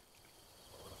kill.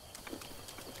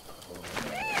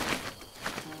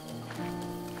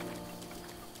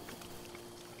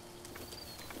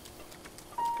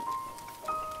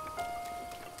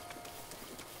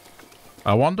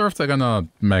 I wonder if they're gonna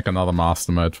make another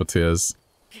master mode for Tears.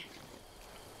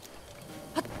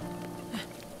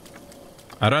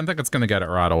 I don't think it's gonna get it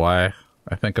right away.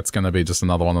 I think it's gonna be just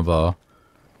another one of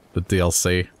the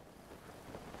DLC.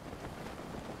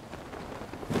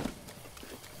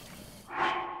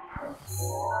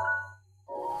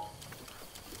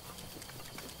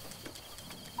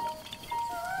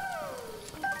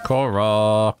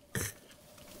 Korok.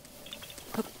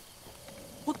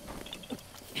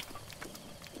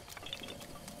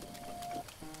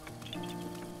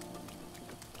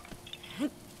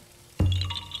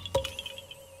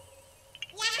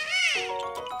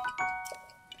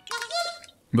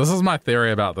 This is my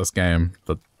theory about this game,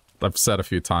 that I've said a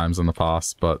few times in the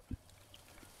past, but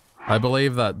I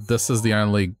believe that this is the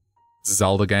only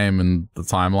Zelda game in the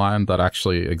timeline that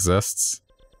actually exists.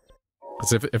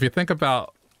 Because if you think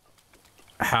about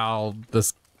how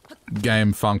this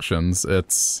game functions,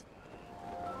 it's,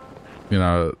 you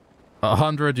know,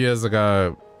 100 years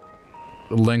ago,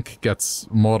 Link gets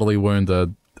mortally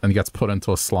wounded and gets put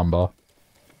into a slumber.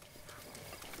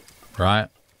 Right?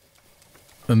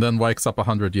 And then wakes up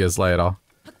 100 years later.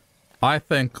 I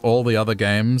think all the other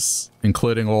games,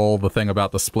 including all the thing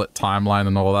about the split timeline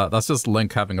and all that, that's just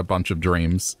Link having a bunch of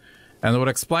dreams. And it would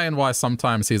explain why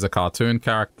sometimes he's a cartoon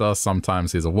character,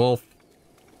 sometimes he's a wolf.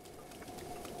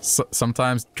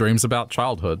 Sometimes dreams about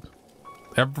childhood.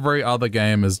 Every other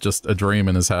game is just a dream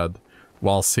in his head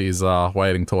whilst he's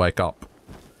waiting to wake up.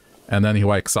 And then he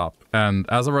wakes up. And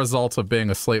as a result of being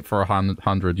asleep for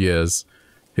 100 years,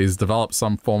 he's developed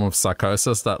some form of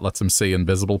psychosis that lets him see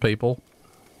invisible people.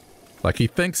 Like, he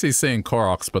thinks he's seeing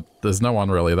Koroks, but there's no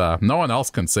one really there. No one else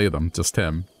can see them, just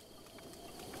him.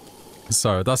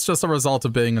 So, that's just a result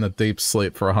of being in a deep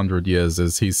sleep for 100 years,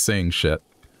 is he's seeing shit.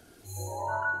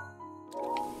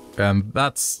 And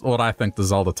that's what I think the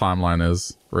Zelda timeline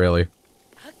is, really.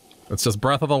 It's just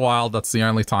Breath of the Wild, that's the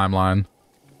only timeline.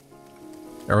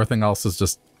 Everything else is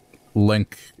just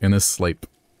Link in his sleep.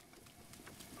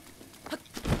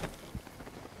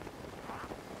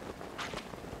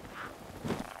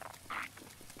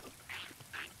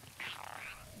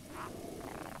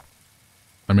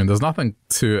 I mean, there's nothing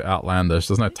too outlandish.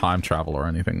 There's no time travel or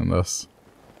anything in this.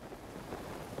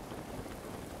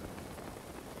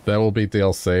 There will be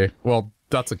DLC. Well,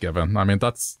 that's a given. I mean,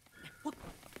 that's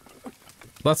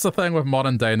the thing with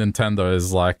modern day Nintendo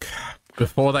is, like,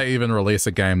 before they even release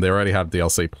a game, they already have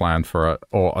DLC planned for it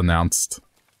or announced.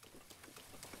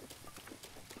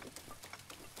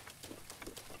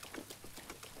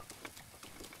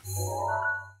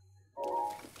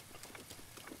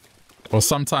 Or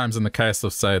sometimes in the case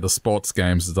of, say, the sports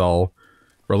games, they'll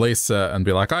release it and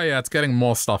be like, oh yeah, it's getting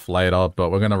more stuff later,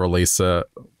 but we're gonna release it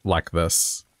like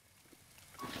this.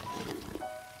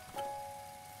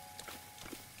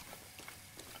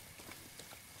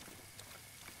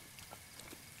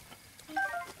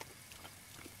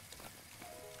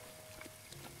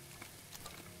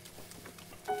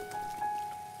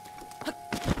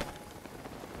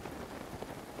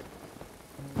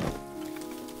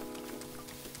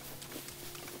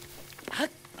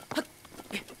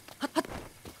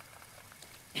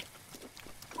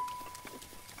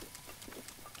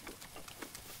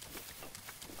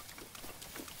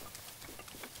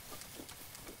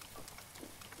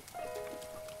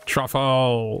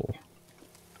 Truffle!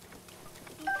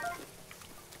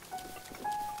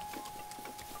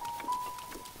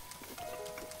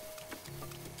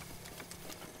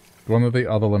 One of the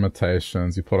other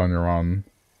limitations you put on your own.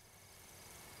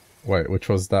 Wait, which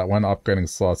was that when upgrading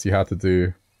slots, you had to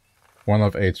do one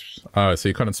of each. Oh, so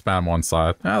you couldn't spam one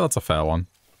side. Yeah, that's a fair one.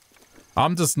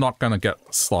 I'm just not gonna get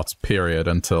slots, period,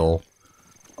 until...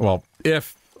 Well,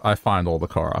 if I find all the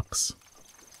Koroks.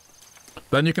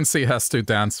 Then you can see Hestu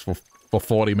dance for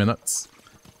 40 minutes.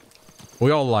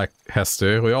 We all like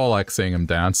Hestu. We all like seeing him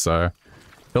dance, so...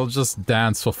 He'll just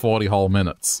dance for 40 whole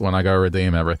minutes when I go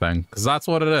redeem everything. Because that's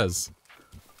what it is.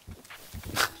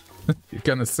 You're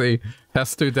gonna see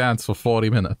Hestu dance for 40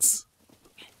 minutes.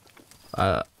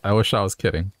 I wish I was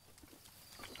kidding.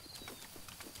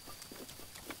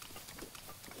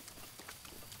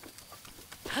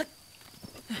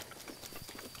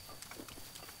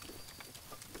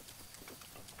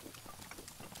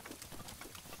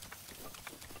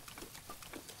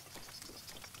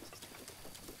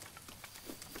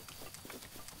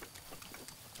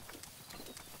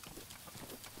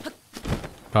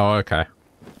 Oh, okay.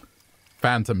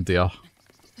 Phantom deal.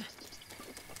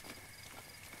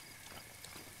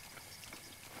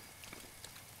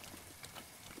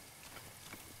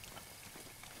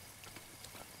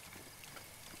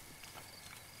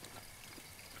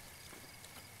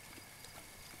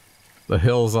 The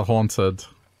hills are haunted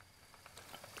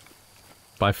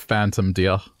by phantom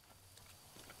deer.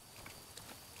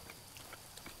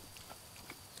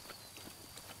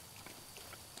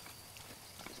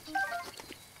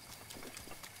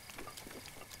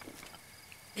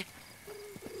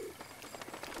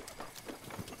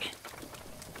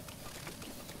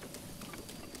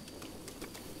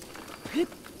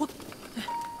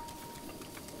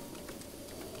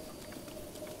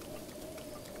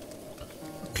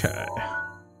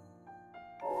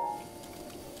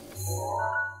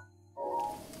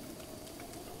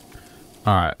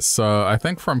 Alright, so I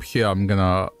think from here I'm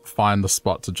gonna find the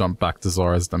spot to jump back to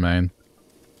Zora's domain.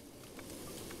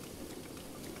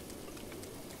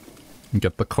 And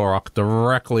get the Korok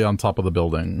directly on top of the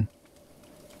building.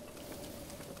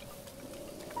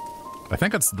 I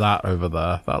think it's that over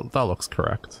there. That looks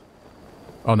correct.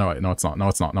 Oh, no, wait. No, it's not. No,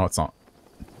 it's not. No, it's not.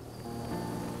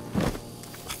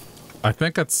 I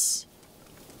think it's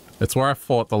where I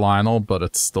fought the Lionel, but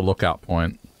it's the lookout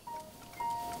point.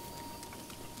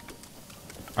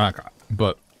 Okay.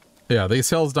 But, yeah, these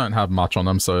hills don't have much on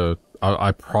them, so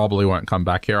I probably won't come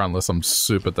back here unless I'm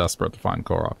super desperate to find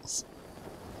Koroks.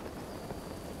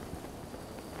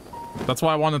 That's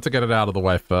why I wanted to get it out of the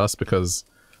way first, because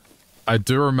I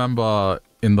do remember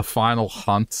in the final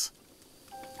hunt,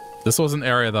 this was an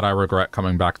area that I regret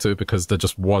coming back to because there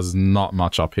just was not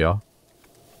much up here.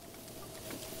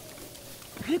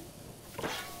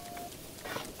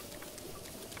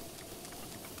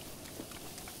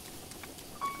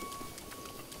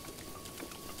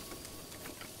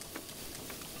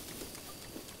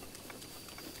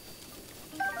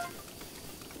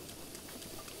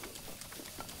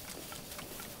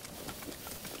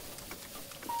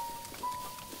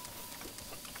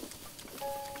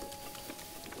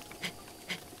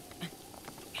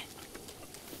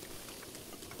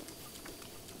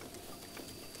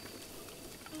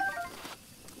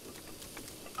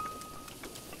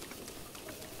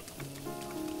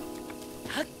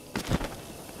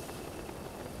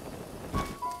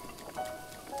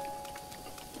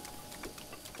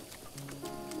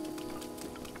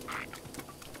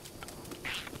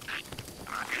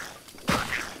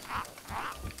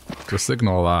 Just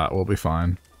ignore that, we'll be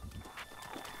fine.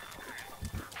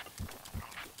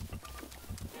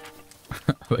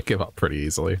 They give up pretty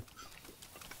easily.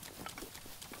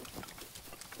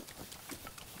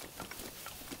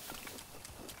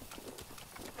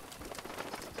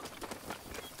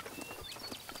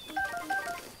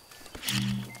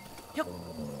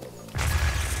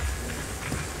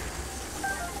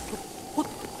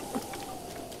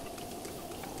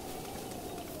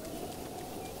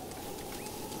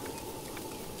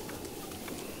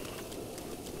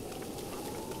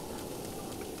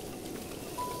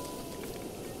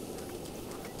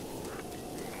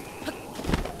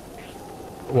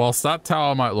 Whilst that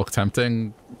tower might look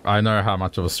tempting, I know how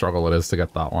much of a struggle it is to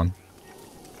get that one.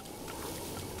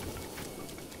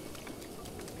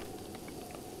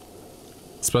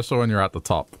 Especially when you're at the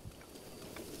top.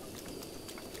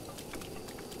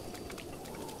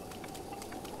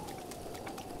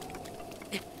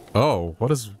 Oh,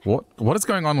 what is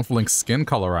going on with Link's skin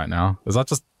color right now? Is that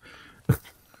just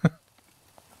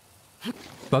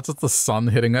that's just the sun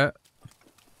hitting it?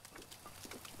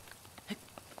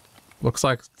 Looks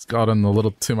like it's gotten a little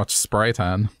too much spray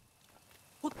tan.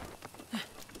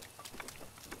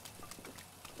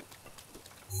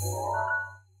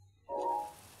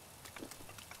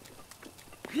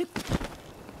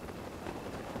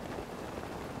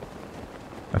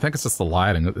 I think it's just the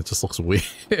lighting. It just looks weird.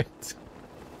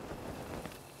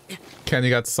 Can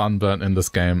you get sunburnt in this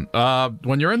game?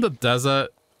 When you're in the desert,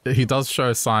 he does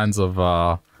show signs of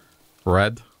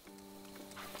red.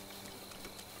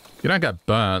 You don't get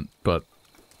burnt, but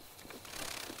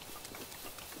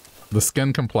the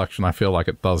skin complexion, I feel like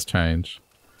it does change.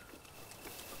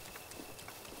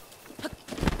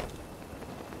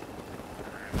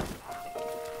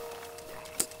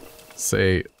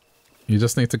 See, you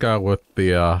just need to go with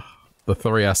the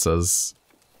 3 S's.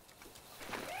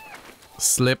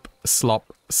 Slip, slop,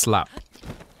 slap.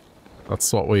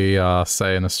 That's what we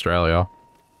say in Australia.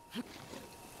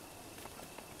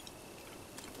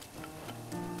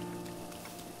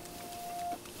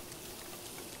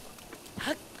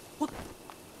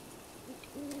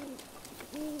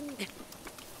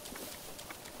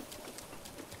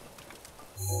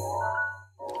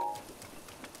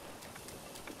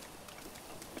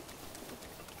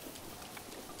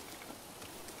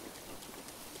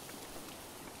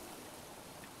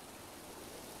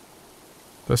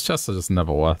 Those chests are just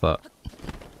never worth it.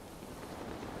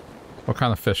 What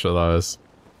kind of fish are those?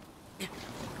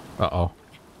 Uh-oh.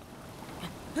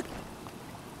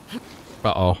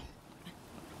 Uh-oh.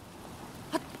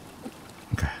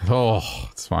 Okay. Oh,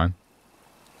 it's fine.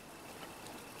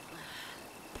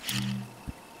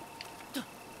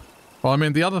 Well, I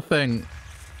mean, the other thing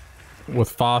with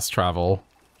fast travel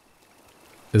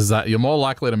is that you're more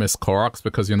likely to miss Koroks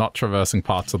because you're not traversing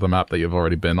parts of the map that you've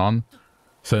already been on.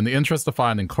 So in the interest of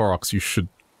finding Koroks, you should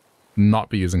not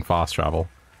be using fast travel.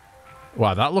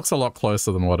 Wow, that looks a lot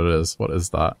closer than what it is. What is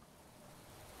that?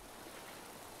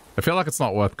 I feel like it's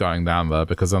not worth going down there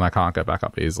because then I can't get back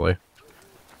up easily.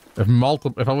 If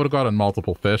I would have gotten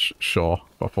multiple fish, sure.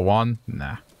 But for one,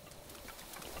 nah.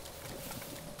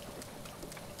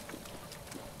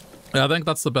 Yeah, I think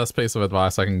that's the best piece of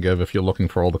advice I can give if you're looking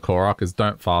for all the Korok, is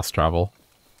don't fast travel.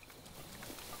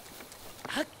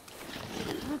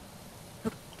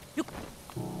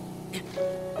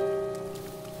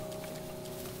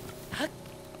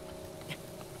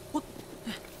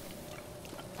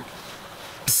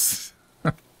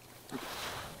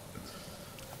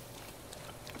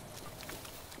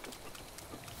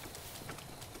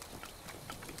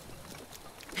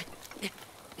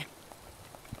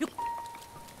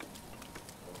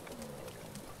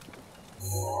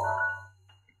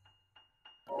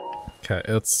 Okay,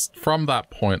 it's from that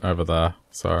point over there,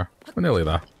 so we're nearly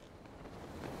there.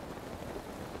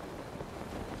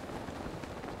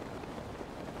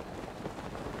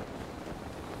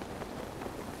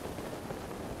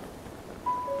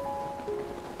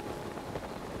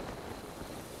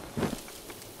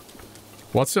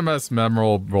 What's your most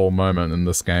memorable moment in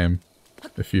this game,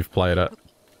 if you've played it?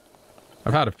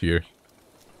 I've had a few.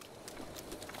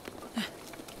 I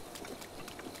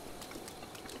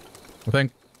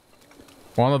think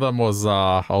one of them was,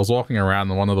 I was walking around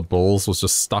and one of the bulls was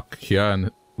just stuck here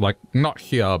and, like, not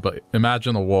here, but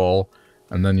imagine a wall,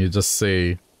 and then you just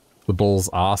see the bull's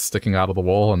ass sticking out of the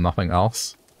wall and nothing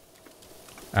else.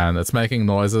 And it's making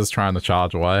noises trying to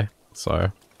charge away,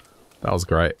 so that was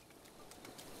great.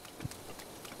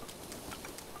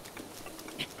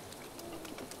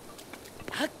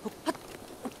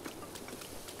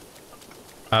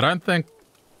 I don't think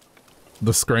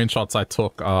the screenshots I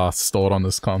took are stored on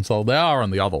this console. They are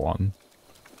on the other one.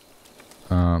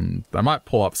 I might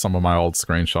pull up some of my old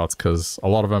screenshots because a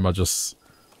lot of them are just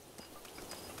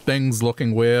things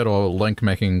looking weird or Link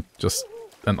making just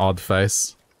an odd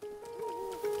face.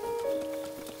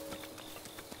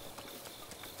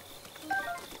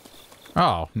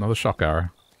 Oh, another shock arrow.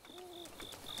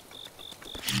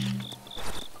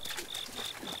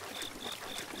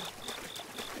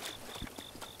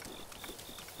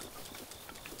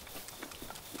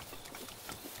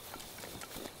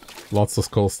 Lots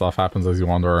of cool stuff happens as you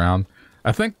wander around.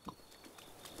 I think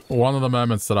one of the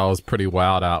moments that I was pretty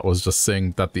wowed at was just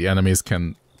seeing that the enemies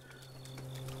can...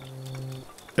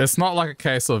 It's not like a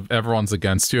case of everyone's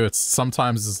against you, it's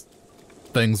sometimes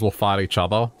things will fight each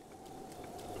other.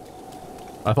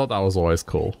 I thought that was always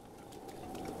cool.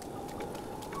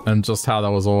 And just how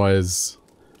there was always...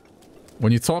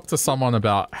 When you talk to someone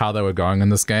about how they were going in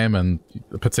this game and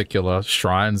particular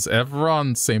shrines,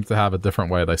 everyone seemed to have a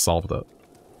different way they solved it.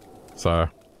 So...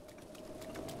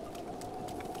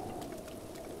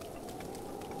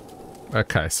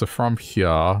 Okay, so from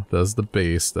here, there's the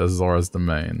beast, there's Zora's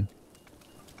domain.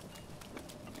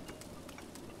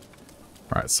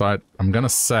 Alright, so I'm gonna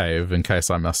save in case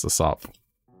I mess this up.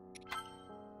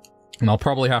 And I'll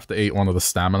probably have to eat one of the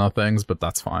stamina things, but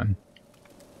that's fine.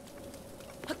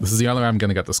 This is the only way I'm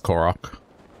gonna get this Korok.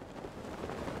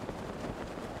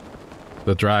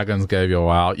 The dragons gave you a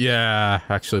wow. Yeah,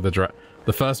 actually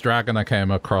the first dragon I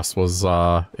came across was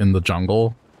in the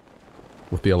jungle.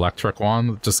 With the electric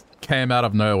one. It just came out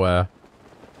of nowhere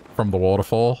from the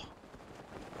waterfall.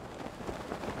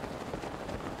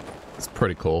 It's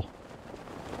pretty cool.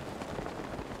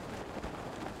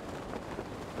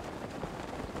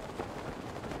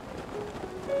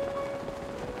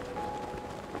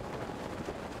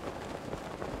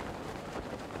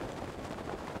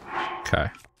 Okay.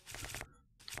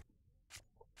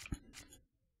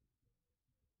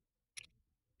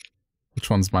 Which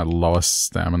one's my lowest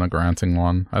stamina granting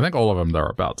one? I think all of them they're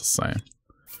about the same.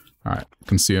 Alright,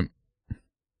 consume.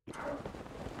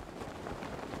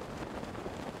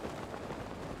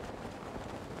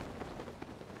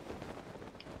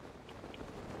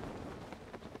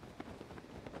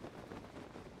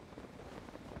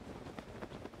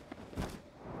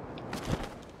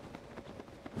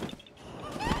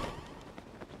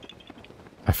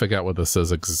 I forget what this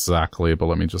is exactly, but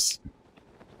let me just...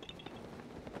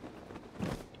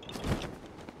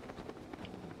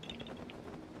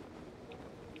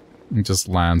 Just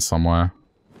land somewhere.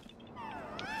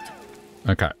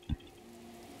 Okay.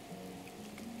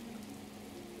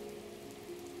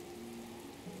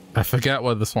 I forget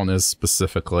what this one is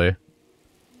specifically.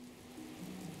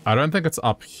 I don't think it's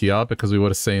up here because we would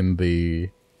have seen the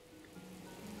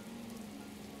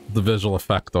visual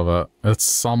effect of it. It's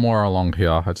somewhere along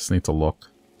here. I just need to look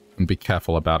and be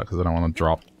careful about it because I don't want to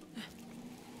drop.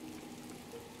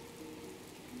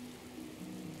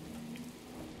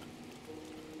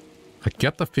 I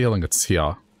get the feeling it's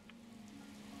here.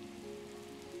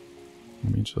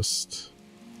 Let me just...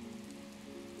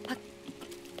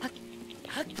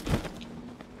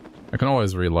 I can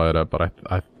always reload it, but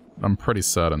I'm pretty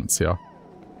certain it's here.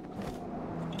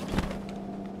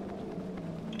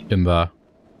 In there.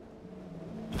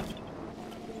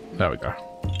 There we go.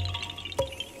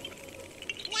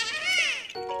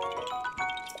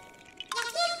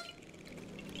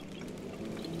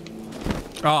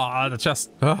 Oh, the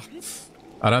chest. Ugh.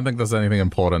 I don't think there's anything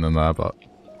important in there, but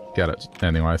get it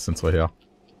anyway since we're here.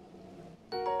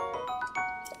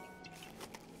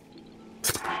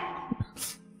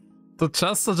 The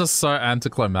chests are just so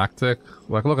anticlimactic.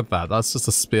 Like, look at that. That's just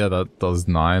a spear that does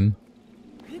 9.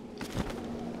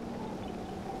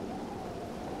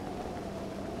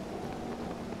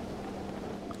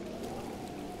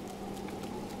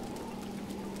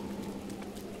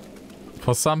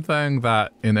 For something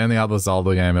that in any other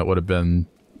Zelda game it would have been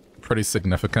pretty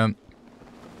significant.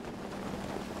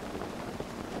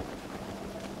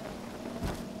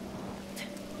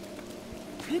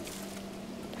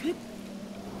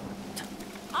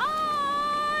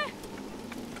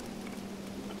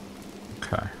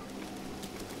 Okay.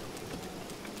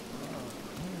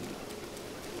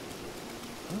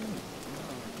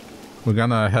 We're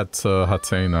gonna head to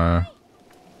Hateno.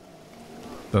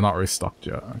 They're not restocked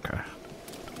yet, okay.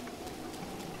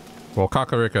 Well,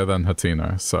 Kakariko, then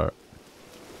Hateno, so...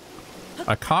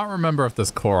 I can't remember if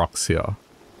there's Koroks here.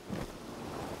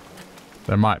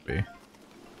 There might be.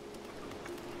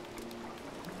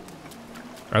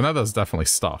 I know there's definitely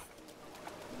stuff.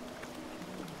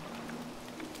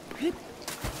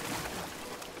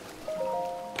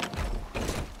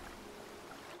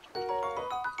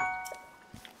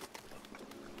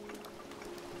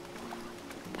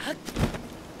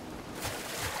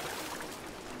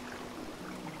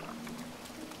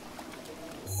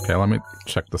 Okay, let me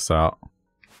check this out.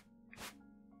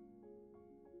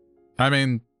 I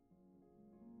mean,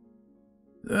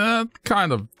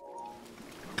 kind of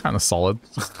solid.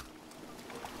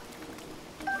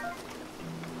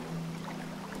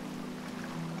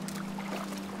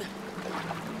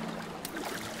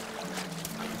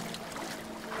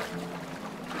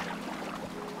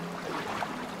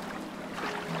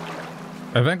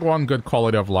 I think one good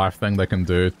quality of life thing they can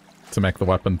do to make the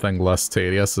weapon thing less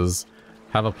tedious is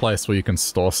have a place where you can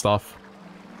store stuff.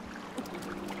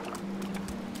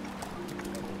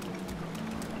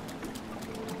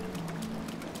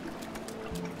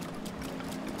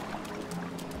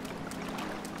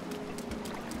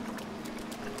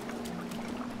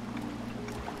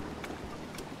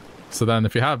 So then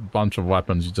if you have a bunch of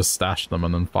weapons, you just stash them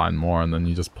and then find more, and then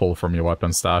you just pull from your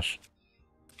weapon stash.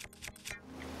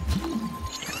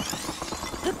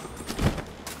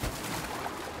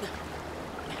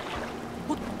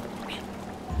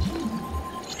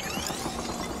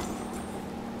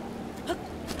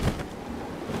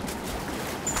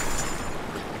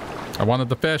 I wanted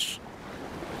the fish.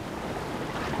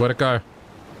 Where'd it go?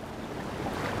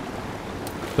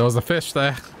 There was a fish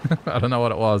there. I don't know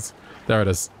what it was. There it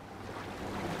is.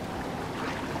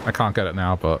 I can't get it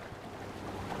now, but...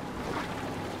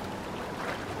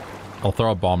 I'll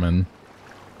throw a bomb in.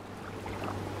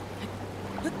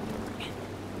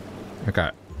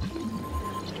 Okay.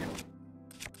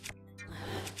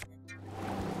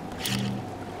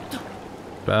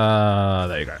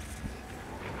 There you go.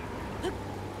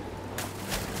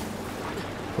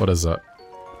 What is it?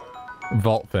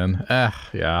 Vault fin.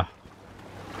 Yeah.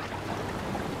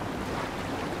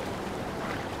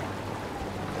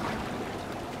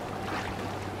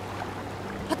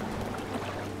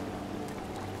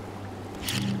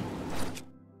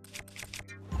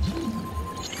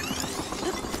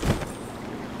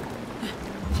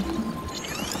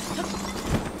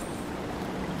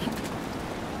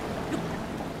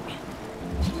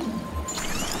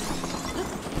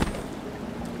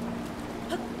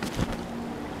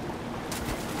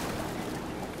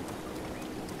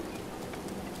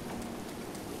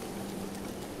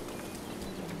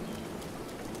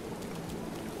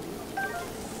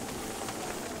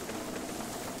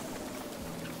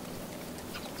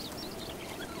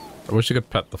 I wish you could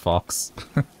pet the fox.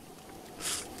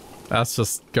 That's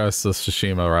just Ghost of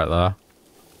Tsushima right there.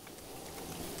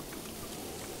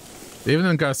 Even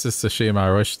in Ghost of Tsushima,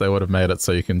 I wish they would have made it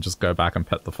so you can just go back and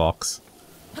pet the fox.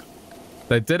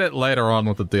 They did it later on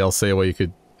with the DLC where you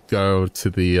could go to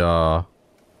the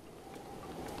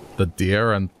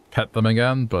deer and pet them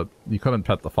again, but you couldn't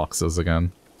pet the foxes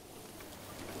again.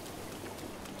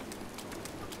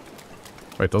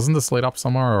 Wait, doesn't this lead up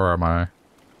somewhere, or am I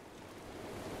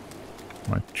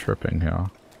tripping here?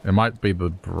 It might be the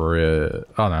bridge.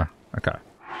 Oh no. Okay.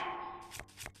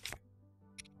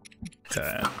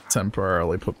 Okay.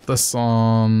 Temporarily put this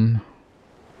on.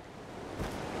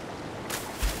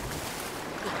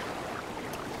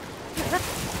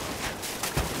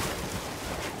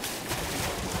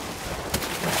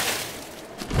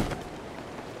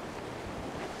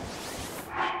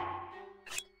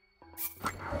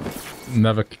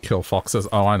 Never kill foxes.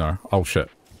 Oh, I know. Oh, shit.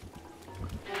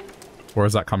 Where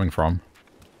is that coming from?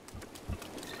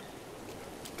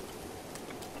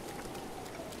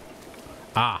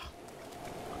 Ah.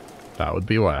 That would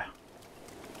be where.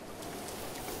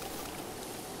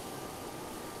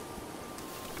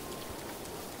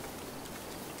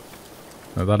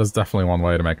 Now, that is definitely one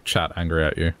way to make chat angry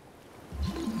at you.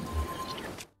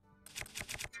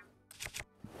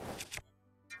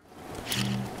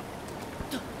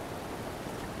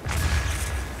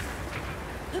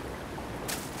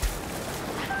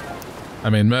 I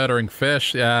mean, murdering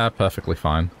fish, yeah, perfectly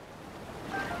fine.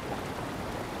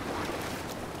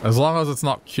 As long as it's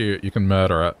not cute, you can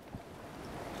murder it.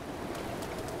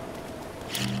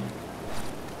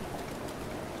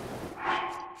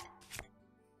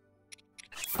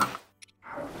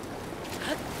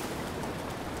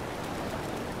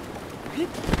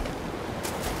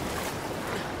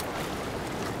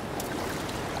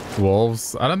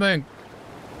 Wolves? I don't think...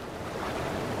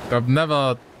 I've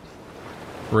never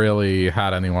really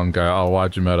had anyone go, oh,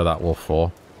 why'd you murder that wolf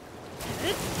for?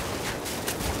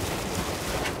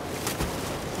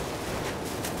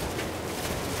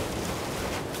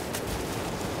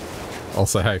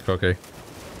 Also, hey, Cookie.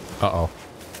 Uh-oh.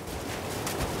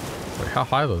 Wait, how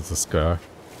high does this go?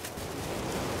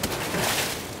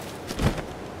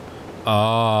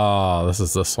 Oh, this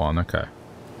is this one, okay.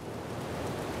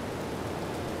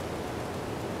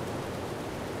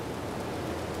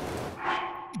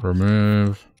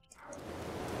 Remove.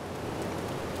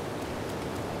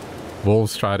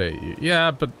 Wolves try to eat you. Yeah,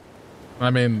 but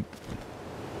I mean,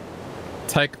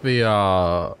 take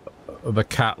the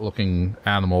cat-looking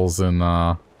animals in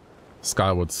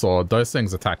Skyward Sword. Those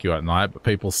things attack you at night, but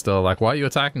people still like, why are you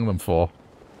attacking them for?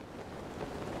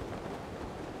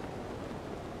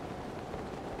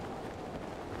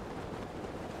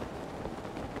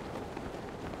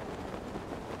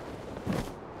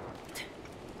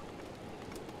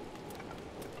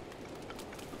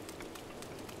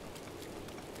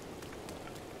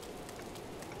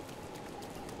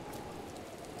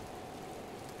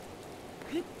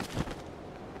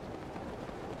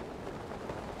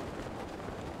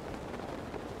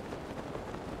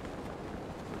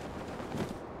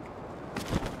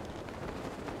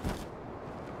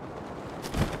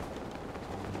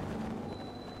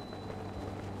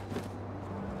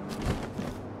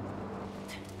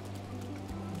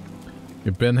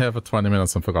 You've been here for 20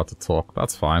 minutes and forgot to talk.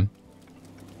 That's fine.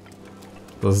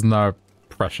 There's no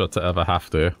pressure to ever have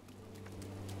to.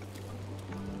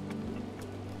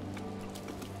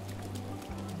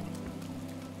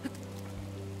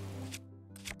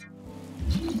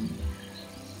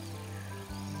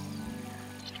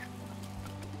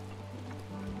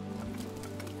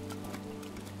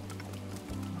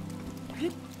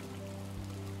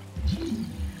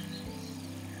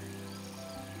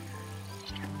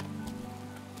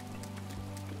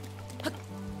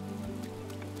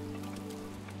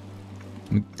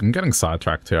 I'm getting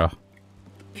sidetracked here.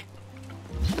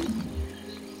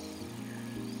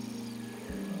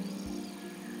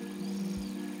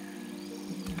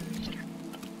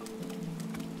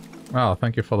 Oh,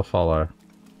 thank you for the follow.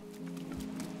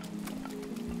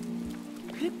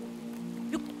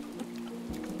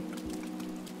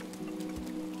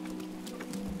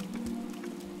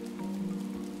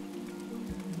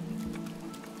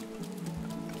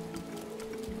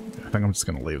 I think I'm just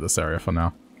gonna leave this area for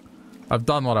now. I've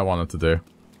done what I wanted to do.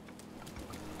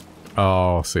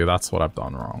 Oh, see, that's what I've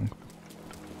done wrong.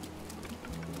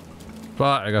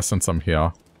 But I guess since I'm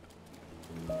here...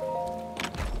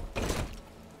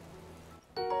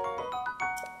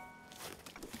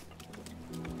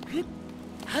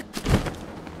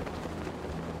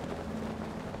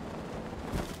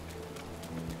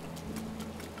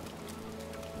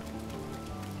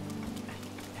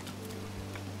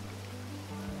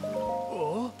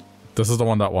 This is the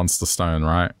one that wants the stone,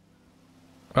 right?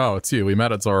 Oh, it's you. We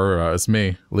met at Zorura. It's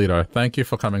me, Lido. Thank you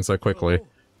for coming so quickly.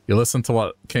 You listened to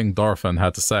what King Dorfin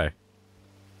had to say.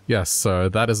 Yes, so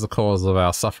that is the cause of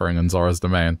our suffering in Zora's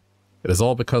domain. It is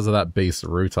all because of that beast,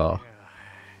 Ruta.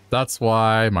 That's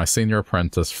why my senior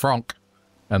apprentice, Franck,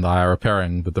 and I are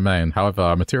repairing the domain. However,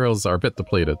 our materials are a bit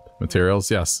depleted.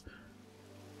 Materials, yes.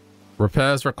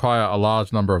 Repairs require a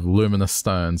large number of luminous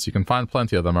stones. You can find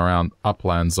plenty of them around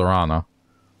upland Zorana.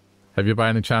 Have you by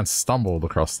any chance stumbled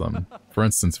across them? For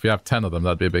instance, if you have 10 of them,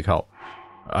 that'd be a big help.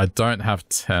 I don't have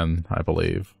 10, I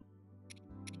believe.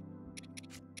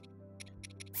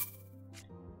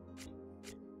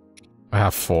 I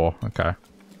have 4, okay.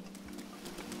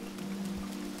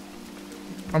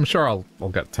 I'm sure I'll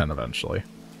get 10 eventually.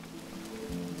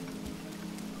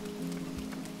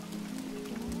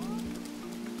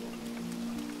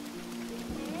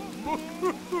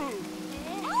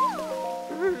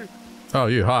 Oh,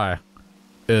 you, hi.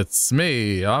 It's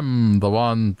me. I'm the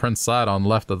one Prince Sidon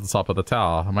left at the top of the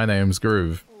tower. My name's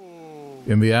Groove.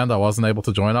 In the end, I wasn't able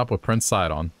to join up with Prince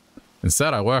Sidon.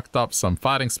 Instead, I worked up some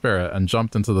fighting spirit and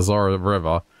jumped into the Zora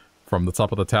River from the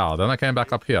top of the tower. Then I came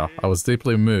back up here. I was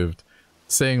deeply moved,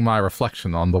 seeing my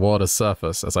reflection on the water's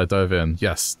surface as I dove in.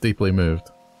 Yes, deeply moved.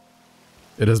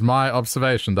 It is my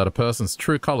observation that a person's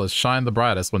true colors shine the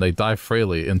brightest when they dive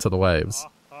freely into the waves.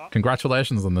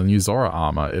 Congratulations on the new Zora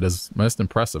armor. It is most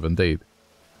impressive indeed.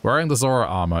 Wearing the Zora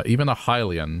armor, even a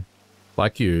Hylian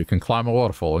like you can climb a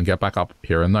waterfall and get back up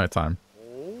here in no time.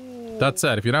 That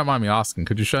said, if you don't mind me asking,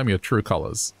 could you show me your true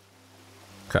colors?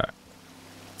 Okay.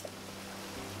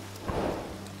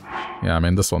 Yeah, I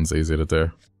mean, this one's easy to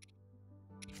do.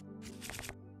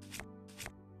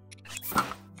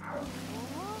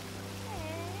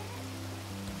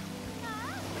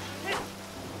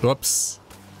 Whoops.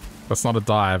 That's not a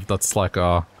dive, that's like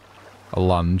a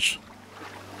lunge.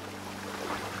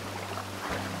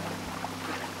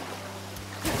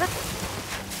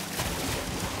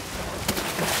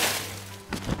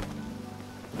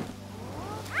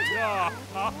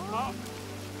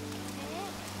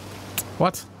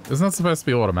 What? Isn't that supposed to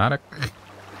be automatic?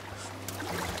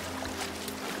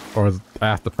 Or I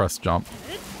have to press jump?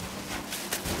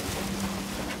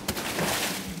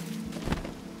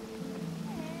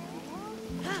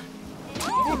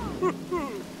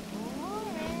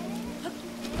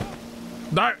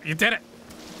 No, you did it!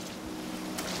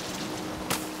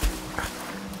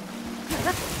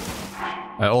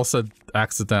 I also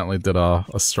accidentally did a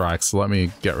strike, so let me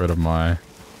get rid of my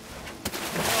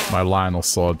Lionel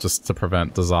sword just to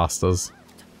prevent disasters.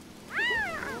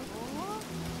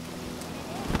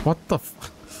 What the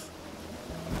f-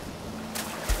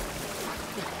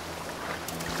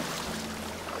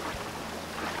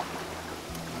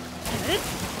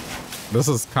 This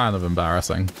is kind of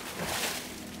embarrassing.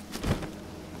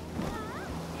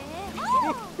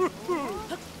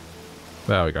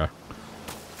 There we go.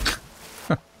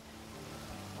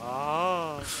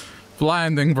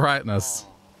 Blinding brightness.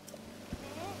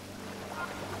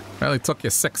 It only took you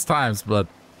 6 times, but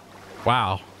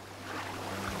wow.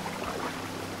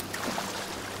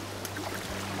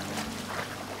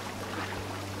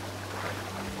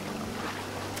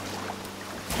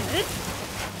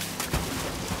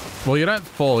 Well, you don't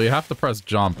fall, you have to press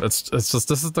jump. It's just,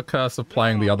 this is the curse of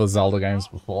playing the other Zelda games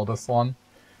before this one.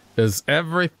 Is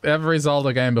every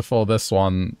Zelda game before this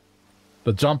one,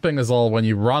 the jumping is all when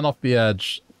you run off the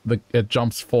edge, it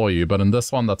jumps for you, but in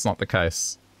this one, that's not the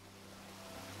case.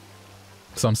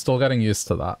 So I'm still getting used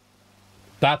to that.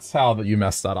 That's how that you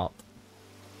messed that up.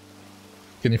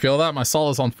 Can you feel that? My soul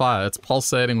is on fire. It's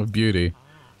pulsating with beauty.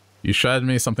 You showed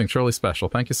me something truly special.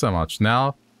 Thank you so much.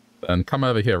 Now, then come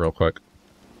over here real quick.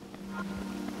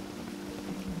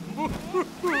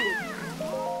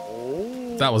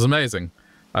 That was amazing.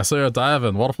 I saw you dive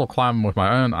and waterfall climb with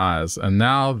my own eyes, and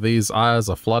now these eyes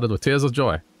are flooded with tears of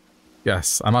joy.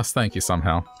 Yes, I must thank you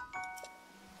somehow.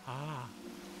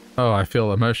 Oh, I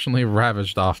feel emotionally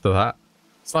ravaged after that.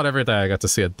 It's not every day I get to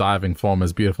see a diving form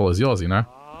as beautiful as yours, you know?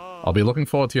 I'll be looking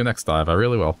forward to your next dive, I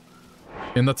really will.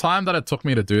 In the time that it took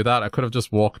me to do that, I could have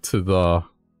just walked to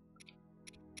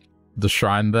the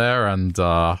shrine there and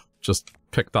just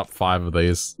picked up 5 of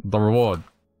these. The reward.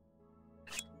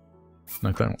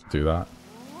 No, don't do that.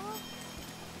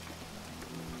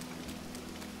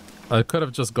 I could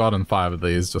have just gotten 5 of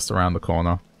these just around the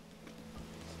corner.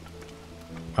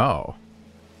 Oh.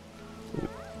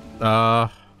 I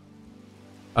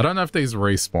don't know if these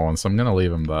respawn, so I'm gonna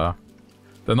leave them there.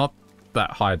 They're not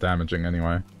that high damaging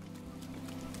anyway.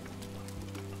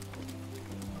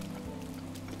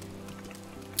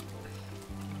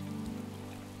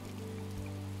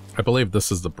 I believe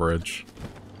this is the bridge.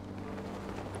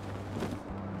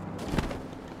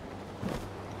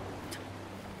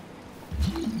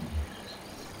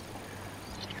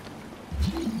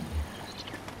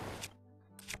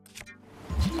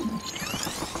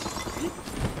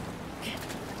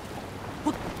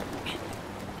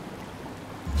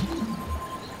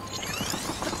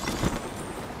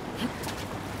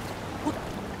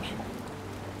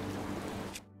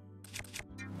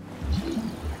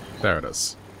 There it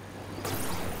is.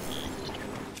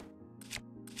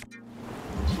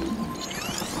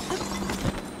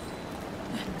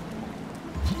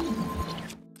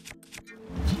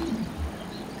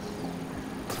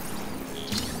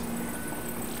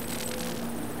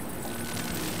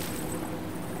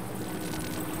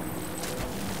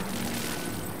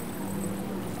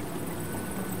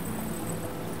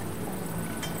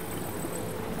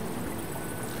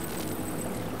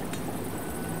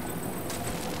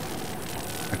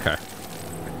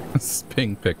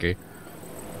 Being picky.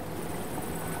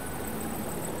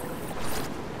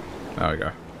 There we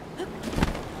go.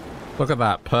 Look at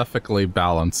that, perfectly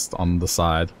balanced on the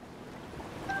side.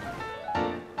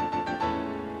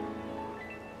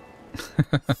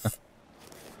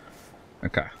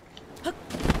 Okay.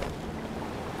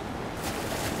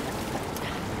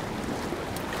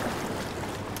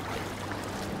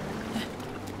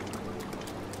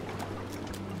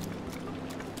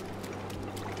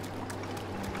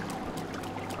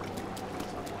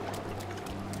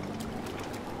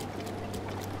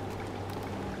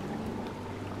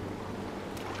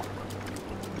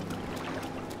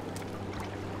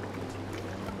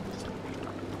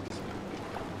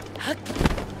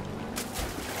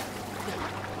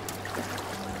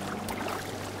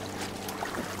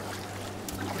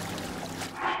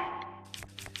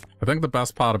 I think the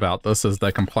best part about this is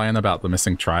they complain about the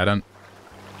missing trident.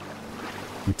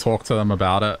 You talk to them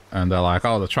about it, and they're like,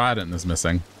 oh, the trident is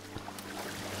missing.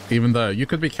 Even though you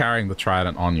could be carrying the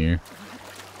trident on you.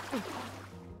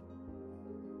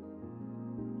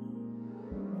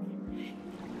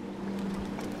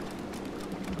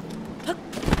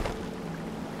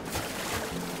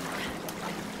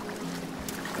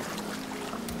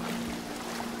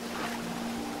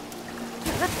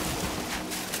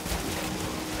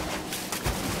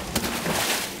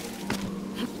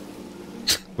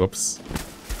 Whoops.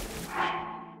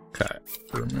 Okay,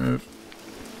 remove.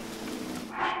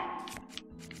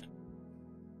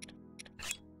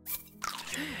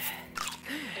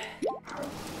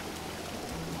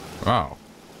 Wow.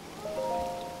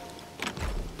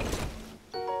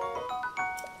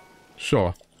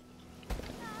 Sure.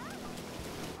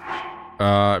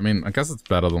 I mean, I guess it's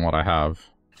better than what I have.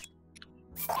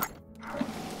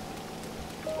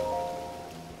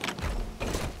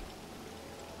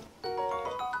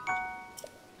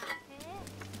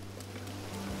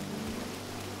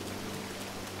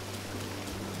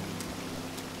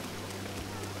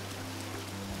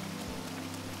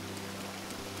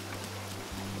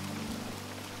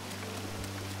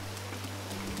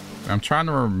 I'm trying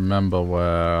to remember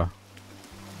where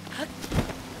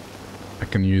I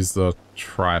can use the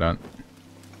trident.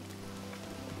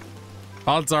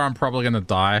 Odds are I'm probably gonna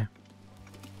die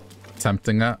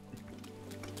attempting it.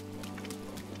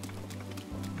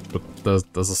 But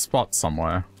there's a spot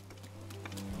somewhere.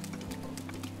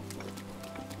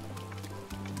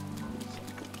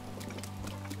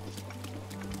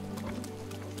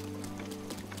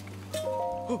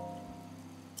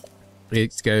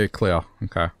 It's go clear.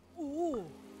 Okay.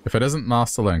 If it isn't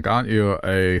Master Link, aren't you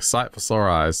a sight for sore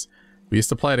eyes? We used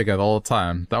to play together all the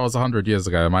time. That was 100 years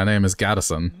ago. My name is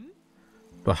Gaddison.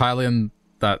 The Hylian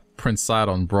that Prince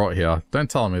Sidon brought here.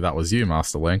 Don't tell me that was you,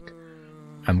 Master Link.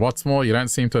 And what's more, you don't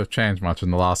seem to have changed much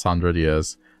in the last 100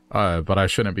 years. Oh, but I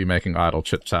shouldn't be making idle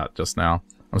chit-chat just now.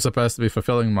 I'm supposed to be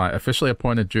fulfilling my officially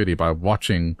appointed duty by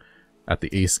watching at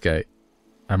the East Gate.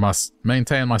 I must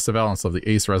maintain my surveillance of the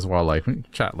East Reservoir Lake. We can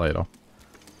chat later.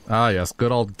 Ah yes,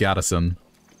 good old Gaddison.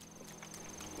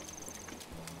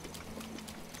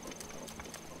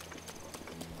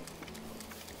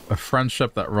 A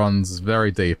friendship that runs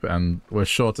very deep, and we're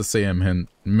sure to see him in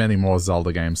many more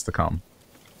Zelda games to come.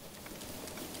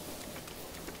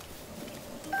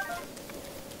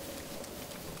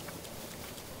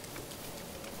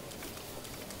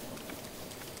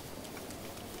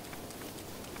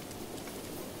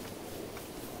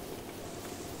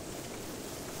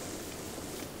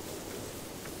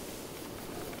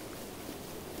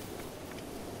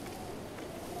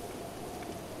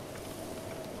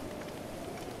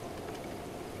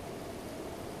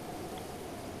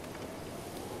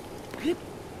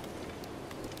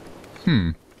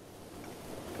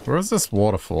 Where is this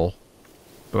waterfall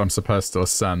that I'm supposed to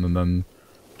ascend and then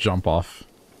jump off?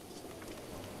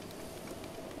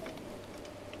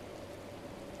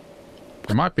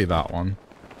 It might be that one.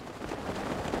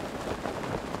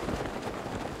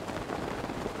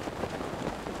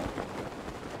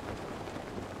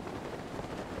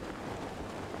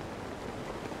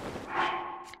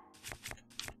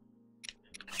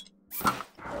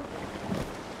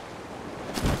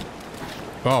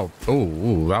 Oh,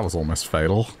 ooh, that was almost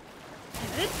fatal.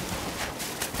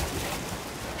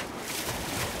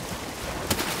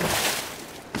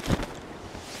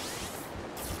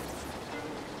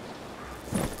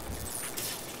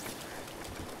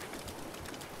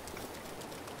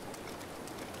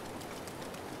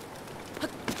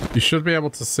 You should be able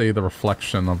to see the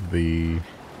reflection of the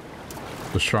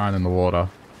shrine in the water.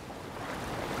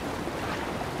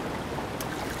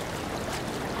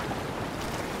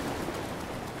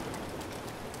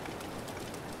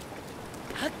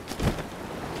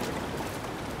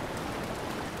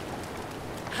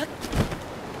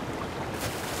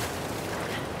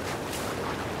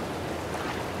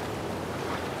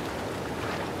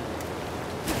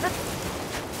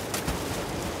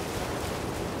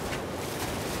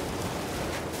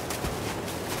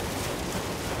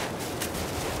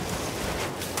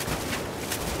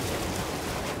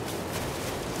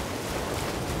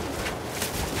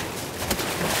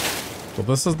 Well,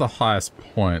 this is the highest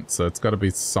point, so it's got to be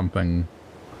something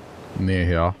near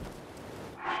here.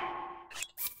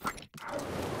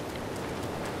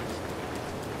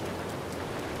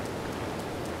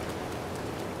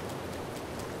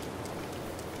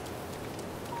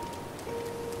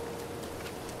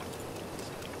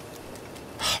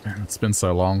 Oh, man, it's been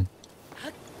so long.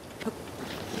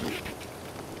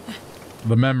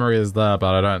 The memory is there,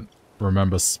 but I don't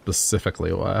remember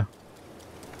specifically where.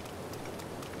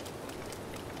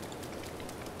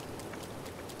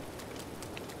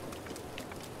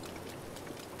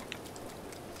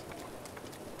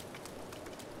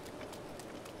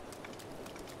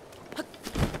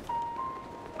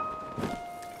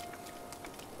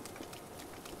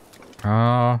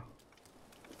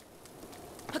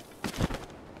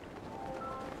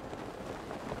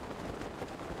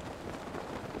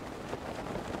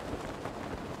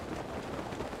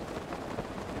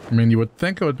 I mean, you would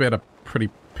think it would be at a pretty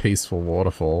peaceful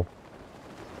waterfall.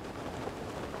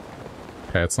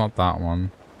 Okay, it's not that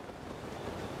one.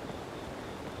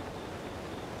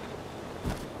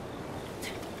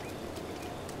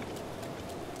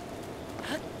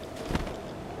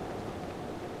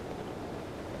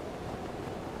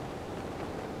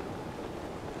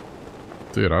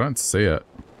 Dude, I don't see it.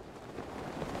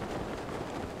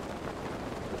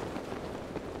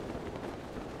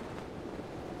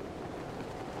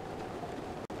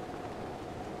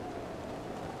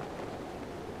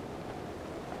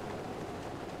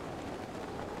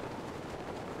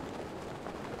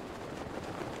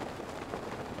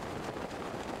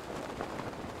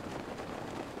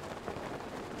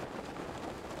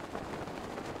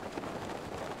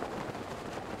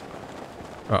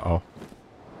 Uh-oh.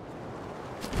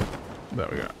 There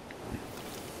we go.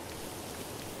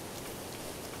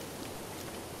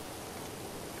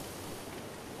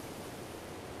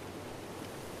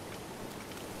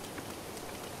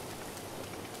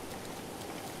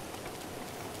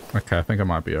 Okay, I think it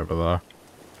might be over there.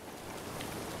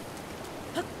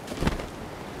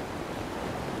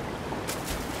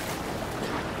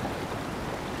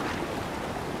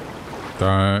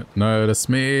 Don't notice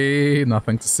me.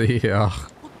 Nothing to see here.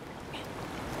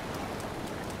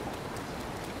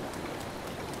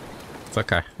 It's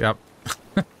okay. Yep.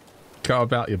 Go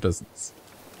about your business.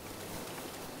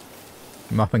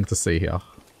 Nothing to see here.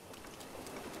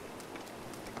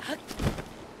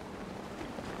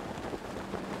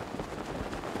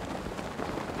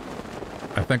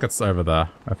 I think it's over there.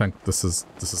 I think this is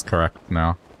correct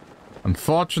now.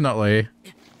 Unfortunately.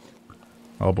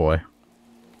 Oh boy.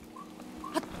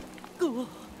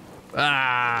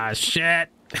 Ah, shit.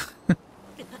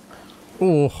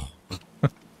 Ooh.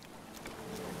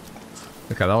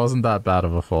 Okay, that wasn't that bad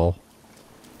of a fall.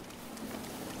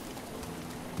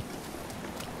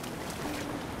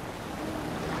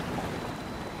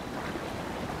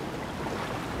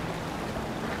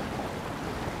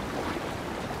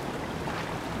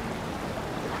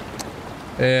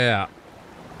 Yeah.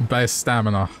 Base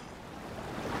stamina.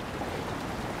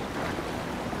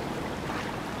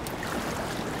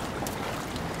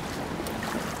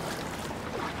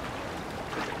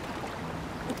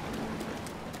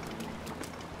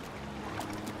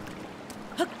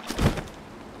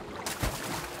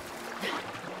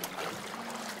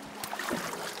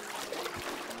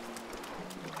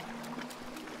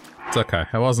 It's okay.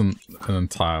 It wasn't an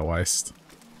entire waste.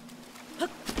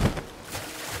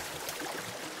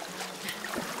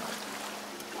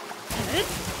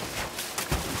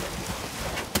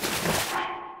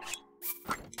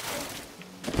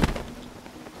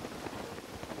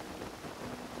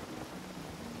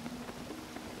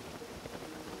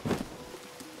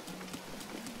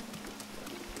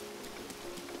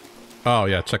 Oh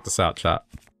yeah, check this out, chat.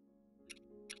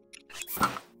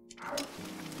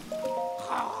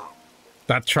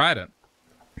 That trident.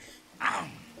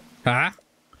 Huh?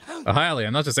 A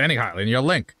Hylian, not just any Hylian, you're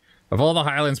Link. Of all the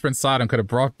Hylians Prince Sidon could have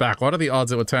brought back, what are the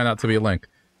odds it would turn out to be Link?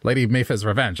 Lady Mipha's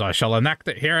revenge. I shall enact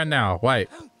it here and now. Wait.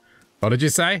 What did you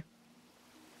say?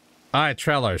 I,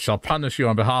 Trello, shall punish you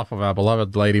on behalf of our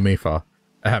beloved Lady Mipha.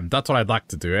 That's what I'd like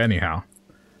to do, anyhow.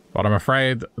 But I'm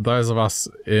afraid those of us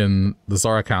in the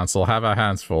Zora Council have our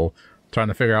hands full trying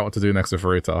to figure out what to do next with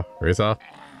Rita. Rita?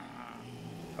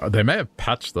 They may have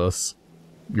patched this.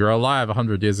 You're alive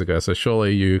 100 years ago, so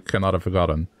surely you cannot have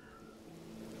forgotten.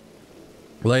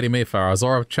 Lady Mipha, our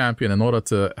Zora champion, in order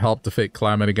to help defeat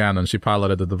Calamity Ganon, she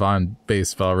piloted the divine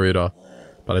beast Valruda.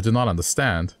 But I do not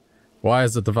understand. Why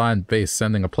is the divine beast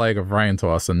sending a plague of rain to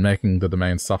us and making the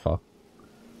domain suffer?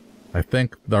 I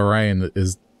think the rain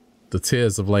is the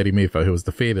tears of Lady Mipha, who was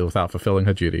defeated without fulfilling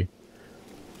her duty.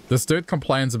 This dude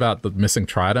complains about the missing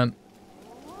trident.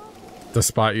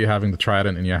 despite you having the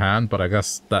trident in your hand, but I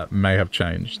guess that may have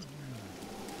changed.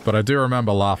 But I do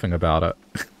remember laughing about it.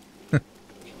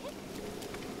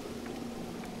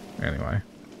 Anyway.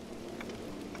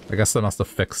 I guess they must have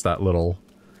fixed that little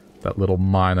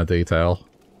minor detail.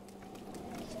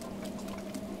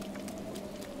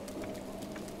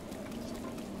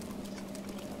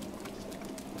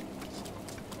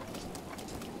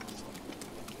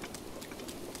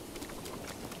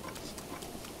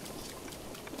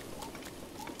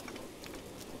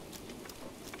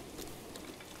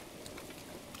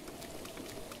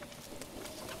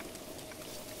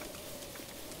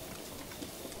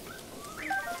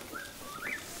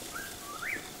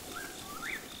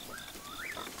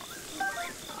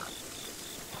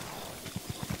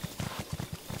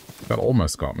 That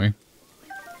almost got me.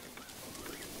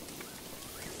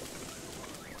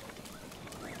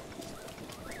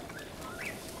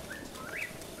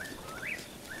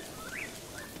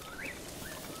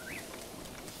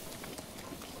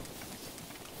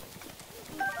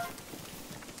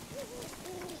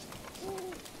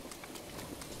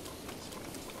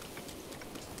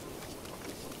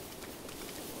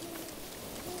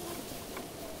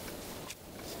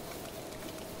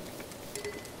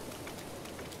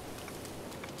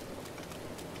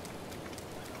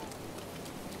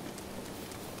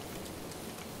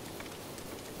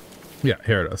 Yeah,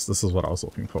 here it is. This is what I was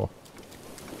looking for.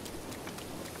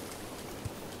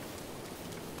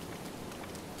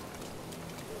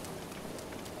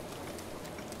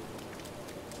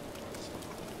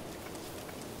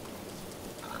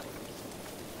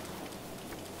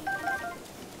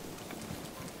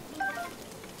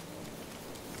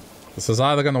 This is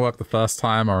either going to work the first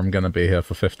time or I'm going to be here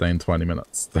for 15-20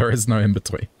 minutes. There is no in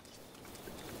between.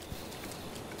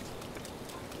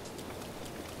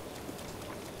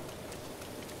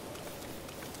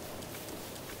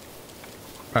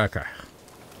 Okay.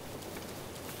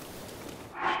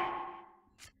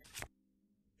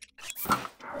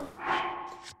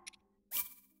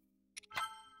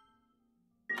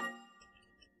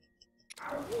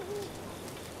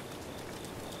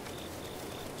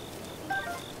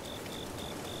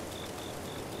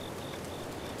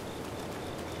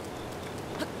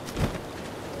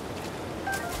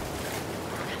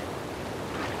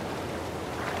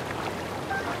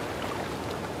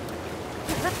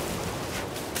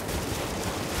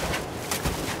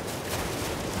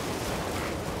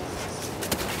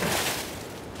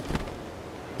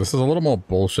 This is a little more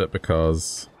bullshit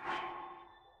because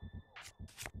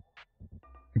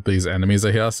these enemies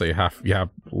are here, so you have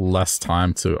less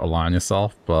time to align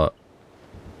yourself, but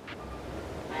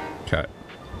okay.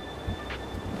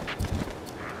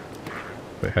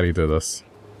 Wait, how do you do this?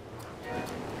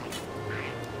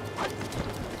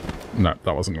 No,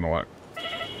 that wasn't gonna work.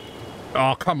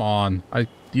 Oh, come on. I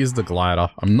used the glider.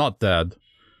 I'm not dead.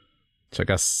 Which I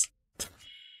guess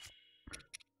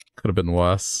could have been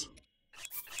worse.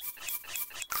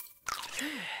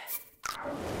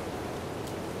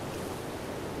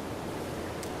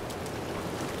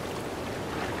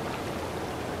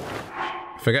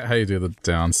 Forget how you do the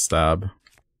down stab.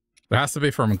 It has to be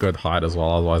from a good height as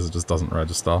well, otherwise it just doesn't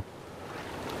register.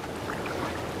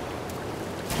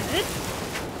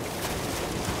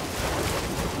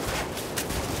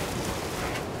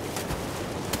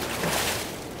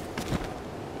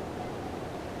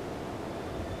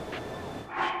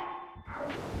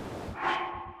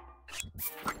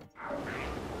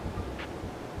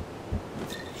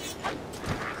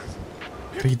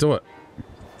 How do you do it?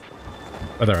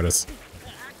 Oh, there it is.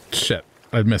 Shit,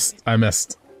 I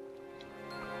missed.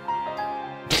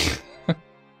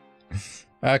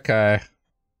 Okay.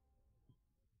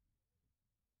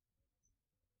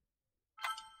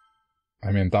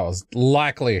 I mean, that was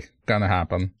likely gonna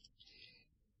happen.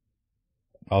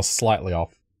 I was slightly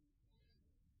off.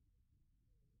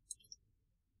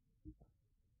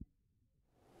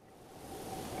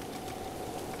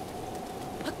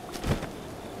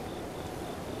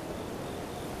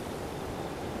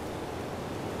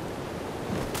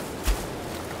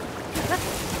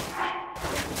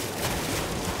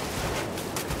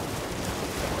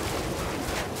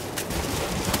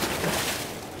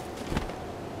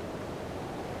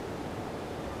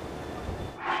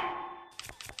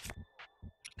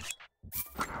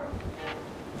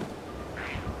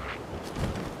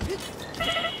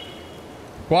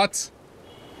 What?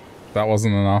 That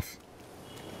wasn't enough.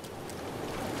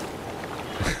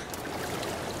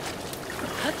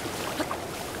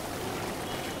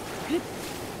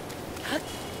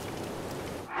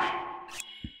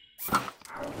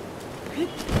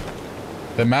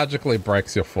 It magically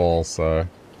breaks your fall, so...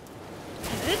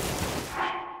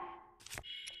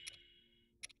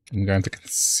 I'm going to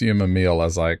consume a meal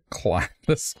as I climb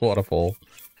this waterfall.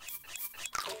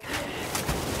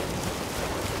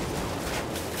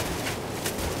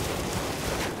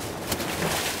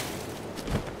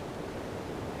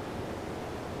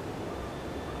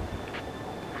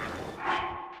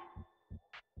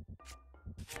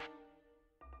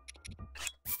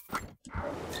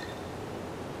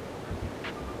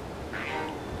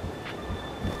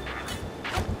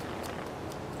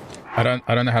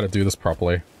 I don't know how to do this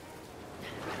properly.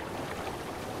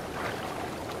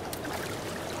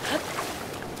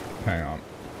 Hang on.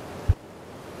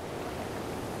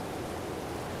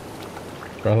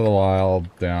 Breath of the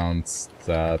Wild, down,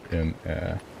 stab, in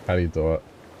air. How do you do it?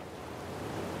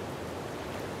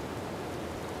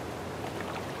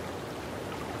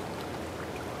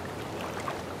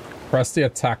 Press the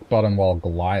attack button while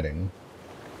gliding.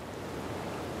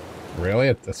 Really?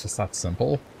 It's just that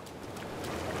simple?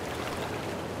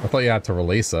 I thought you had to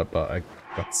release it, but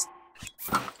that's...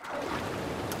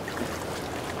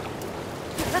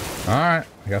 Alright,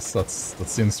 I guess that's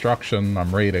the instruction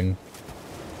I'm reading.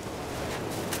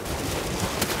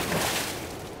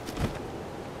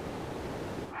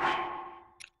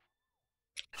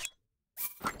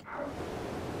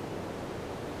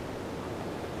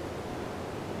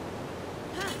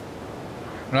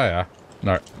 Oh yeah.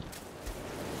 No.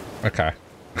 Okay.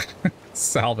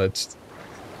 Salvaged.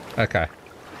 Okay.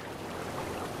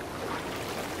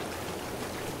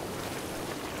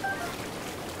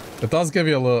 It does give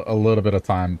you a little bit of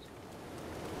time.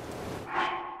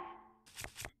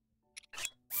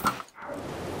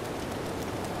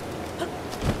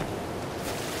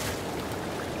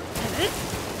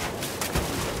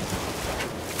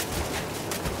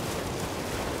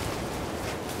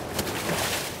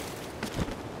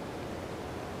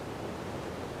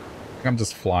 I'm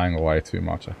just flying away too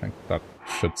much. I think that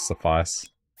should suffice.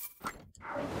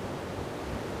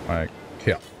 Like,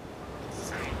 here.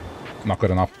 Not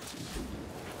good enough.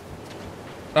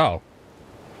 Oh.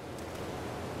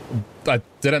 I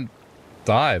didn't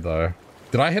die, though.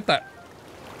 Did I hit that?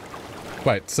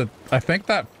 Wait, so I think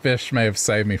that fish may have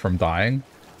saved me from dying.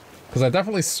 Because I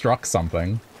definitely struck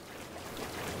something.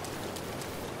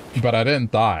 But I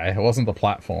didn't die. It wasn't the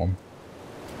platform.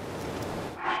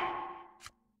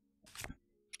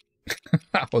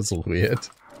 That was weird.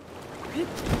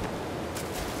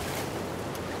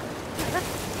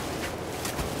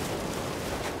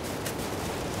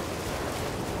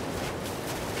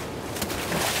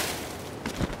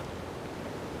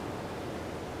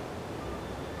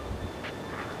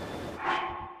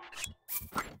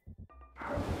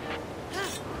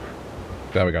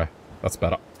 There we go. That's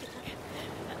better.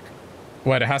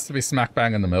 Wait, it has to be smack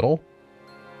bang in the middle?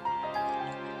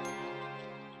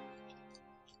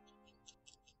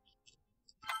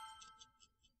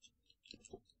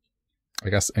 I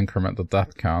guess increment the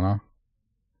death counter.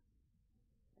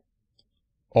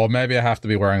 Or maybe I have to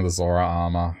be wearing the Zora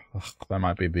armor. Ugh, that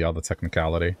might be the other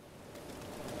technicality.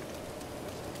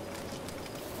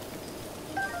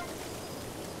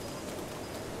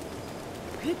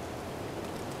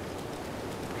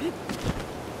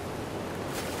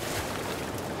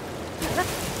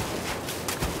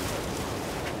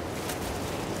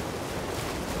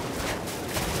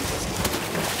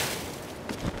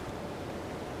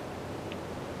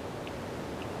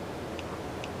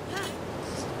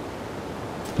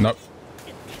 Nope.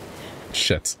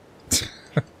 Shit.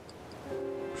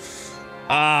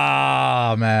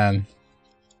 Ah, man.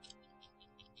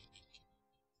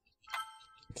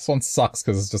 This one sucks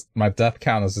because it's just my death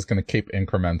count is just going to keep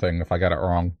incrementing if I get it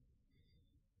wrong.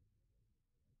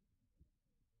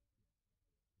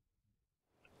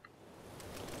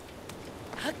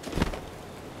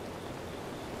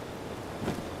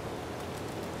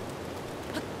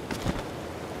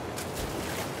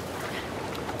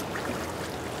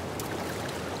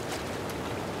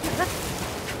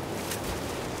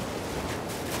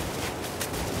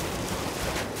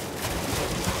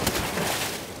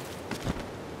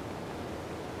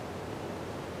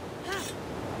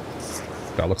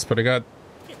 That looks pretty good.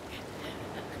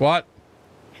 What?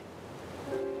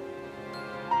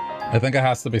 I think it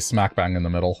has to be smack bang in the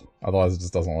middle, otherwise it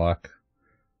just doesn't work.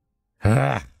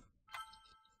 Ah.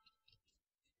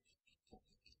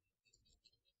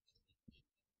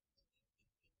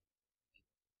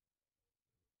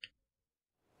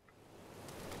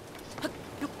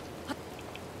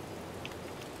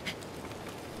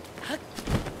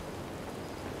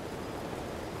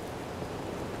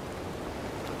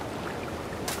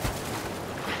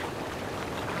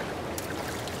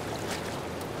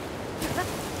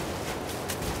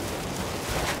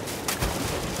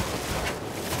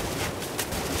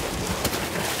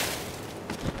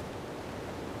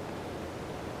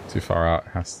 Too far out.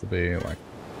 It has to be like...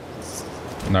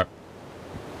 Nope.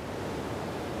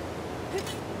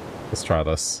 Let's try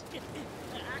this.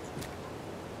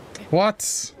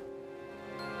 What?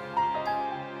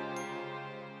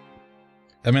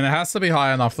 I mean, it has to be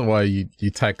high enough the way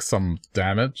you take some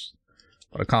damage,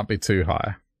 but it can't be too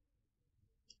high.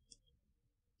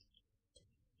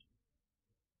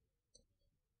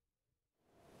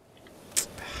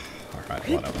 Alright,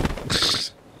 whatever.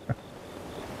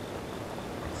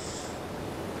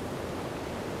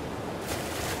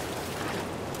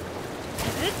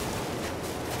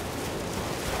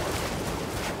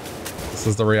 This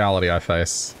is the reality I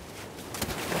face.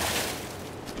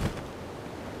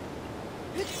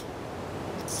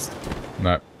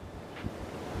 Nope.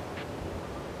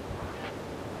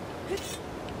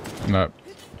 Nope.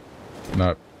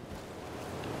 Nope.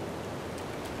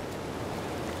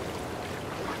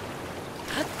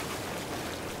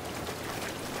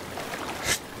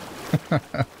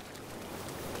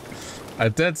 I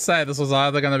did say this was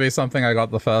either going to be something I got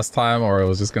the first time or it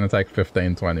was just going to take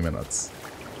 15-20 minutes.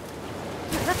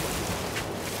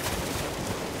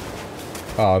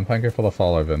 Oh, and thank you for the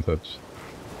follow, Vintage.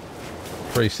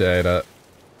 Appreciate it.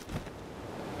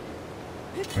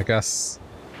 I guess...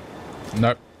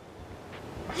 Nope.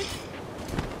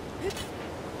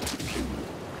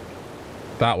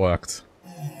 That worked.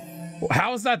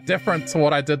 How is that different to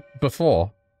what I did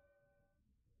before?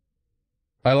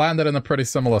 I landed in a pretty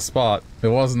similar spot. It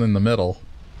wasn't in the middle.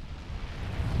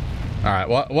 Alright,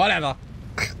 whatever.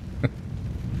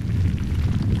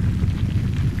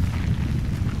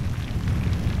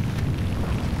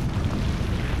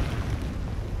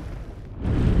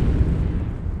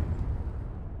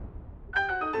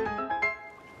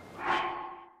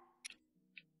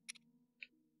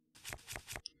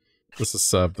 This has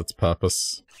served its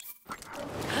purpose.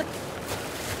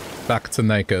 Back to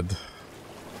naked.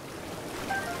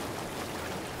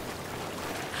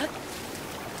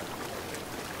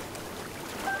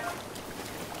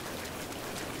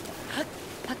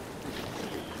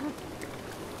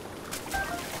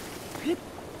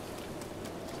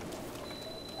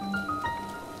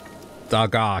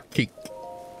 Daga kick.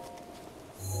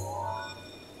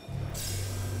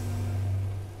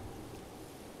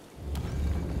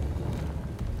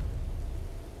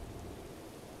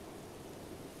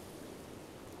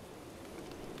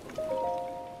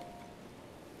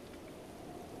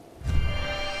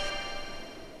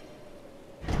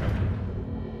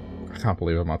 I can't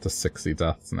believe I'm up to 60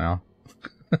 deaths now.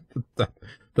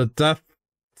 The death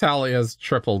tally has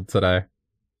tripled today.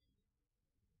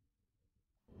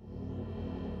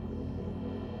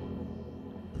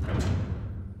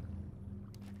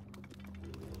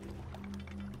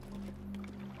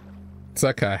 It's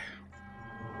okay.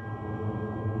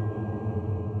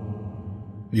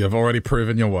 You've already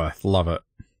proven your worth. Love it.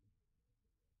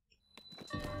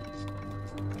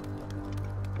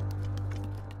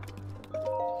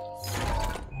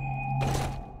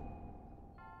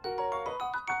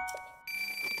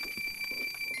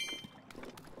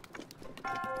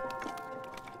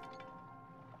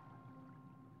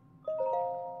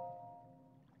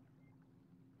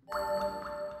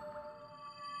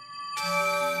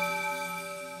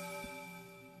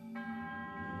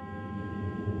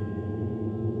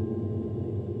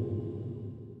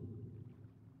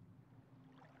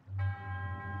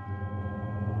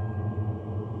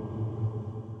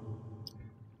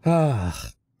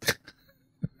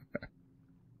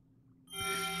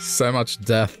 So much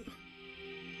death.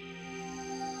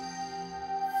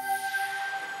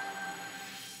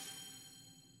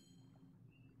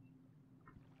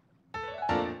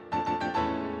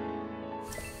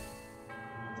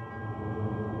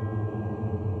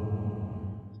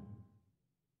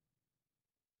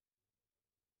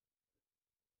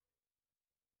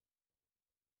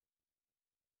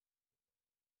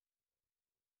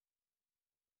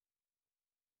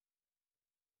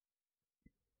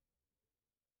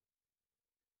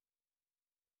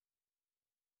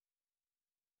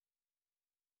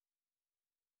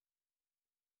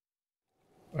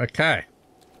 Okay.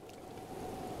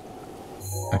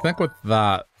 I think with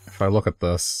that, if I look at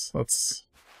this, that's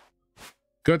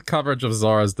good coverage of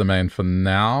Zora's Domain for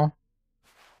now.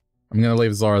 I'm gonna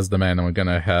leave Zora's Domain and we're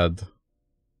gonna head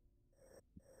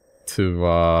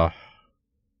to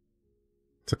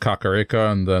Kakariko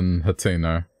and then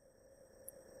Hateno.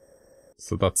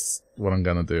 So that's what I'm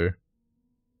gonna do.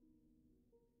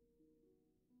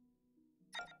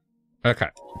 Okay.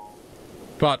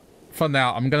 But for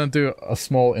now, I'm gonna do a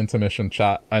small intermission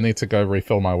chat. I need to go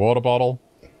refill my water bottle.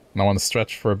 And I want to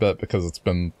stretch for a bit because it's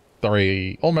been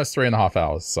almost 3.5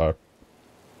 hours, so...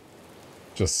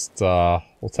 just,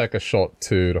 we'll take a short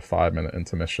 2 to 5 minute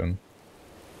intermission.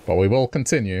 But we will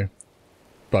continue.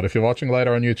 But if you're watching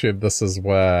later on YouTube, this is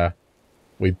where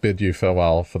we bid you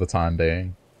farewell for the time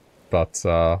being. But,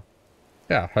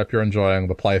 yeah, hope you're enjoying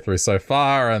the playthrough so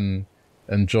far and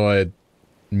enjoyed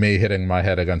me hitting my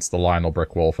head against the Lionel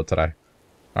brick wall for today.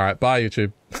 Alright, bye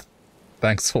YouTube.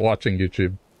 Thanks for watching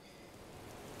YouTube.